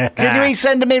some? Can we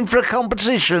send them in for a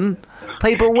competition?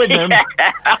 People win them.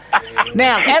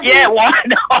 Now, why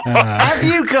not? Have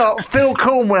you got Phil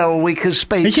Cornwell we could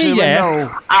speak to? Oh,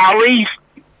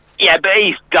 but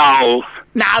he's dull.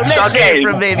 No, let's hear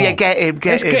from him. Yeah, get him.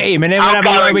 Let's get him, and then we'll have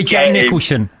a word with Jack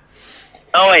Nicholson.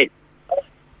 Oh, wait.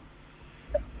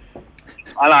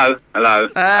 Hello.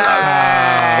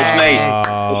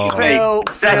 It's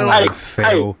me.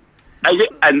 Phil.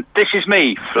 And this is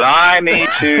me. Fly me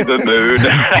to the moon.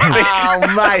 Oh,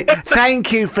 mate.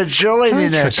 Thank you for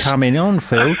joining us. Thanks for coming on,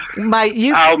 Phil. Mate,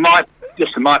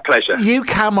 my pleasure. You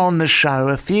come on the show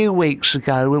a few weeks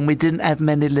ago when we didn't have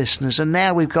many listeners, and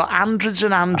now we've got hundreds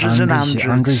and hundreds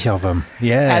of them.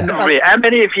 Yeah. And, how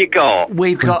many have you got?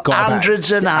 We've got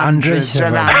hundreds and hundreds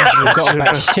and hundreds. We've got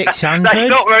about 600. That's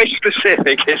not very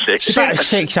specific, is it? About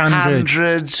 600.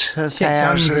 Hundreds,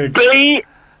 1,000.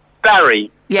 Barry.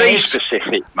 Yes. Be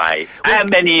specific, mate. How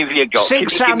many have you got?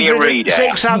 600, give me a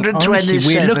readout.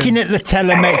 627. We're looking at the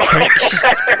telemetrics.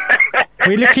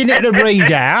 We're looking at the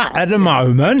readout at the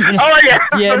moment. Oh, yeah.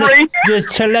 Yeah, the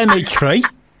telemetry.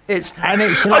 It's like...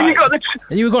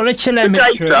 you've got the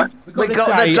telemetry. We've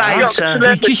got the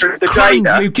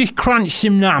data. We've just crunched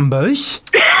some numbers.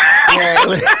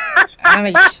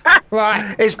 And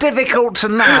it's difficult to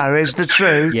know, is the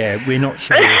truth. Yeah, we're not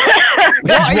sure.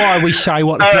 That's why we say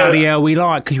what the bloody hell we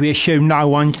like, because we assume no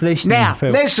one's listening. Now,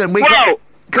 listen, we've got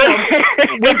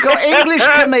English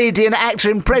comedian, actor,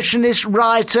 impressionist,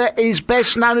 writer. He's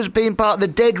best known as being part of the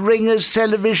Dead Ringers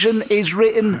television. He's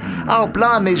written,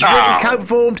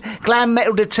 co-performed Glam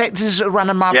Metal Detectives, one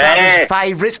of my brother's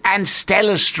favourites, and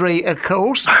Stella Street, of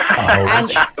course. And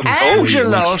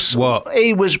Angelos,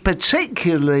 he was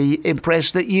particularly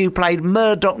impressed that you played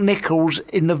Murdoch Nichols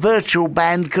in the virtual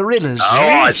band Gorillaz. Oh,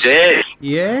 yes. I did.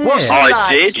 Yeah.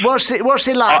 What's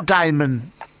it like,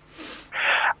 Damon?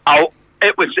 Oh.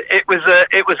 It was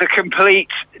a complete.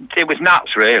 It was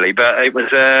nuts, really, but it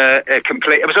was a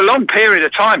complete. It was a long period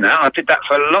of time. Now I did that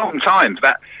for a long time,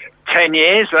 about 10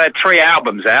 years. I had 3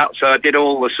 albums out, so I did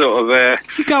all the sort of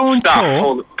you go on stuff.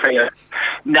 tour?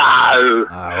 No.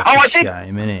 I did.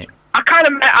 Shame, innit? I kind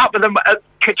of met up with them at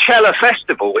Coachella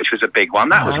Festival, which was a big one.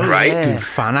 That was great. Yeah. Good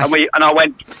fun. And I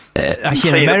went That's see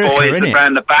in America, the isn't boys it?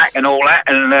 around the back and all that,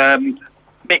 and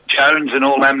Mick Jones and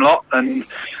all them lot, and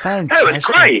Fantastic. it was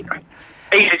great.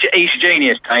 He's a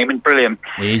genius, Damon. Brilliant.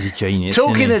 He's a genius.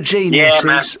 Talking isn't of geniuses,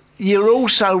 Yeah, man. you're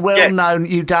also well known.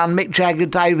 You've done Mick Jagger,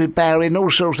 David Bowie, and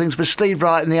all sorts of things for Steve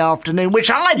Wright in the afternoon,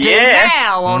 which I do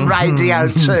now on Radio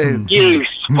 2. You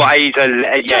Spader,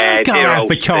 Don't go dear old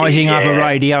advertising Steve, other yeah.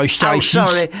 radio Oh, stations.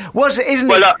 sorry. Isn't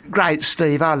Well, it great,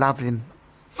 Steve? I love him.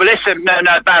 Well, listen, no,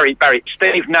 Barry.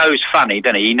 Steve knows funny,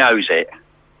 doesn't he? He knows it.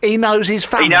 He knows he's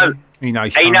funny. He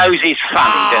knows he's funny,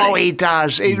 doesn't Oh, he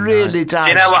does. He really does.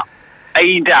 You know what?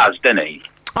 He does, doesn't he?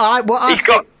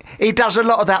 He does a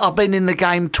lot of that. I've been in the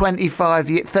game 25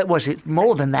 years. Was it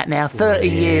more than that now? 30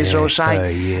 years or so.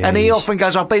 30 years. And he often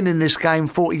goes, I've been in this game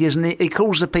 40 years, and he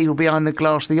calls the people behind the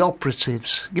glass the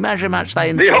operatives. Can you imagine how much they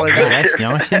enjoy that? That's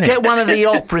nice, isn't it? Get one of the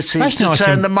operatives That's to nice turn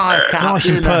and- the mic up. Nice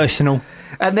and personal.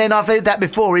 And then I've heard that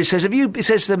before. He says, he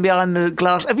says to them behind the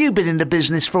glass, have you been in the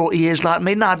business 40 years like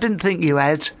me? No, I didn't think you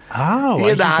had. Oh, You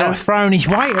he's know. sort of throwing his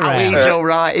weight around. He's all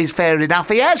right. He's fair enough.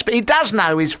 He has, but he does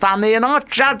know he's funny, and I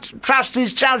trust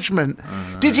his judgment.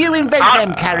 Did you invent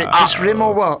them characters for him,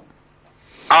 or what?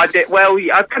 I did. Well,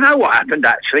 I don't know what happened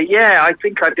actually. Yeah, I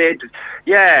think I did.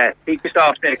 Yeah, he just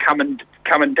asked me to come and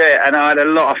do it, and I had a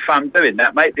lot of fun doing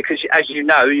that, mate. Because as you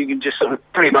know, you can just sort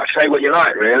of pretty much say what you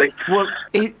like, really. Well,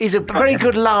 he's a very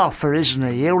good laugher, isn't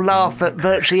he? He'll laugh at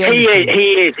virtually anything.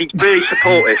 He is. He's really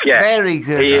supportive. Yeah, Very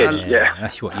good. He is. Yeah.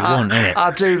 That's what you want, isn't it?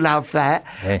 I do love that.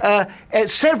 Yeah.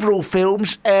 Several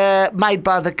films made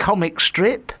by the comic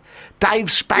strip.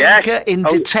 Dave Spanker in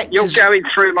Detectives. You're going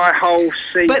through my whole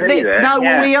CV But there. no,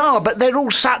 yeah. we are. But they're all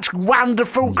such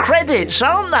wonderful credits,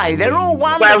 aren't they? They're all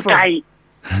Well, wonderful. Dave,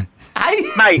 Hey?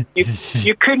 mate,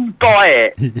 you couldn't buy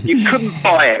it. You couldn't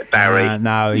buy it, Barry.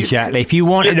 No, exactly. If you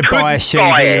wanted You to buy a couldn't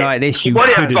buy CD it. like this, you you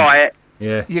wanted couldn't. to buy it.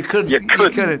 Yeah. You couldn't. You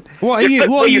couldn't. What are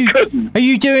you? Well, you couldn't. Are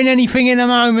you doing anything in the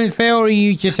moment, Phil? Or are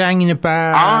you just hanging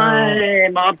about?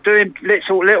 I'm doing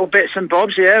little bits and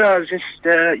bobs. Yeah, I was just.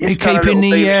 You keeping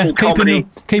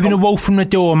the wolf from the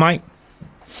door, mate.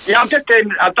 Yeah,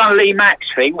 I've done Lee Mack's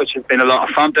thing, which has been a lot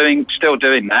of fun. Still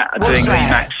doing that. What's doing that? Lee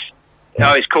Mack's.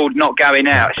 Oh, it's called Not Going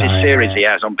Out. It's his series he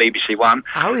has on BBC One.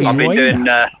 Oh, yeah. I've been doing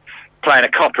playing a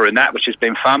copper in that, which has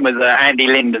been fun with Andy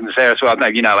Linden's there as well. No,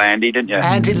 you know Andy, didn't you?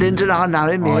 Andy Linden, I know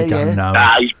him. I don't know.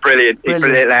 He's brilliant. He's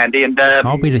brilliant, Andy. And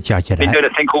I'll be the judge of been that.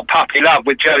 doing a thing called Puppy Love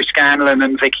with Joe Scanlon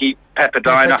and Vicky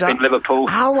Pepperdine up in Liverpool.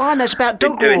 Oh, I know. It's about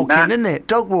dog doing walking, that. isn't it?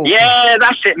 Dog walking. Yeah,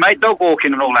 that's it, mate. Dog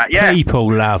walking and all that. Yeah,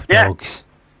 People love Yeah. dogs.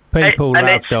 People And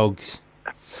love it's- dogs.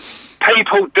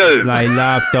 people do. They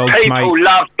love dogs, People mate.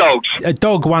 love dogs. A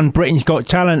dog won Britain's Got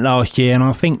Talent last year, and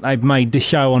I think they've made the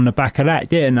show on the back of that,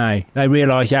 didn't they? They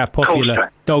realised how popular Course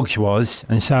dogs was,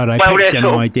 and so they Well, pitched they're an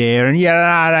sort of- idea, and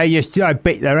they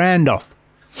bit their hand off.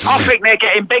 I think they're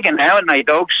getting bigger now, aren't they,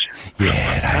 dogs?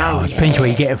 Yeah, they are. Depends where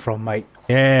you get it from, mate.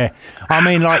 Yeah. I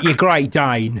mean, like your Great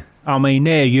Dane. I mean,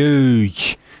 they're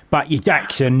huge. But your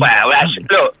Dachshund... Well,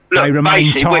 look. They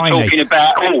remain Basically, tiny. we're talking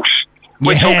about horse.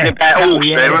 We're talking about horse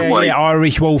there, aren't we? Yeah,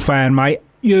 Irish Wolfhound, mate.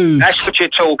 Huge. That's what you're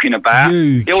talking about.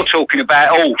 Huge. You're talking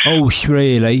about horse. Horse,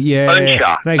 really, yeah.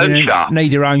 They're going to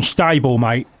need their own stable,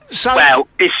 mate. So Well,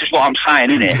 this is what I'm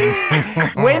saying, isn't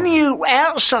it? when you,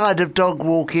 outside of dog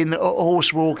walking, or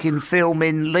horse walking,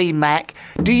 filming, Lee Mack,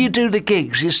 do you do the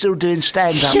gigs? You're still doing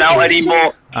stand-up? Not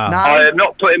anymore. No. I am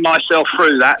not putting myself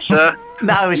through that, sir.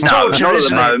 No, it's No, torture, not at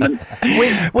isn't the it? moment.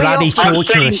 We Bloody often-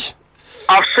 torturous.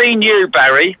 I've seen you,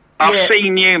 Barry. Yeah. I've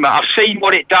seen you, mate. I've seen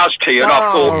what it does to you, and I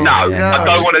Oh, thought, no, no. I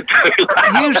don't want to do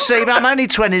that. You see, I'm only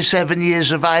 27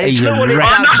 years of age. He's Look a what it wreck.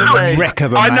 does to me. Wreck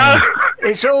of a I man. know.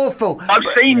 It's awful. I've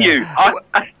seen you.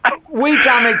 We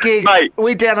done a gig. Mate.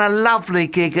 We done a lovely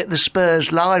gig at the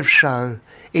Spurs live show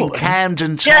in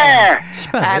Camden Town. Yeah.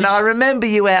 And I remember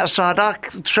you outside. I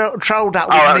trolled up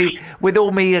with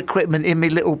all me equipment in my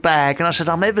little bag, and I said,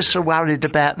 "I'm ever so worried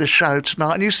about the show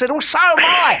tonight." And you said, "Oh, so am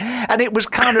I." And it was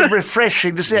kind of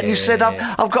refreshing to see that. And you said,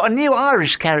 "I've got a new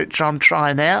Irish character I'm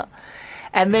trying out."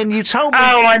 And then you told me.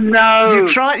 Oh, I know.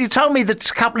 You told me the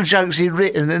couple of jokes you'd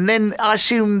written, and then I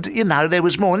assumed, there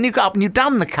was more. And you got up and you'd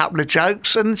done the couple of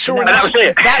jokes, and sure And that was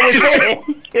it. That was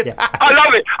it. I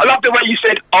love it. I love the way you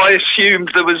said, I assumed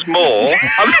there was more.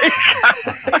 I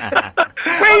mean,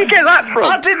 where do you get that from?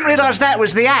 I didn't realise that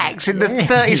was the act in the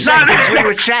 30 seconds we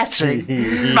were chatting.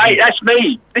 Mate, that's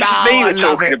me. This No, is me I that's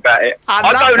love talking it. about it. I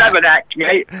I love don't that. have an act,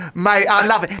 mate. Mate, I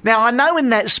love it. Now, I know in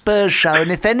that Spurs show,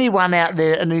 and if anyone out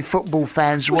there, any football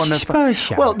fans want to... the Spurs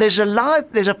show? Well, there's a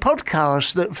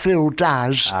podcast that Phil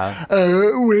does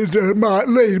with Mike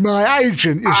Lee, my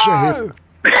agent, you see.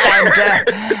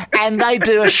 And they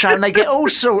do a show, and they get all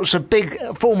sorts of big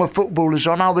former footballers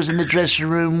on. I was in the dressing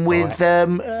room with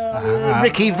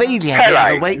Ricky Villa the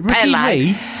other week. Ricky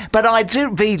V? But I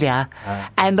do Villa,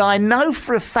 and I know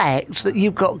for a fact that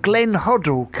you've got Glenn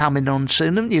Hoddle coming on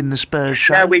soon, haven't you, in the Spurs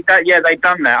show? Yeah, they've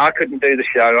done that. I couldn't do the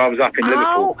show. I was up in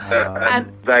Liverpool.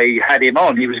 And they had him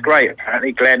on. He was great,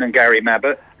 apparently, Glenn and Gary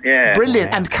Mabbott. Yeah.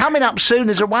 Brilliant. And coming up soon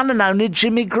is a one and only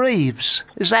Jimmy Greaves.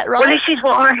 Is that right? Well, this is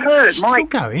what I heard, Mike.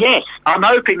 Going? Yes, I'm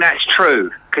hoping that's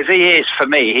true, because he is, for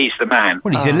me, he's the man.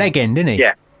 Well, he's a legend, isn't he?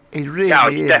 Yeah. He really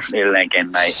he's is. definitely a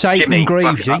legend, mate. Satan Jimmy,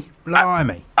 Greavesy.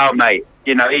 Blimey. Oh, mate,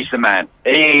 you know, he's the man.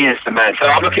 He is the man. So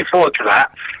I'm looking forward to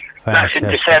that. That's in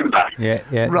December.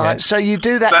 Yeah. Right, so you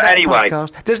do that,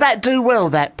 podcast. Does that do well,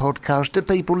 that podcast? Do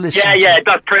people listen? Yeah, it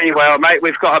does pretty well, mate.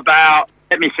 We've got about,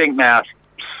 let me think now,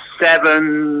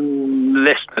 7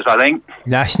 listeners, I think.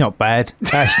 That's not bad.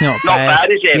 That's not Not bad,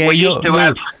 is it? Yeah, We used to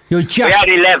have... We had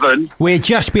 11. We're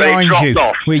just but it behind dropped you.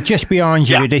 off. We're just behind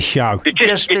you with this show. It's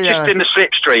just in the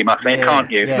slipstream, I think, can't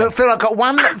you? Yeah. But Phil, I've got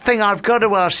one thing I've got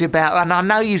to ask you about, and I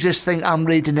know you just think I'm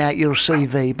reading out your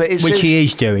CV, but it says, Which he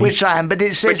is doing. Which I am, but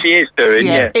it says... Which he is doing,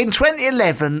 yeah. In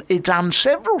 2011, he'd done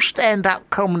several stand-up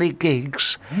comedy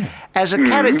gigs as a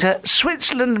character,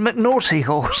 Switzerland McNaughty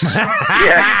Horse. Now,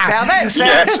 that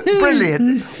sounds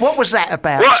brilliant. What was that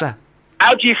about, sir?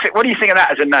 What do you think of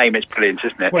that as a name? It's brilliant,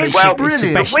 isn't it? Well, it's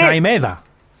the best name ever.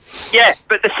 Yeah,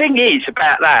 but the thing is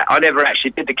about that, I never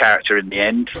actually did the character in the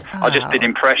end. I just did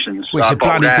impressions. Well, it's a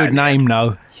bloody good name,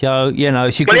 though. So, you know,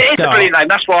 it's a good start. But it is a brilliant name.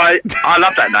 That's why I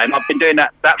love that name. I've been doing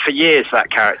that for years,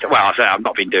 that character. Well, I've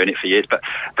not been doing it for years, but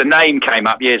the name came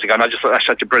up years ago, and I just thought that's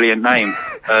such a brilliant name.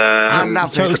 I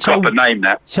love it. It's a proper name,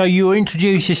 that. So you were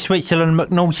introduced as Switzerland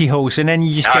McNaughty Horse, and then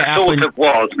you just get up and... I sort of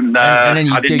was, and then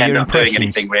you I didn't end up impressions. doing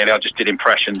anything, really. I just did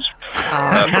impressions for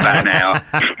about an hour.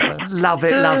 Love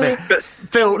it. But,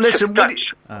 Phil, listen,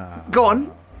 go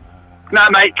on. No,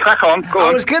 mate, crack on. Go on.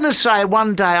 I was going to say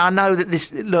one day, I know that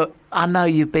this... Look, I know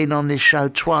you've been on this show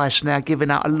twice now,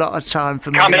 giving out a lot of time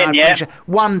for me. Come in, yeah.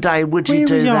 One day, would you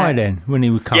do that? Where was I then, when he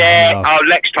would come Yeah,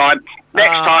 next time. Next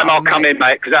time I'll come in,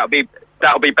 mate, because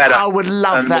that'll be better. I would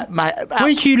love that, mate.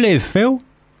 Where do you live, Phil?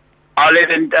 I live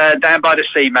in down by the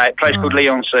sea, mate, a place called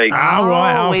Leon Sea.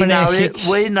 Right, we know it.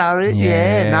 We know it,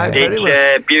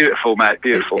 It's beautiful, mate,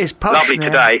 beautiful. It's posh lovely now.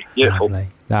 Today, beautiful. Lovely.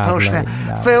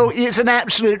 Phil, it's an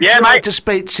absolute joy mate. to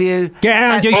speak to you. Get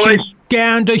out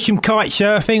and do some kite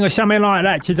surfing or something like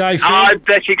that today, Phil.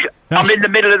 I'm in the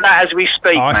middle of that as we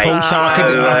speak, I mate. thought so.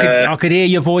 I could hear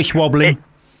your voice wobbling.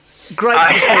 Great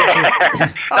to speak to you.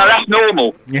 No, that's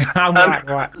normal.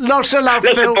 Right. Lots of love,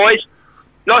 Listen, Phil. boys.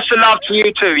 Lots of love to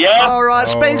you too, yeah? All right,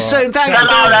 speak soon. Thanks, Phil.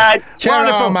 Hello, lad.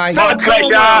 Wonderful. mate. Phil My pleasure.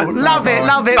 Cornwell. Love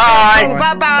it. Bye.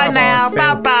 Bye-bye now.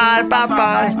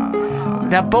 Bye-bye.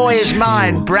 The boy is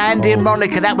mine. Brandy and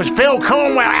Monica. That was Phil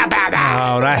Cornwell. How about that?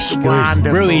 Oh, that's good.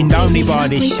 Wonderful. Ruined only by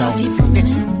this song.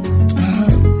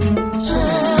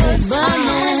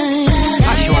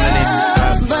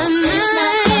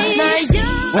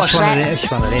 That's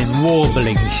one of them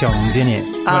warbling songs, isn't it?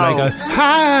 Where they go,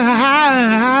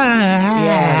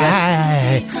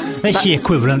 Yeah, that's the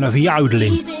equivalent of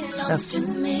yodeling.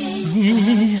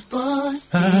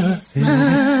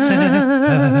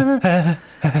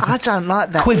 I don't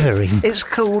like that. Quivering. It's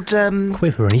called...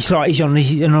 Quivering. It's like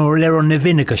they're on the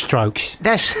vinegar strokes.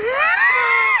 That's...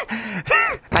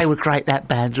 They were great, that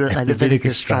band, weren't they? The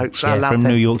Vinegar Strokes. I love them.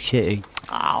 From New York City.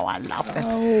 Oh, I love them.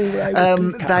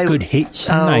 Oh, they were good hits,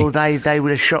 didn't they? They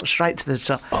would have shot straight to the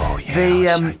top. Oh,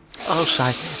 yeah. I'll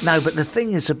say. No, but the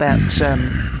thing is about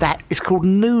that, it's called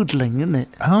noodling, isn't it?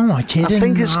 Oh, I didn't. I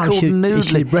think it's called noodling.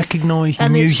 It's a recognised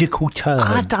musical term.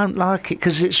 I don't like it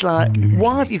because it's like,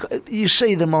 why have you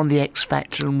see them on the X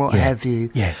Factor and what have you?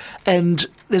 Yeah. And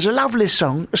there's a lovely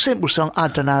song, a simple song, I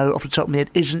don't know, off the top of my head,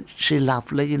 Isn't She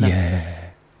Lovely? You know? Yeah.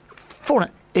 For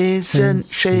it. Isn't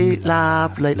she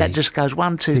lovely? That just goes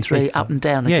 1, 2, 3, up and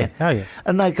down again. Yeah, oh yeah.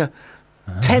 And they go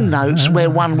 10 notes where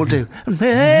one will do,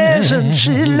 isn't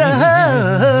she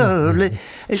lovely?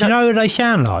 Do you know what they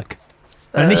sound like?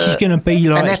 And this is going to be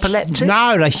like... An epileptic?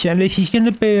 No, this is going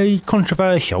to be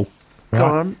controversial. Right? Go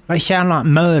on. They sound like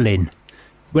Merlin.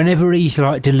 Whenever he's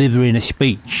like delivering a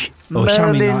speech or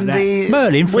something like that. The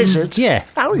Merlin from, wizard? Yeah.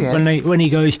 Oh, yeah. When he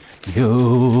goes, you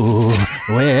will,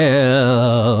 you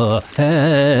know what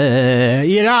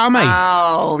I mean?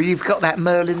 Oh, you've got that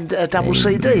Merlin double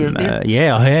CD, haven't you?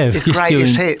 Yeah, I have. His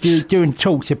greatest hits. Doing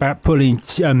talks about pulling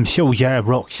shells out of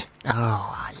rocks. Oh,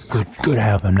 I love that. Good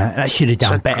album, that. That should have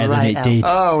done better than it did.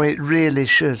 Oh, it really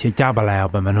should. It's a double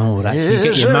album and all that. So you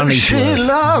get your money's Isn't she worth.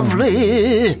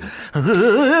 lovely?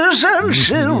 Isn't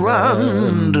she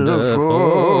wonderful?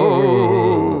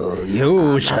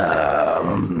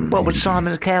 What would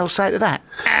Simon Cowell say to that?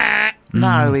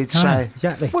 No, he'd say.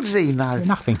 Exactly. What does he know?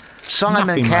 Nothing. Simon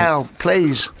Nothing, Cowell,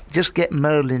 please, just get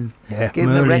Merlin. Yeah, Give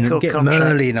him a record get contract.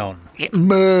 Merlin on. Get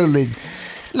Merlin.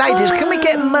 Ladies, can we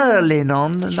get Merlin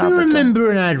on? Do you remember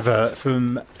an advert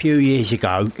from a few years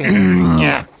ago?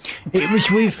 Yeah. It was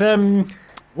with,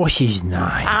 what's his name?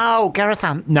 Oh, Gareth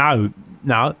Hunt. No.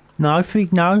 What's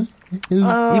his name?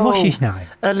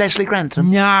 Leslie Grantham.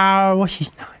 No, what's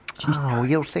his name? Oh,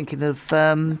 you're thinking of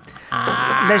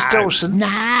Les Dawson.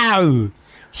 No.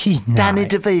 She's not. Danny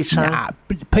DeVito. Nah,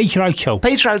 Peter O'Toole.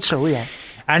 Peter O'Toole, yeah.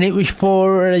 And it was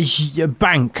for a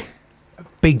bank. A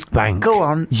big bank. Go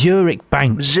on. Zurich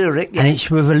Bank. Zurich, yeah. And it's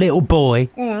with a little boy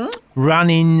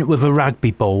running with a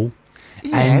rugby ball.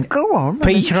 Yeah, and go on.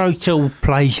 Peter O'Toole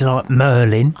plays like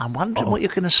Merlin. I'm wondering what you're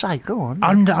going to say. Go on.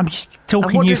 I'm just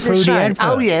talking you through the advert.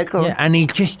 Oh, yeah, go on. Yeah, and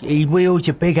he wields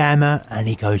a big hammer and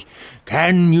he goes,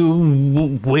 "Can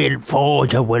you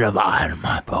forge a will of iron,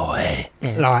 my boy?"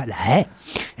 Yeah. Like that.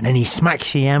 And then he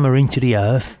smacks the hammer into the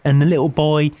earth and the little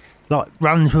boy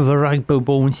runs with a rugby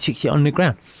ball and sticks it on the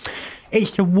ground.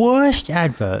 It's the worst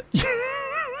advert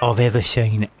I've ever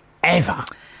seen, ever.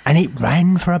 And it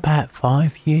ran for about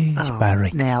 5 years,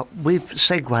 Barry. Now, we've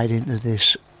segued into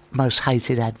this most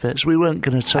hated adverts. We weren't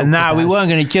going to talk about we weren't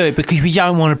going to do it because we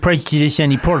don't want to prejudice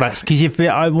any products, because if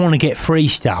I want to get free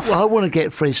stuff. Well, I want to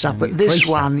get free stuff, but this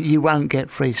one, you won't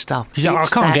get free stuff. I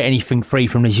can't get anything free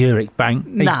from the Zurich Bank,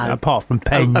 apart from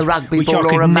pens. A rugby ball I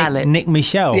could or a mallet. Nick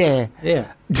myself. Yeah.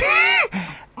 Yeah.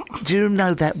 Do you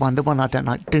know that one? The one I don't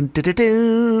like. With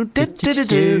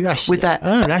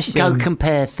that Go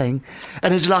Compare thing.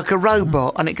 And it's like a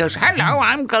robot and it goes, "Hello,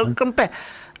 I'm Go Compare."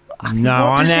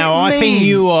 I think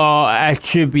you are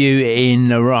attributing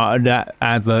that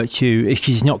advert to.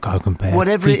 It's not Go Compare.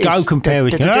 Whatever it is. Go Compare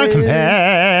is Go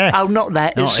Compare. Oh, not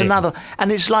that. It's another.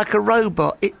 And it's like a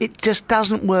robot. It just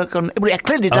doesn't work on. Well, it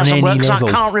clearly doesn't work because I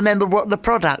can't remember what the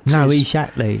product is. No,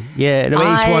 exactly. Yeah,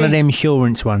 it's one of them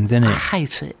insurance ones, isn't it? I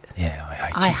hate it. Yeah,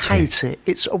 I hate it.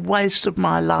 It's a waste of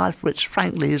my life, which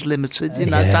frankly is limited.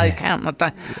 Day count a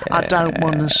day. I don't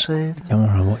want to see it. Don't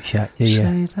want to watch that, do you?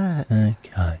 See that?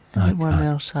 Okay. Anyone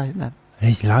else hate that?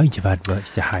 There's loads of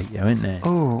adverts to hate, though, isn't there?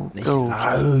 Oh, there's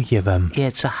loads of them. Yeah,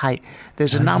 to hate.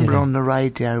 There's a number on the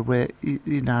radio where,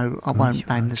 I won't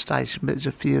name the station, but there's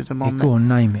a few of them on there. Go on,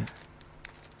 name it.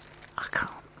 I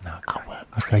can't. No, I work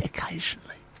for it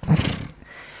occasionally.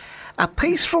 A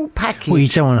peaceful package. Well, you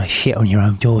don't want to shit on your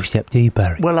own doorstep, do you,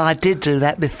 Barry? Well, I did do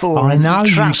that before. I know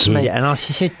trust you did, me. and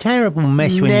it's a terrible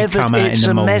mess when you come out in the morning. It's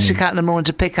a mess you come out in the morning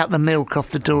to pick up the milk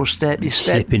off the doorstep. You're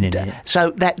slipping in it.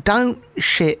 So that don't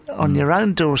shit on your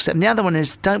own doorstep. And the other one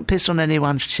is don't piss on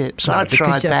anyone's chips. I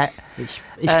tried that. It's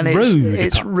rude.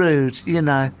 It's rude,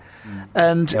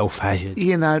 And self-hazard.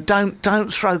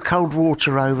 Don't throw cold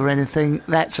water over anything.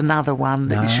 That's another one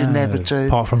that you should never do.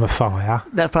 Apart from a fire.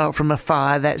 Apart from a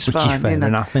fire, that's which fine. Is fair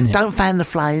enough, isn't it? Don't fan the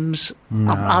flames.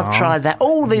 No. I've tried that.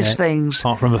 All these things.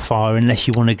 Apart from a fire, unless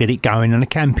you want to get it going on a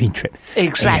camping trip.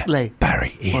 Exactly.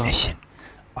 Barry, listen.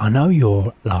 I know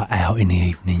you're out in the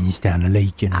evenings down the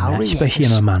Legion, especially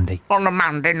on a Monday. On a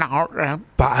Monday night, yeah.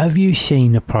 But have you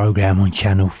seen a programme on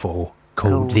Channel 4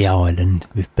 called The Island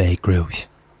with Bear Grylls?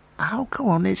 Oh, go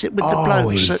on. Is it with the blokes? Oh,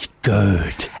 it's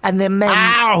good. And they're men.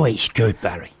 Oh, it's good,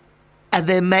 Barry. And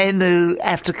they're men who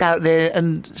have to go out there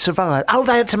and survive. Oh,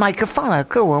 they had to make a fire.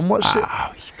 Go on. What's it?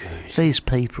 Oh, it's good. These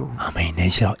people. I mean,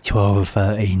 there's like 12 or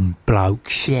 13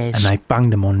 blokes. Yes. And they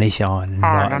bunged them on this island.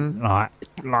 Like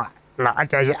a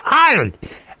desert island.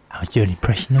 I was doing an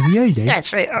impression of you, then.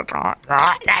 That's it.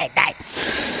 Right.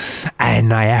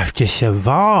 And they have to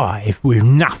survive with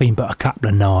nothing but a couple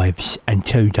of knives and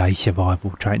 2-day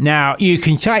survival training. Now, you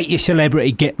can take your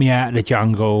celebrity Get Me Out of the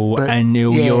Jungle and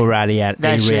your rally out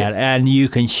and you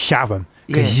can shove them.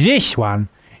 Because this one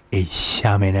is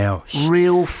something else.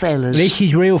 Real fellas. This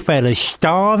is real fellas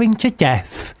starving to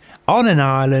death on an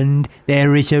island.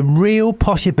 There is a real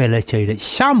possibility that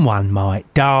someone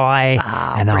might die,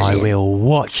 and brilliant. I will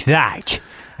watch that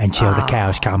until the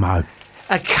cows come home.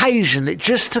 Occasionally,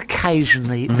 just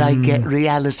occasionally, they get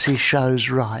reality shows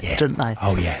right, don't they?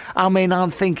 Oh, yeah. I mean,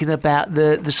 I'm thinking about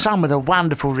the some of the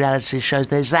wonderful reality shows.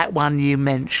 There's that one you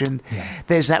mentioned. Yeah.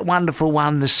 There's that wonderful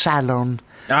one, The Salon,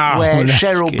 where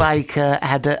Cheryl Baker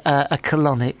had a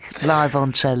colonic live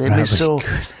on telly.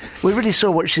 We really saw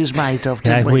what she was made of,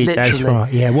 didn't we? Literally. That's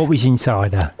right. Yeah, what was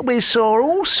inside her? We saw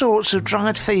all sorts of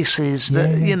dried faeces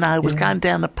that, was going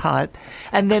down the pipe.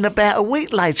 And then about a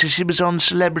week later, she was on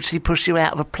Celebrity Push You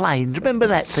Out of a Plane. Remember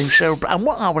that thing, Cheryl? And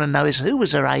what I want to know is who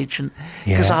was her agent?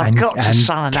 Because I've got to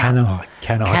sign up.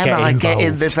 Can I get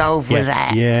involved with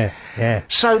that? Yeah.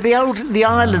 So the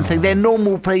island thing, they're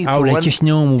normal people. Oh, they're just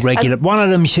normal, regular. One of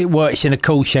them works in a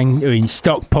call centre in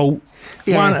Stockport.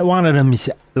 Yeah. One of them's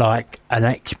like an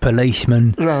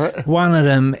ex-policeman. Right. One of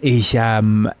them is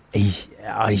he's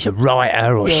a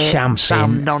writer or something.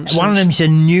 Some nonsense. One of them's a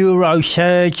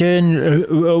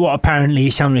neurosurgeon. What apparently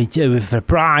is something to do with the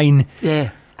brain.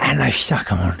 Yeah. And they stuck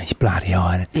them on this bloody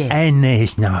island. Yeah. And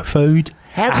there's no food.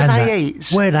 How do they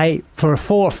eat? Well, for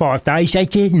 4 or 5 days, they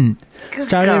didn't. Good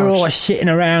so they were gosh. all sitting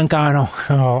around going,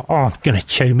 I'm going to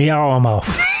chew my arm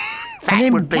off. That and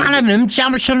then would be one of them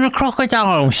jumps on a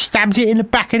crocodile, stabs it in the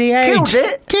back of the head. Killed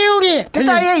it? Did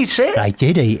they eat it? They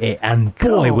did eat it, and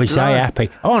boy, God, was they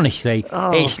happy. Honestly,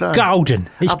 it's golden.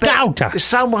 It's golden.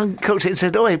 Someone cooked it and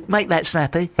said, "Oi, make that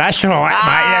snappy." That's right,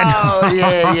 mate. Oh,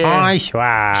 yeah. Nice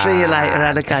one. See you later,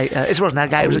 alligator. It wasn't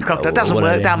alligator, it was a crocodile. It doesn't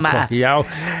work, doesn't matter.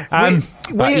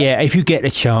 But if you get the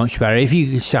chance, Barry, if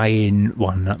you could say in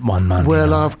one Monday Well,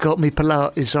 night. I've got me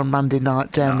Pilates on Monday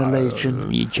night down the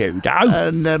Legion. You judo.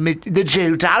 And the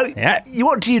judo. Yeah.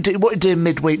 What do you do? What are you doing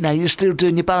midweek now? You're still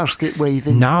doing your basket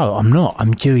weaving? No, I'm not.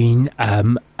 I'm doing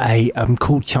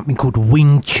something called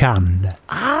Wing Chun.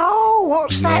 Oh,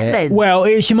 what's that then? Well,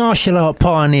 it's a martial art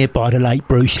pioneered by the late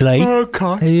Bruce Lee.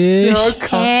 Okay. Yes.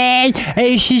 Okay.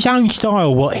 It's his own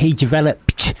style, what he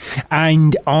developed,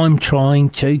 and I'm trying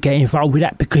to get involved with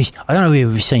that because I don't know if you've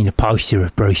ever seen a poster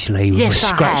of Bruce Lee with Yes,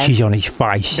 I scratches have. on his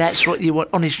face. That's what you want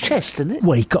on his chest, isn't it?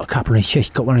 Well, he's got a couple on his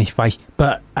chest, got one on his face,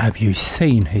 but have you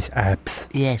seen his abs?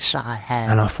 Yes, I have.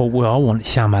 And I thought, well, I want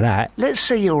some of that. Let's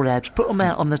see your abs. Put them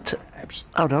out on the...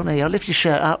 Hold on, here. Lift your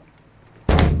shirt up.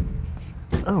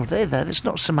 Oh, there. It's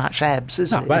not so much abs,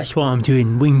 is No, it? that's why I'm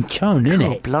doing Wing Chun, isn't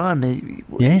God, it? blimey.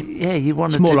 Yeah? Yeah, you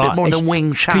want to It's do a more bit more than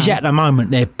Wing Chun. Because at the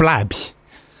moment they're blabs,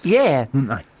 Yeah. aren't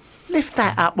they? Lift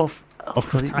that up off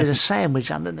Off the there's table. a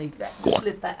sandwich underneath that. Just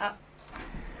lift that up.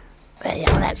 There you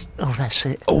are, that's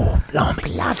it. Oh, blimey.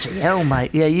 Bloody hell,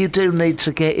 mate. Yeah, you do need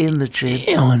to get in the gym.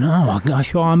 Yeah, I know.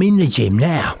 That's why I'm in the gym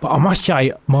now. But I must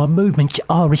say, my movements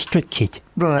are restricted.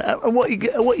 Right, and what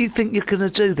you think you're going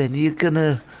to do then? You're going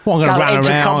to Well, I'm go going to run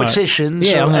into around. competitions?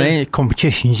 Yeah, or- I'm going to enter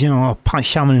competitions. I'll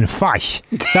punch someone in the face.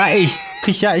 That is,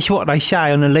 because that is what they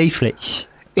say on the leaflets.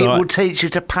 It Right. will teach you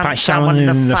to punch Punch someone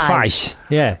in the face. face.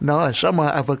 Yeah. Nice, I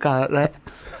might have a go at that.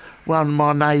 One of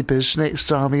my neighbours, next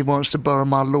time he wants to borrow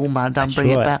my lawnmower, don't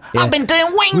bring it right, back. yeah. I've been doing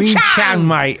Wing Wing Chun, Chun!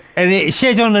 mate. And it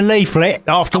says on the leaflet,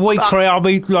 after week 3, I'll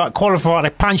be like qualified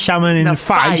to punch someone in the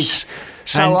face.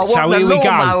 So And I so want the here we go.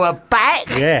 lawnmower back.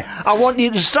 Yeah. I want you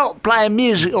to stop playing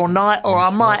music all night, or I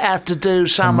might have to do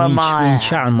some of my Wing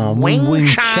Chun, man. Wing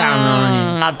Chun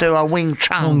on it. I'll do a Wing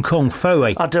Chun. Hong Kong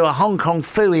Fooey. I'll do a Hong Kong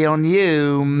Fooey on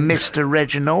you, Mr.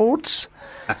 Reginalds.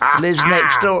 Lives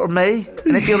next door to me.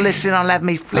 And if you're listening, I'll have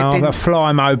me I'll flipping. have a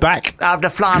fly mo back. I have the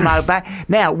fly mode back.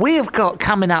 Now, we've got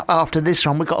coming up after this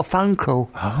one, we've got a phone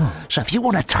call. Oh. So if you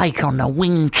want to take on the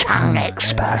Wing Chun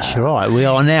expert. That's right. We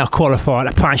are now qualified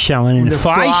to punch someone in the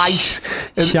face.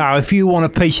 So if you want a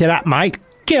piece of that, mate,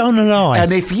 get on the line.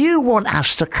 And if you want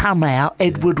us to come out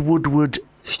Edward Woodward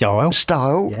Style.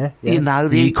 style, Yeah. you know,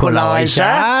 the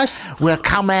equaliser, we'll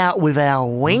come out with our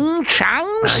Wing Chun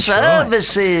That's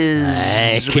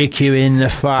services. Kick you in the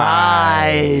face.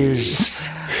 Eyes.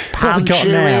 What we Punch got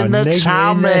you now? in the Nigger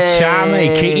tummy. in the tummy.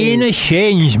 Kick you in the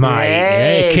shins, mate.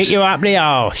 Yes. Yeah, kick you up the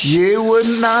arse. You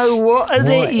wouldn't know what had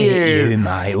What hit you.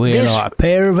 mate? We're This- like a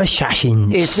pair of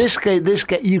assassins. If this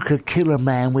guy, you could kill a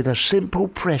man with a simple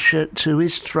pressure to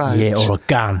his throat. Yeah, or a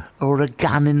gun. Or a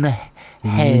gun in the the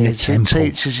head. It temple.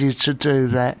 teaches you to do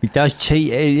that. It does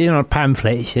cheat. In a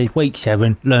pamphlet, it says, week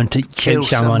 7, learn to Kill shoot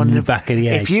someone in the back of the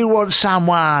head. If you want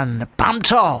someone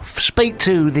bumped off, speak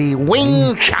to the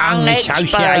Wing Chun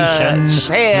experts Association.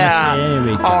 here There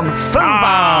we go. on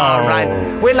Fubar. Oh.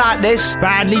 Right, we like this.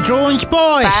 Badly drawn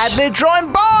boys. Badly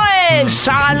drawn boys.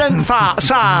 Silent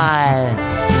sigh.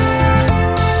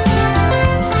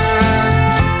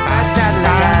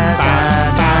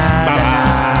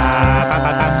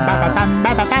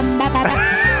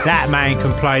 That man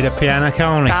can play the piano,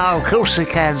 can't he? Oh, of course he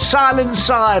can. Silent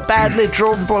sigh, badly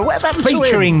drawn boy. What happened to him?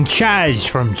 Featuring Chaz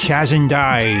from Chaz and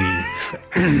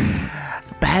Dave.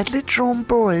 Badly drawn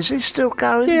boy. Is he still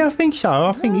going? Yeah, I think so.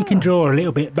 I think he can draw a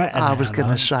little bit better. I now, was gonna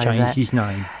though. say Changed that. his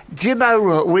name. Do you know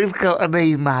what? We've got an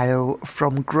email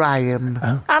from Graham.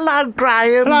 Hello,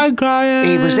 Graham. Hello, Graham.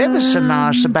 He was ever so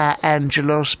nice about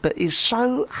Angelos, but he's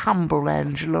so humble,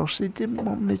 Angelos, he didn't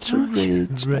want me to read.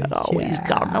 Oh, he's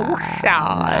gone all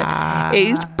shy.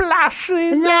 He's blushing.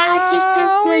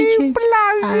 He's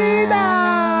blushing.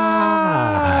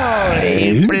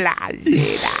 He's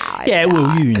blushing. Yeah,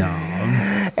 well, you know.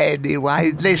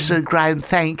 Anyway, listen, Graham,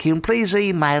 thank you. And please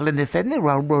email, and if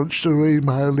anyone wants to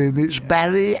email in, it's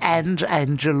Barry and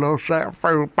Angelos at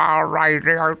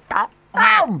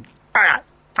FubarRadio.com.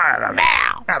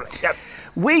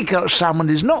 We got someone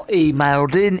who's not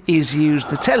emailed in, he's used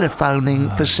the telephoning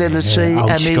facility,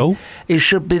 and he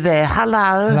should be there.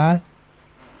 Hello?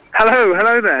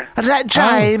 Hello there. Is that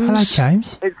James? Hello,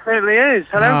 James. It certainly is.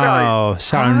 Hello, guys. Oh,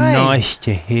 so nice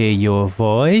to hear your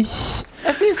voice.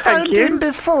 Have you phoned in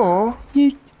before?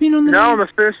 You've been on the... No, I'm a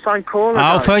first-time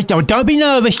caller. Don't be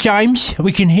nervous, James.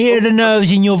 We can hear the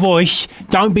nerves in your voice.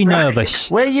 Don't be nervous.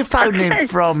 Where are you phoning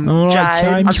from, All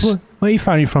right, James? Where are you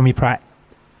phoning from, you prat?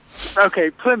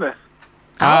 Okay, Plymouth.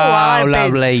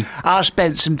 Lovely. I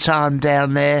spent some time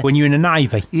down there. When you were in the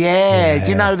Navy? Yeah.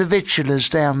 Do you know the Vitulers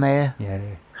down there? Yeah.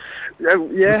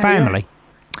 Yeah. The family?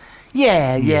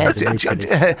 Yeah.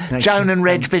 Joan and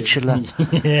Reg Vitula.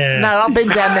 Yeah. No, I've been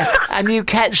down there. And you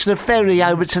catch the ferry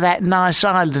over to that nice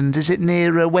island. Is it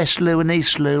near West Loo and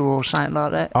East Loo or something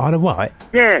like that? Isle of Wight?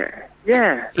 Yeah.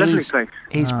 Lovely place.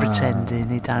 He's pretending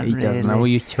he He doesn't know what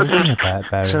you're talking about,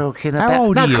 Barry. How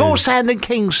old are you? Cool Sand and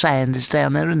King Sand is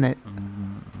down there, isn't it?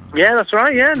 Yeah, that's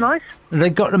right. Yeah, nice.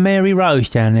 They got the Mary Rose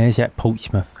down there. Is that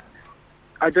Portsmouth?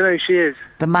 I don't know who she is.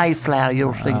 The Mayflower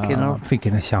you're thinking I'm of.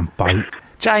 thinking of some boat.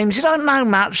 James, you don't know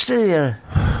much, do you?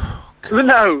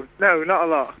 No, not a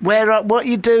lot. What are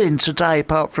you doing today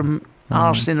apart from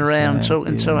arsing around,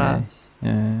 talking to her?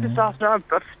 Just after I've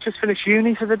just finished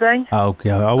uni for the day. Oh,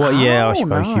 God. I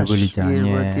suppose nice. you would have done,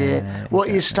 You would, yeah. What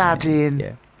are you studying?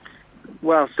 Yeah.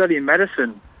 Well, studying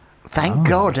medicine. Thank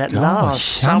God, at last.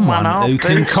 Someone who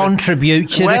can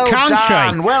contribute to the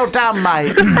country. Well done,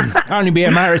 mate. Only be a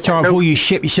matter of time before you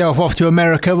ship yourself off to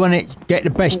America, won't it? Get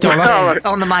the best dollar.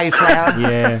 On the Mayflower.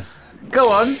 Yeah. Go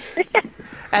on.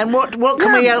 And what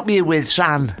can we help you with,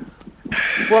 son?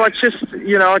 Well, I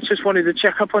just wanted to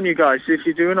check up on you guys, see if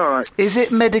you're doing all right. Is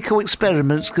it medical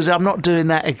experiments? Because I'm not doing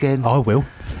that again. I will.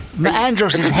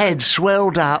 Andros' head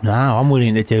swelled up. No, I'm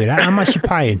willing to do that. How much you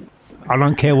paying? I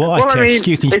don't care what I test.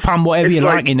 You can pump whatever you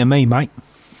like into me, mate.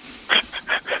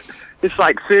 It's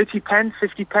like 30 pence,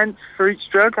 50 pence for each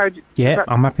drug.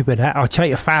 I'm happy with that. I'll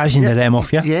take 1,000 of them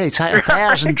off you. Yeah, take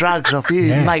 1,000 drugs off you.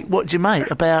 Yeah. Mate, what do you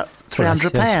make? About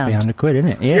 £300? £300,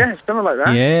 isn't it? Yeah, something like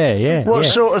that. Yeah. What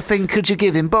sort of thing could you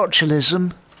give him?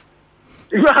 Botulism?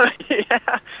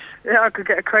 Yeah, I could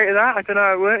get a crate of that. I don't know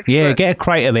how it works. Yeah, get a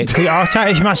crate of it. I'll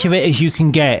take as much of it as you can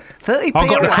get. 30p I've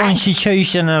got the away.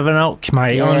 constitution of an ox,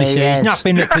 mate, honestly. yes. There's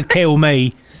nothing that could kill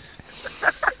me.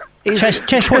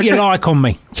 Test what you like on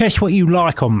me. Test what you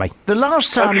like on me. The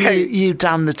last time you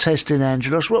done the testing,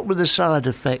 Angelos, what were the side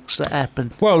effects that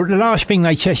happened? Well, the last thing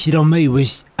they tested on me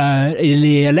was in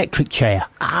the electric chair.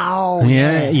 Oh,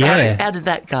 yeah. How did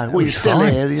that go? Well, you're still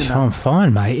here, you know. I'm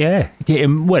fine, mate, yeah. It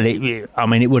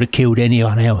would have killed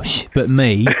anyone else, but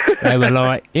me, they were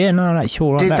like, that's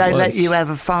all right. Did they let you have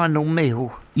a final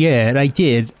meal? Yeah, they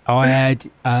did. I had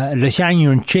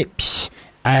lasagna and chips,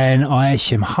 and I had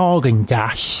some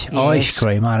Haagen-Dazs ice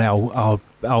cream. I had a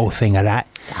whole thing of that.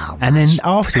 Oh, and then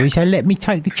afterwards, they let me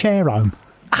take the chair home.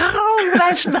 Oh,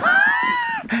 that's nice.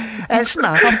 That's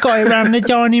nice. I've got it around the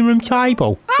dining room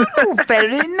table. Oh,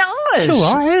 very nice. It's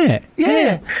all right, isn't it?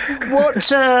 Yeah.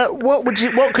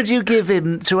 What could you give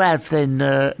him to have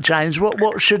then, James?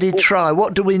 What should he try?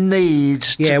 What do we need?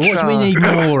 Yeah, what do we need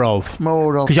more of?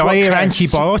 Because I hear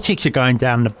antibiotics are going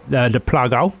down the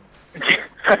plug hole.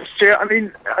 That's true. I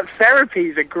mean, therapy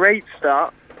is a great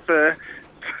start for.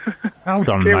 Hold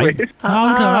on, mate.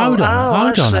 Hold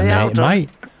on a minute, mate.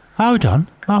 Hold on.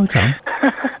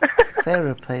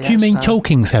 Therapy. Do you mean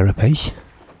talking therapies?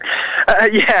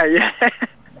 Yeah.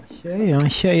 I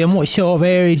see. And what sort of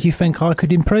area do you think I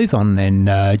could improve on then,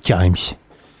 James?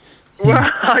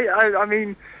 Well, I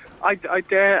mean, I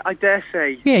dare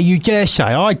say. Yeah, you dare say.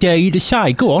 I dare you to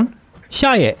say. Go on.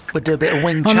 Say it. We'll do a bit of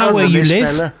Wing Chun. I know where you live.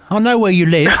 Fella. I know where you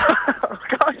live. Oh,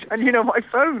 gosh, and you know my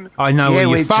phone. I know where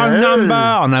your phone number.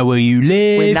 I know where you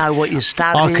live. We know what you're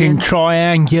studying. I can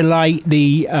triangulate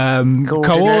the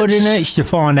coordinates to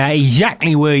find out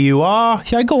exactly where you are.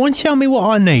 So go on, tell me what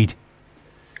I need.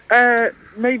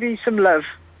 Maybe some love.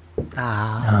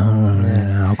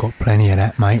 I've got plenty of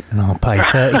that, mate, and I'll pay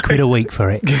 30 quid a week for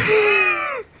it.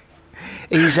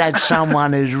 He's had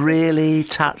someone who's really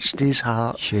touched his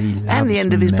heart. And the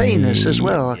end of his penis as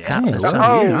well. You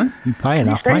pay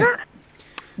enough, mate. That?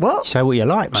 What? Say what you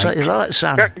like, mate. Say what you like,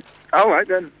 son. All right,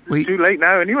 then. It's too late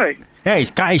now, anyway. Yeah,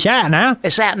 it's out now.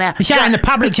 It's out now. It's out in the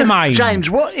public domain. James,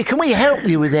 can we help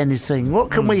you with anything?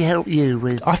 What can we help you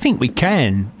with? I think we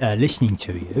can, listening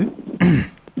to you.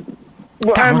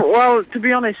 Well, to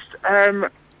be honest,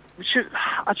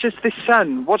 just this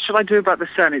sun. What should I do about the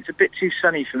sun? It's a bit too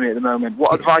sunny for me at the moment.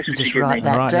 What advice would you give me? Write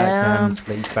that down,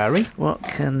 please, Barry. What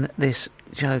can this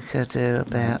joker do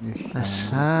about the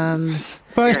sun?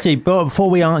 Firstly, but before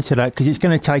we answer that, because it's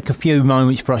going to take a few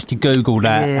moments for us to Google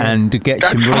that and to get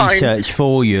some research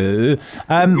for you,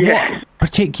 what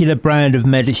particular brand of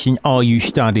medicine are you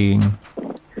studying?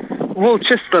 Well,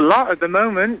 just a lot at the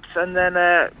moment, and then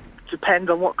depend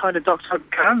on what kind of doctor I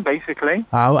can, basically.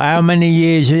 How many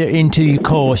years into your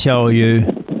course are you?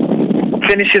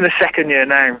 Finishing the second year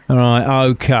now. All right,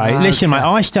 okay. Listen, mate,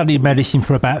 I studied medicine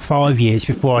for about 5 years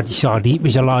before I decided it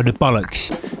was a load of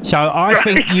bollocks. So I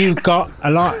think you've got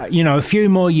a few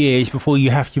more years before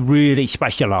you have to really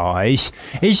specialise.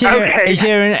 Is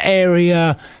there an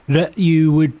area that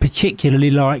you would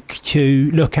particularly like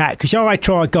to look at? Because I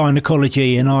tried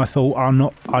gynecology and I thought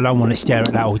I don't want to stare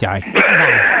at that all day.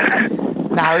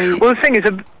 No. Well, the thing is,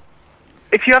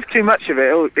 if you have too much of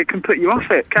it, it can put you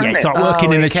off it, can't it? It's like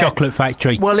working in a chocolate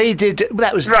factory. Well, he did.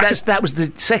 That was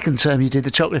the second term you did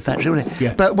the chocolate factory, wasn't it?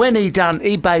 Yeah. But when he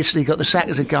basically got the sack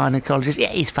as a gynaecologist. Yeah,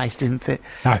 his face didn't fit.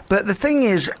 No. But the thing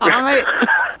is,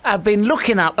 I've been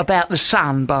looking up about the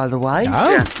sun, by the way.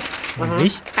 Oh. Yeah.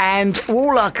 And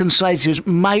all I can say to you is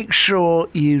make sure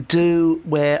you do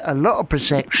wear a lot of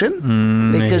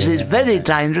protection because it's very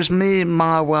dangerous. Me and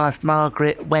my wife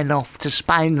Margaret went off to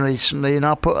Spain recently, and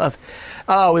I put a.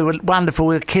 Oh, we were wonderful.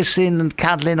 We were kissing and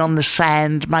cuddling on the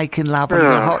sand, making love under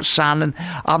the hot sun, and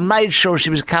I made sure she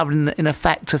was covered in a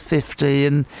factor 50.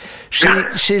 And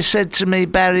she said to me,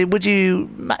 Barry, would you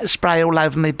spray all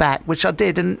over me back? Which I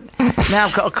did, and now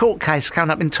I've got a court case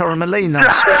coming up in Torremolinos.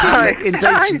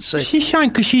 Indecency. She's saying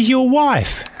because she's your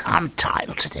wife. I'm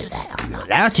entitled to do that. I'm not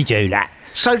allowed to do that.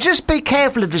 So just be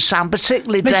careful of the sun,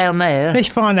 particularly down there. Let's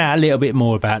find out a little bit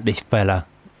more about this fella.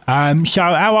 So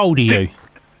how old are you?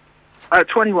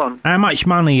 21. How much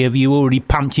money have you already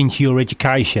pumped into your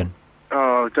education?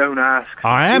 Oh, don't ask.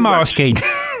 I am asking.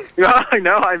 I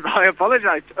know, I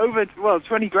apologise. Over,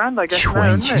 20 grand, I guess.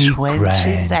 20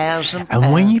 grand. £20,000.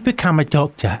 And when you become a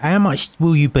doctor, how much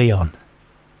will you be on?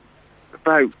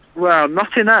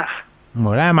 Not enough.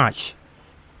 Well, how much?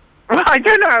 I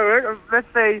don't know.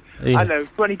 Let's say, I don't know,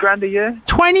 20 grand a year.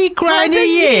 20 grand a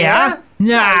year?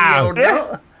 No.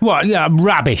 Yeah. What?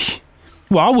 Rubbish.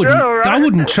 Well, I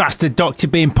wouldn't trust a doctor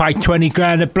being paid 20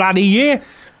 grand a bloody year.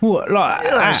 What,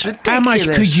 how much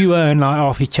could you earn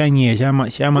after 10 years? How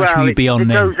much will you be on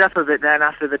then? It goes up a bit then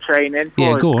after the training.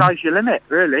 Yeah, go on. Sky's your limit,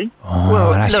 really.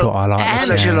 Oh, that's what I like.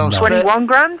 Angelos, 21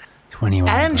 grand? 21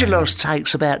 Angelos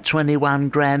takes about 21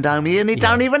 grand home here, and he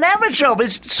don't even have a job.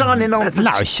 He's signing on for...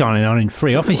 No, he's signing on in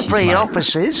free offices. Free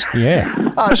offices?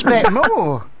 Yeah. I expect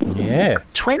more. Yeah.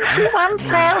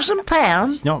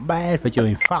 £21,000? Not bad for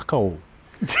doing fuck all.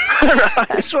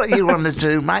 That's what you want to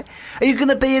do, mate. Are you going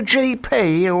to be a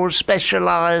GP or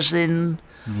specialise in...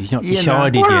 He's not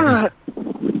decided yet.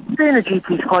 Being a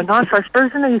GP is quite nice, I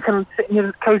suppose, isn't it? You can sit in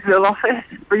your cosy little office,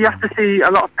 but you have to see a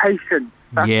lot of patients.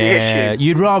 That's the issue.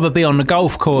 You'd rather be on the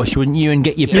golf course, wouldn't you, and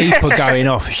get your beeper going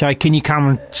off. So can you come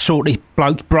and sort this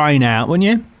bloke's brain out, wouldn't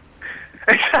you?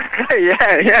 Exactly,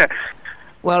 yeah.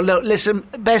 Well, look, listen,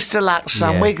 best of luck,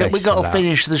 son. Yeah, we got to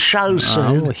finish the show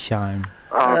soon. Oh, a shame.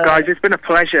 Oh, guys, it's been a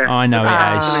pleasure. I know it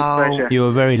has. Pleasure. You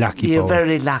were very lucky, You're boy.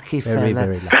 very lucky, fella.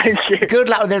 Very lucky. Thank you. Good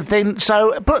luck with everything.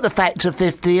 So, put the factor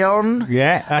 50 on.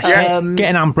 Yeah, that's it. Get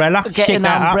an umbrella. Get an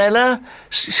umbrella.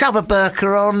 Shove a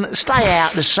burqa on. Stay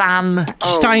out the sun.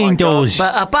 Stay indoors.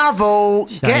 But above all,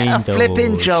 get a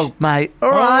flipping jog, mate.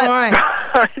 All right.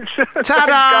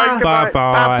 Ta-da.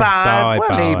 Bye-bye.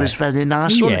 Well, he was very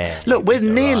nice, wasn't he? Yeah, Look, we're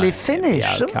nearly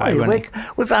finished, haven't we?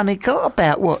 We've only got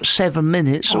about, 7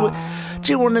 minutes. So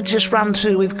do you want to just run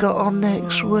through who we've got on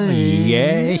next week?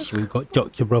 Yes, we've got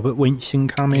Dr. Robert Winson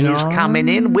coming on. He's coming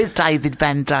in with David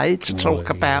Van Day to talk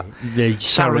about the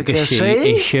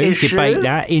surrogacy issue. Debate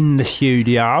that in the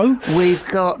studio. We've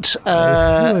got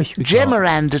Gemma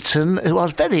Anderton, who I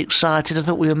was very excited. I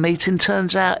thought we were meeting.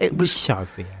 Turns out it was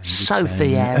Sophie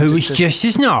Anderton. Who was just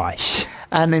as nice.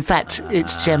 And in fact,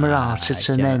 it's Gemma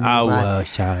Anderton anyway.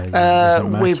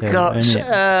 We've got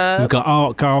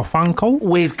Art Garfunkel.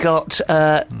 We've got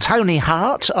Tony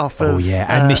Hart off of...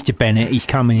 and Mr. Bennett. He's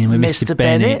coming in with Mr.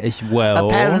 Bennett as well.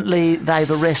 Apparently,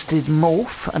 they've arrested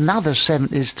Morph, another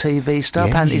 70s TV star.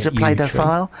 Apparently, he's a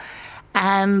paedophile.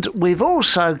 And we've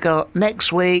also got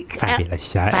next week...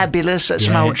 Fabulous. Fabulous, that's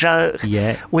an old joke.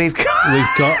 Yeah. We've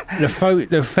got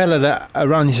the fella that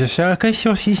runs the circus,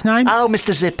 what's his name? Oh,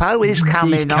 Mr. Zippo is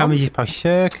coming on. He's coming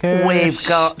circus. We've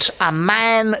got a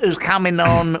man who's coming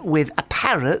on with a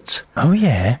parrot. Oh,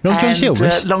 yeah. Long John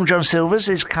Silvers. Long John Silvers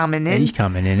is coming in. He's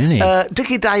coming in, isn't he?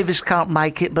 Dickie Davis can't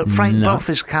make it, but Frank Boff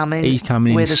is coming. He's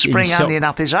coming with a spring onion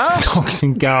up his arse. Socks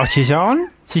and garters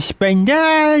on.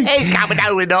 Suspenders. He's coming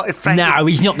on. We're not. Frank no,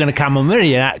 he's not going to come on with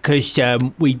that because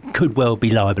we could well be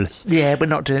libelous. Yeah, we're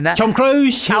not doing that. Tom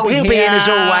Cruise. He'll be in as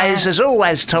always. As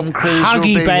always, Tom Cruise.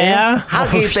 Huggy Bear.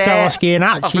 Huggy Bear. Starsky and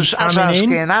Hutch.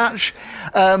 Starsky and Hutch.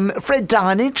 Fred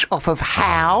Dinage off of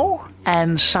How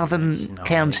and Southern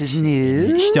Counties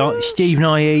News. Steve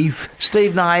Naive.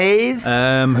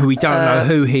 Who we don't know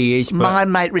who he is. But my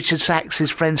mate Richard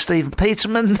Sachs's friend Stephen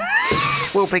Peterman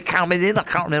will be coming in. I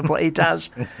can't remember what he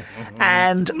does.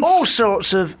 And all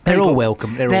sorts of people. They're all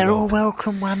welcome. They're all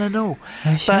welcome, one and all.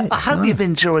 But I hope you've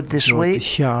enjoyed this week. The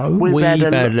show. We've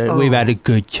had a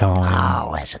good time.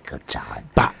 Oh, it's a good time.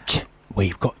 But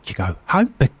we've got to go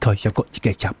home because I've got to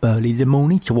get up early in the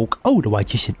morning to walk all the way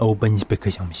to St Albans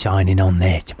because I'm signing on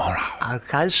there tomorrow.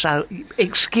 Okay, so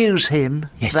excuse him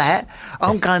that.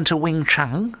 I'm going to Wing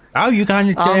Chun. Oh, you're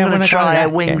going to? I'm going to try a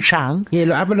Wing Chun. Yeah,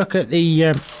 look, have a look at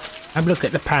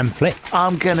the pamphlet.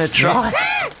 I'm going to try.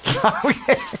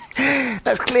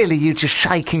 That's clearly you just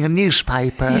shaking a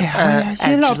newspaper.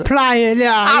 You're not playing.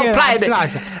 I'm playing it.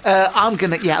 I'm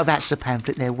going to... Yeah, that's the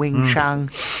pamphlet there. Wing Chun.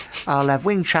 I'll have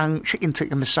Wing Chun, chicken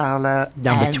tikka masala.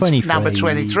 Number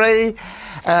 23.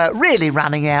 Really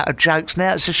running out of jokes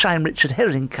now. It's a shame Richard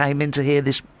Herring came in to hear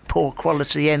this poor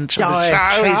quality end to the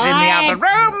show. He's in the other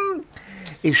room.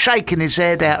 He's shaking his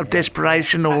head out of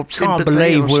desperation or sympathy. I can't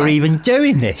believe we're even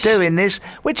doing this.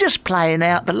 We're just playing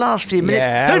out the last few minutes.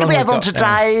 Yeah, who do we have on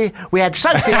today? We had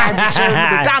Sophie Anderton.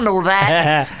 We've done all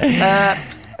that.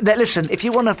 Listen, if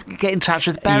you want to get in touch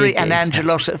with Barry and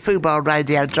Angelos at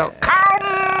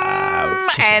fubarradio.com,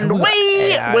 and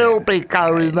we will be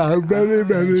going home very,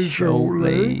 very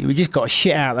shortly. We just got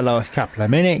shit out the last couple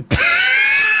of minutes.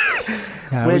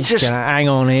 No, we're just going to hang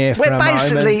on here for a moment. We're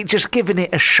basically just giving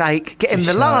it a shake, getting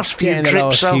the last few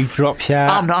drips off. Few drops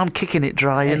out. I'm kicking it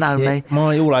dry, you know me.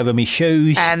 All over me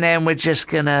shoes. And then we're just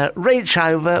going to reach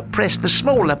over, press the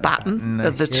smaller button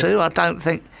of the two. I don't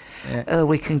think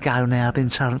we can go now, I've been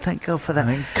told. Thank God for that.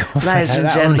 Ladies and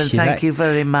gentlemen, thank you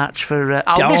very much for...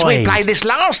 we played this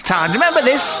last time. Remember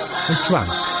this? Which one?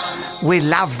 We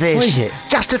love this. What is it?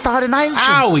 Justified and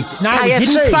Ancient. We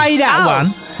didn't play that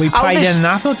one. We played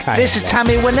another KFC. This is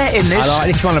Tammy Wynette in this. I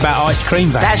like this one about ice cream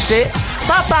vans. That's it.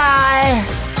 Bye-bye.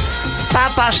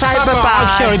 Bye-bye. Say bye-bye.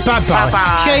 Oh, sorry, bye-bye.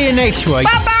 Bye-bye. See you next week.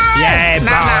 Bye-bye. Yeah,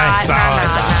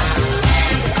 bye.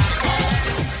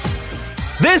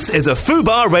 This is a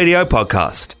Fubar Radio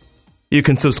podcast. You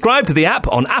can subscribe to the app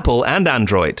on Apple and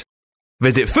Android.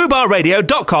 Visit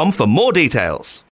fubarradio.com for more details.